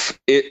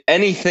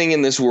anything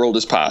in this world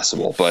is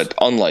possible, but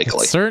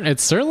unlikely.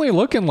 It's certainly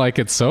looking like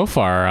it so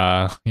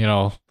far.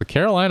 The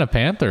Carolina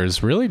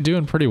Panthers really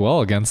doing pretty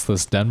well against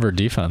this Denver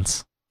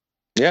defense.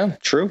 Yeah,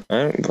 true.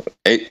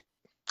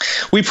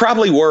 We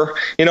probably were.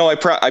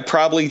 I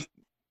probably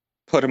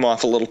put him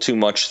off a little too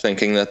much,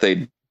 thinking that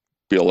they'd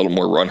be a little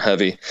more run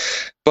heavy.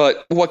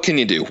 But what can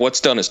you do? What's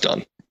done is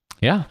done.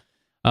 Yeah.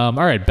 All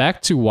right,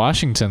 back to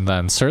Washington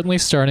then. Certainly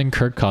starting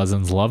Kirk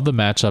Cousins. Love the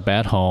matchup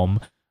at home.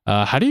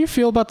 How do you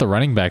feel about the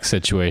running back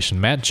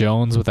situation? Matt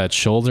Jones with that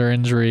shoulder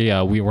injury.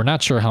 We're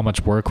not sure how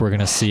much work we're going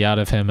to see out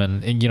of him.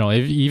 And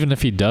even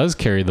if he does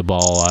carry the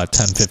ball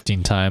 10,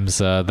 15 times,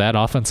 that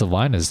offensive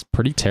line is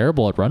pretty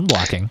terrible at run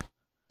blocking.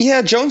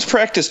 Yeah, Jones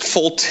practiced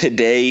full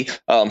today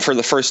for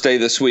the first day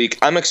this week.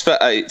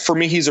 For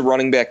me, he's a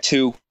running back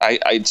 2.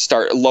 I'd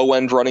start low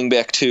end running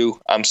back 2.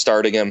 I'm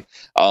starting him,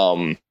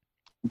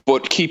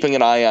 but keeping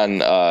an eye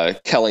on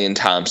Kelly and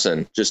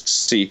Thompson just to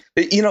see.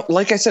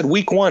 Like I said,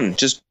 week 1,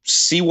 just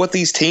see what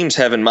these teams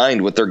have in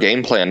mind with their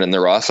game plan and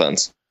their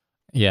offense.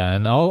 Yeah,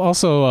 and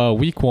also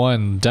week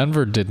 1,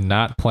 Denver did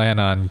not plan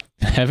on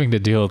having to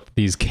deal with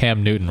these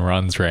Cam Newton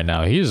runs right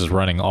now. He's just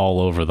running all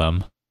over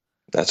them.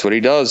 That's what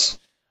he does.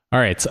 All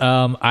right.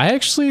 I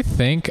actually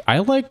think I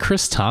like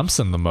Chris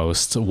Thompson the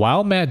most.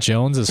 While Matt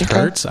Jones is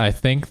hurt, I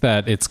think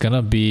that it's going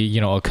to be,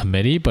 a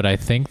committee, but I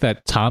think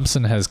that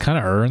Thompson has kind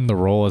of earned the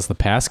role as the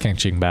pass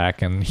catching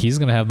back, and he's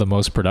going to have the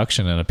most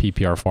production in a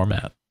PPR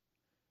format.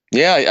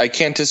 Yeah, I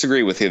can't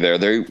disagree with you there.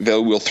 They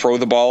will throw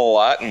the ball a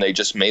lot, and they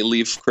just may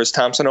leave Chris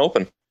Thompson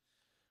open.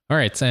 All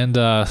right. And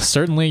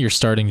certainly you're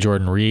starting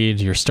Jordan Reed.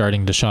 You're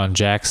starting Deshaun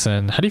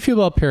Jackson. How do you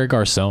feel about Pierre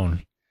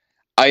Garçon?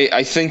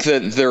 I think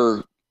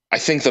that I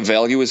think the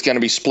value is going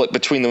to be split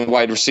between the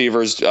wide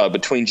receivers,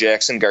 between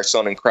Jackson,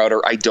 Garçon, and Crowder.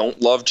 I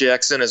don't love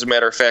Jackson, as a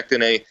matter of fact,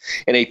 in a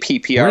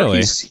PPR. Really?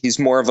 He's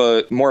more of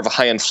a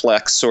high end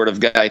flex sort of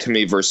guy to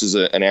me versus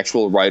an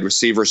actual wide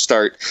receiver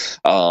start.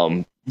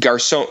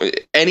 Garçon,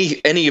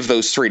 any of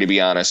those 3, to be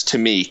honest, to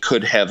me,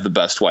 could have the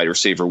best wide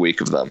receiver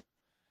week of them.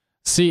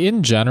 See,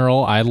 in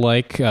general, I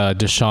like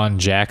Deshaun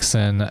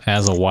Jackson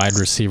as a wide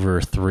receiver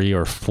 3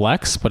 or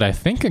flex, but I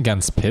think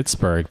against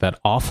Pittsburgh, that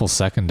awful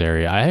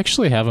secondary, I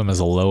actually have him as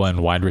a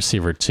low-end wide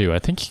receiver 2. I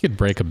think he could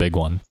break a big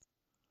one.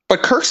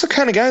 But Kirk's the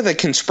kind of guy that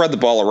can spread the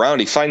ball around.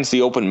 He finds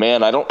the open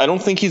man. I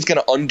don't think he's going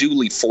to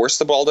unduly force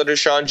the ball to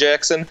Deshaun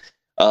Jackson.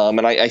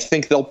 And I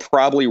think they'll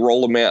probably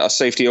roll a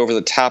safety over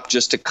the top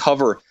just to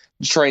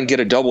try and get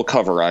a double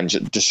cover on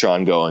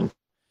Deshaun going.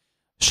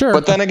 Sure.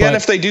 But then again,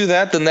 if they do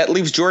that, then that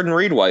leaves Jordan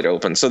Reed wide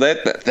open. So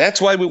that's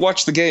why we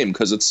watch the game,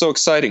 because it's so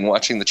exciting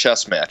watching the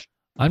chess match.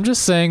 I'm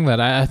just saying that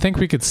I think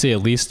we could see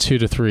at least 2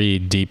 to 3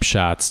 deep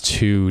shots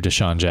to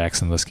Deshaun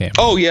Jackson this game.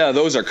 Oh, yeah,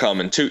 those are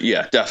coming too.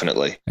 Yeah,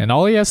 definitely. And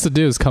all he has to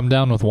do is come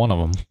down with one of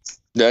them.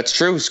 That's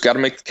true. He's got to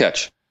make the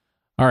catch.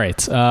 All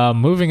right,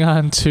 moving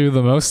on to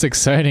the most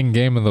exciting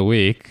game of the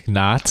week,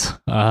 Los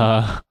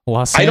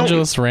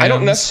Angeles Rams. I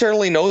don't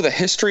necessarily know the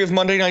history of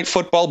Monday Night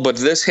Football, but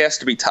this has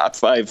to be top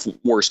 5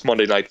 worst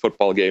Monday Night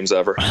Football games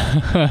ever.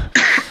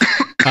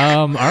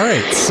 All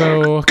right,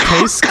 so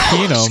Case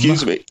Keenum.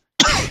 Excuse me.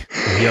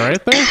 You all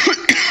right there?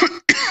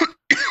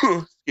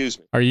 Excuse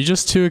me. Are you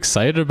just too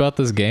excited about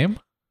this game?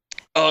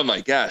 Oh my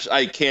gosh,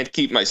 I can't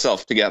keep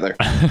myself together.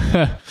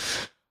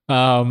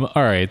 All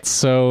right,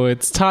 so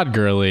it's Todd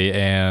Gurley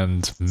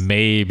and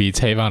maybe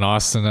Tavon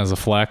Austin as a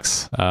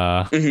flex.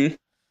 No.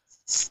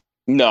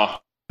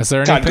 Is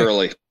there anything? Todd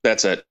Gurley.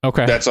 That's it.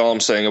 Okay. That's all I'm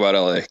saying about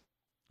LA.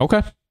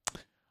 Okay.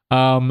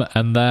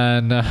 And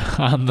then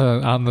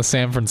on the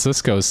San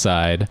Francisco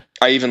side,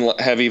 I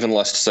have even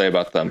less to say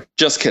about them.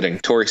 Just kidding.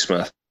 Torrey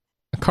Smith.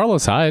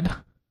 Carlos Hyde.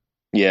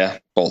 Yeah,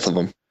 both of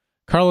them.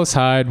 Carlos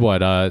Hyde,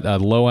 what a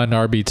low end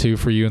RB2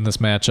 for you in this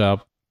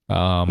matchup?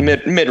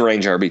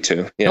 Mid-range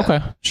RB2. Yeah. Okay,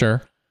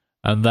 sure.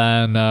 And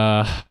then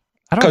I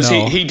don't know.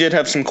 Because he did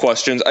have some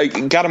questions. I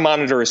got to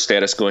monitor his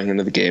status going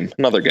into the game.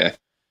 Another guy.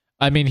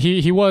 I mean,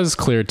 he was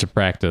cleared to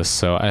practice,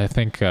 so I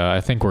think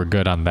we're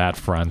good on that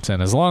front.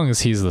 And as long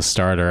as he's the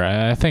starter,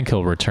 I think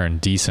he'll return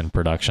decent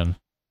production.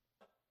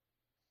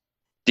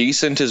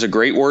 Decent is a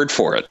great word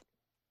for it.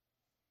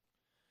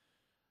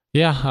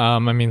 Yeah, I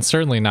mean,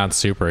 certainly not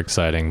super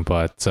exciting,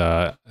 but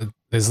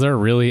is there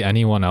really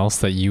anyone else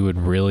that you would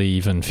really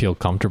even feel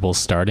comfortable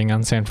starting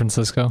on San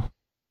Francisco?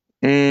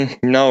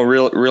 No,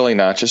 really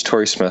not. Just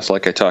Torrey Smith,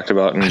 like I talked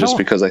about, and just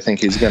because I think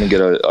he's going to get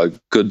a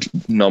good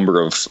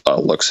number of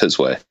looks his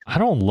way. I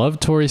don't love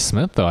Torrey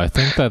Smith, though. I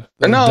think that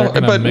no,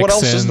 but what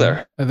else is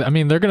there? I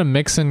mean, they're going to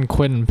mix in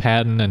Quentin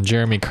Patton and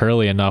Jeremy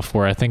Curley enough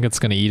where I think it's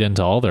going to eat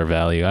into all their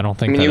value. I don't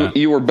think. I mean,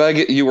 you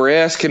were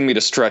asking me to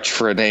stretch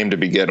for a name to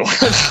begin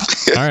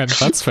with. All right,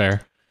 that's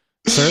fair.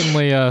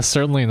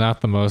 Certainly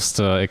not the most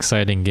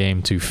exciting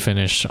game to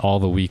finish all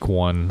the week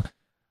 1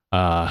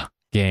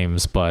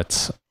 games,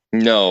 but.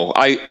 No,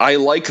 I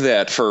like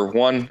that for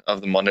one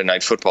of the Monday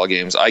Night Football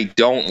games. I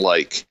don't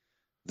like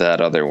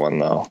that other one,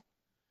 though.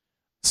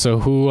 So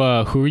who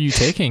are you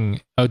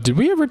taking? Oh, did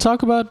we ever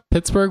talk about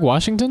Pittsburgh,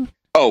 Washington?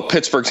 Oh,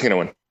 Pittsburgh's going to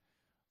win.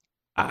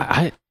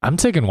 I'm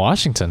taking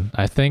Washington.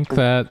 I think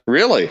that...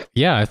 Really?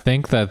 Yeah, I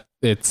think that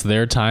it's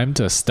their time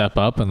to step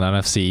up in the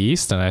NFC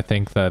East, and I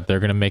think that they're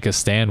going to make a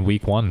stand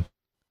week 1.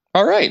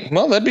 All right.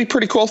 Well, that'd be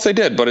pretty cool if they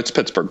did, but it's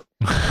Pittsburgh.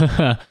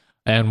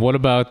 And what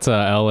about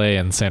LA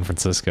and San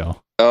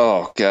Francisco?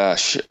 Oh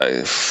gosh.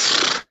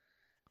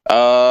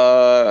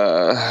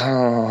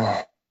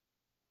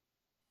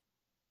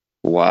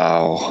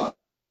 Wow.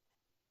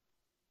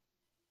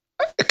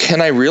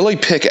 Can I really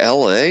pick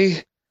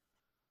LA?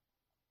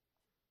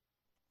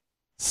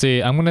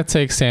 See, I'm going to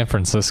take San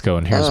Francisco,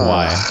 and here's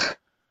why.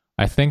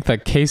 I think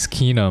that Case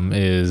Keenum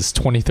is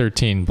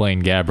 2013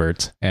 Blaine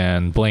Gabbert,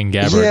 and Blaine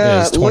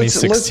Gabbert is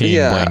 2016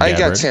 Blaine Gabbert. I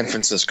got San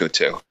Francisco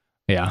too.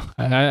 Yeah,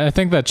 I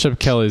think that Chip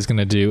Kelly is going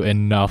to do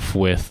enough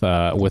with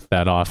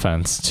that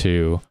offense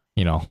to,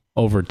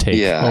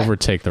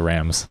 overtake the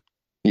Rams.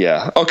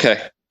 Yeah.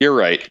 Okay. You're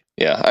right.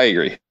 Yeah, I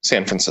agree.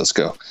 San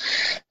Francisco,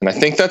 and I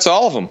think that's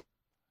all of them.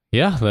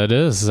 Yeah, that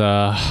is.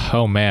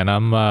 Oh man,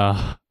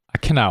 I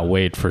cannot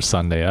wait for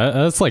Sunday.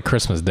 That's like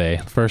Christmas Day.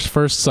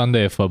 First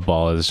Sunday of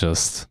football is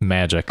just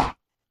magic.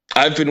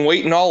 I've been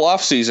waiting all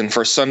off season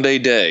for Sunday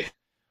day.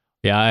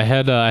 Yeah, I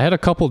had a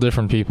couple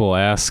different people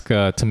ask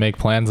to make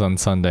plans on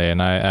Sunday,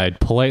 and I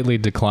politely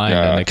declined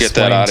and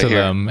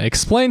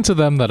explained to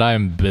them that I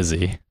am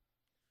busy.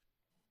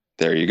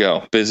 There you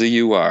go. Busy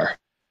you are.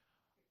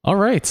 All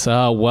right.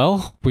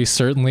 Well, we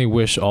certainly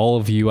wish all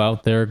of you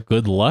out there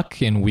good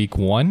luck in week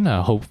 1.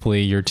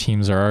 Hopefully your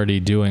teams are already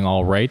doing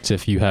all right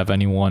if you have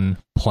anyone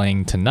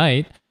playing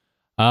tonight.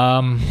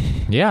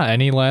 Yeah,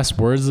 any last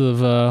words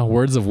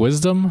of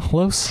wisdom,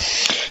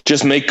 Los?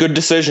 Just make good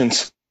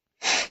decisions.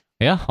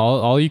 Yeah,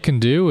 all you can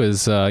do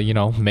is,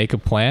 make a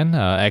plan,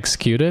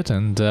 execute it,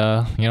 and,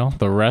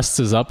 the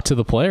rest is up to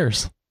the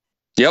players.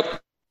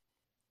 Yep.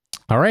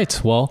 All right.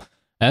 Well,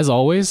 as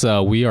always,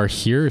 we are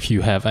here if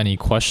you have any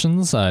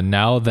questions.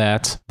 Now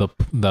that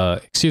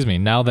the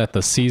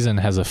season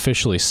has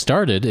officially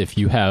started, if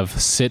you have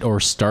sit or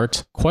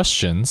start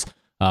questions,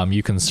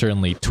 you can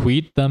certainly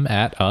tweet them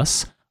at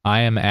us.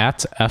 I am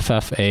at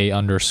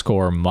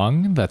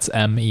FFA_Mung. That's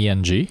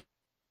MENG.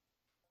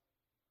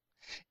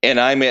 And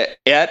I'm at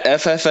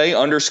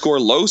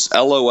FFA_Los,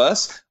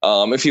 LOS.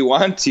 If you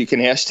want, you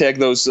can hashtag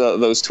those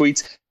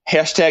tweets.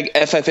 Hashtag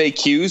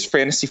FFAQs,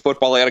 Fantasy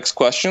Football Addicts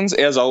Questions.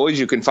 As always,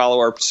 you can follow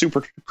our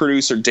super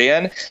producer,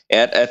 Dan,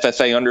 at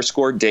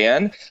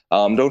FFA_Dan.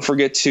 Don't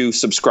forget to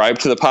subscribe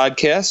to the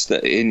podcast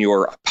in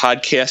your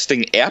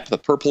podcasting app, the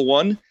purple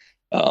one,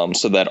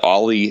 so that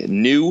all the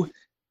new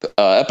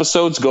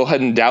episodes go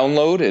ahead and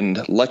download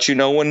and let you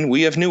know when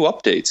we have new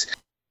updates.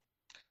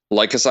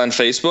 Like us on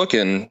Facebook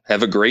and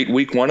have a great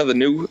week 1 of the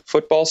new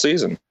football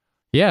season.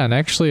 Yeah, and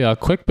actually a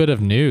quick bit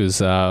of news.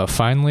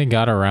 Finally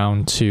got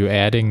around to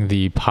adding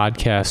the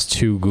podcast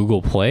to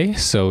Google Play.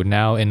 So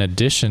now in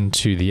addition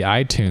to the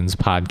iTunes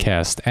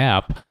podcast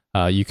app,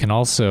 you can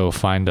also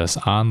find us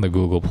on the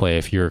Google Play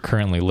if you're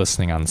currently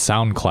listening on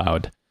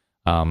SoundCloud.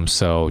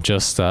 So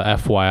just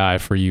FYI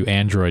for you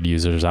Android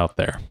users out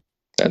there.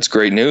 That's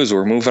great news.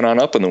 We're moving on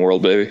up in the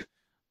world, baby.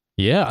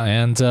 Yeah,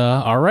 and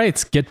all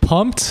right, get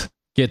pumped,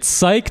 get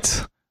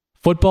psyched.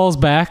 Football's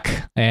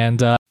back, and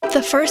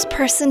the first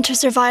person to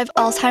survive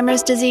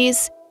Alzheimer's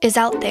disease is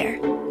out there.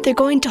 They're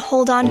going to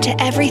hold on to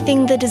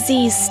everything the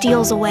disease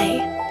steals away.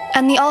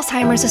 And the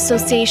Alzheimer's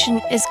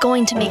Association is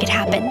going to make it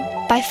happen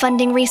by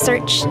funding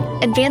research,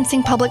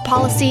 advancing public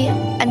policy,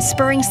 and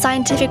spurring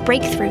scientific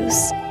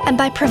breakthroughs, and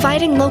by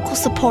providing local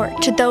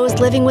support to those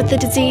living with the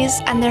disease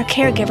and their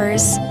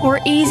caregivers, or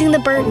easing the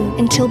burden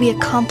until we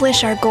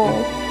accomplish our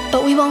goal.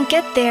 But we won't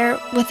get there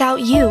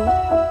without you.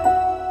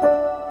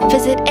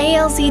 Visit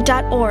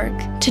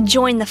alz.org to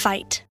join the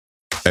fight.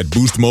 At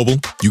Boost Mobile,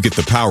 you get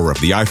the power of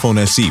the iPhone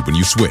SE when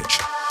you switch,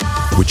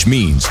 which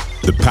means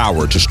the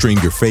power to stream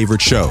your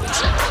favorite shows,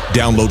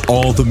 download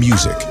all the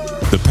music,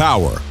 the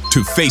power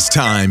to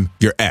FaceTime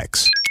your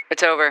ex.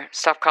 It's over.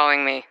 Stop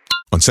calling me.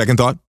 On second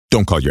thought,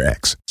 don't call your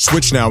ex.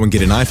 Switch now and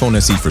get an iPhone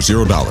SE for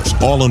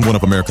 $0, all on one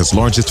of America's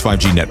largest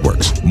 5G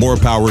networks. More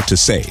power to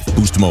save.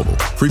 Boost Mobile.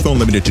 Free phone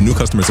limited to new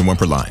customers and 1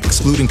 per line,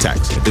 excluding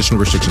tax. Additional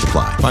restrictions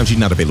apply. 5G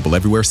not available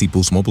everywhere. See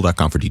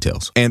boostmobile.com for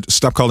details. And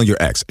stop calling your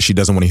ex. She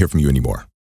doesn't want to hear from you anymore.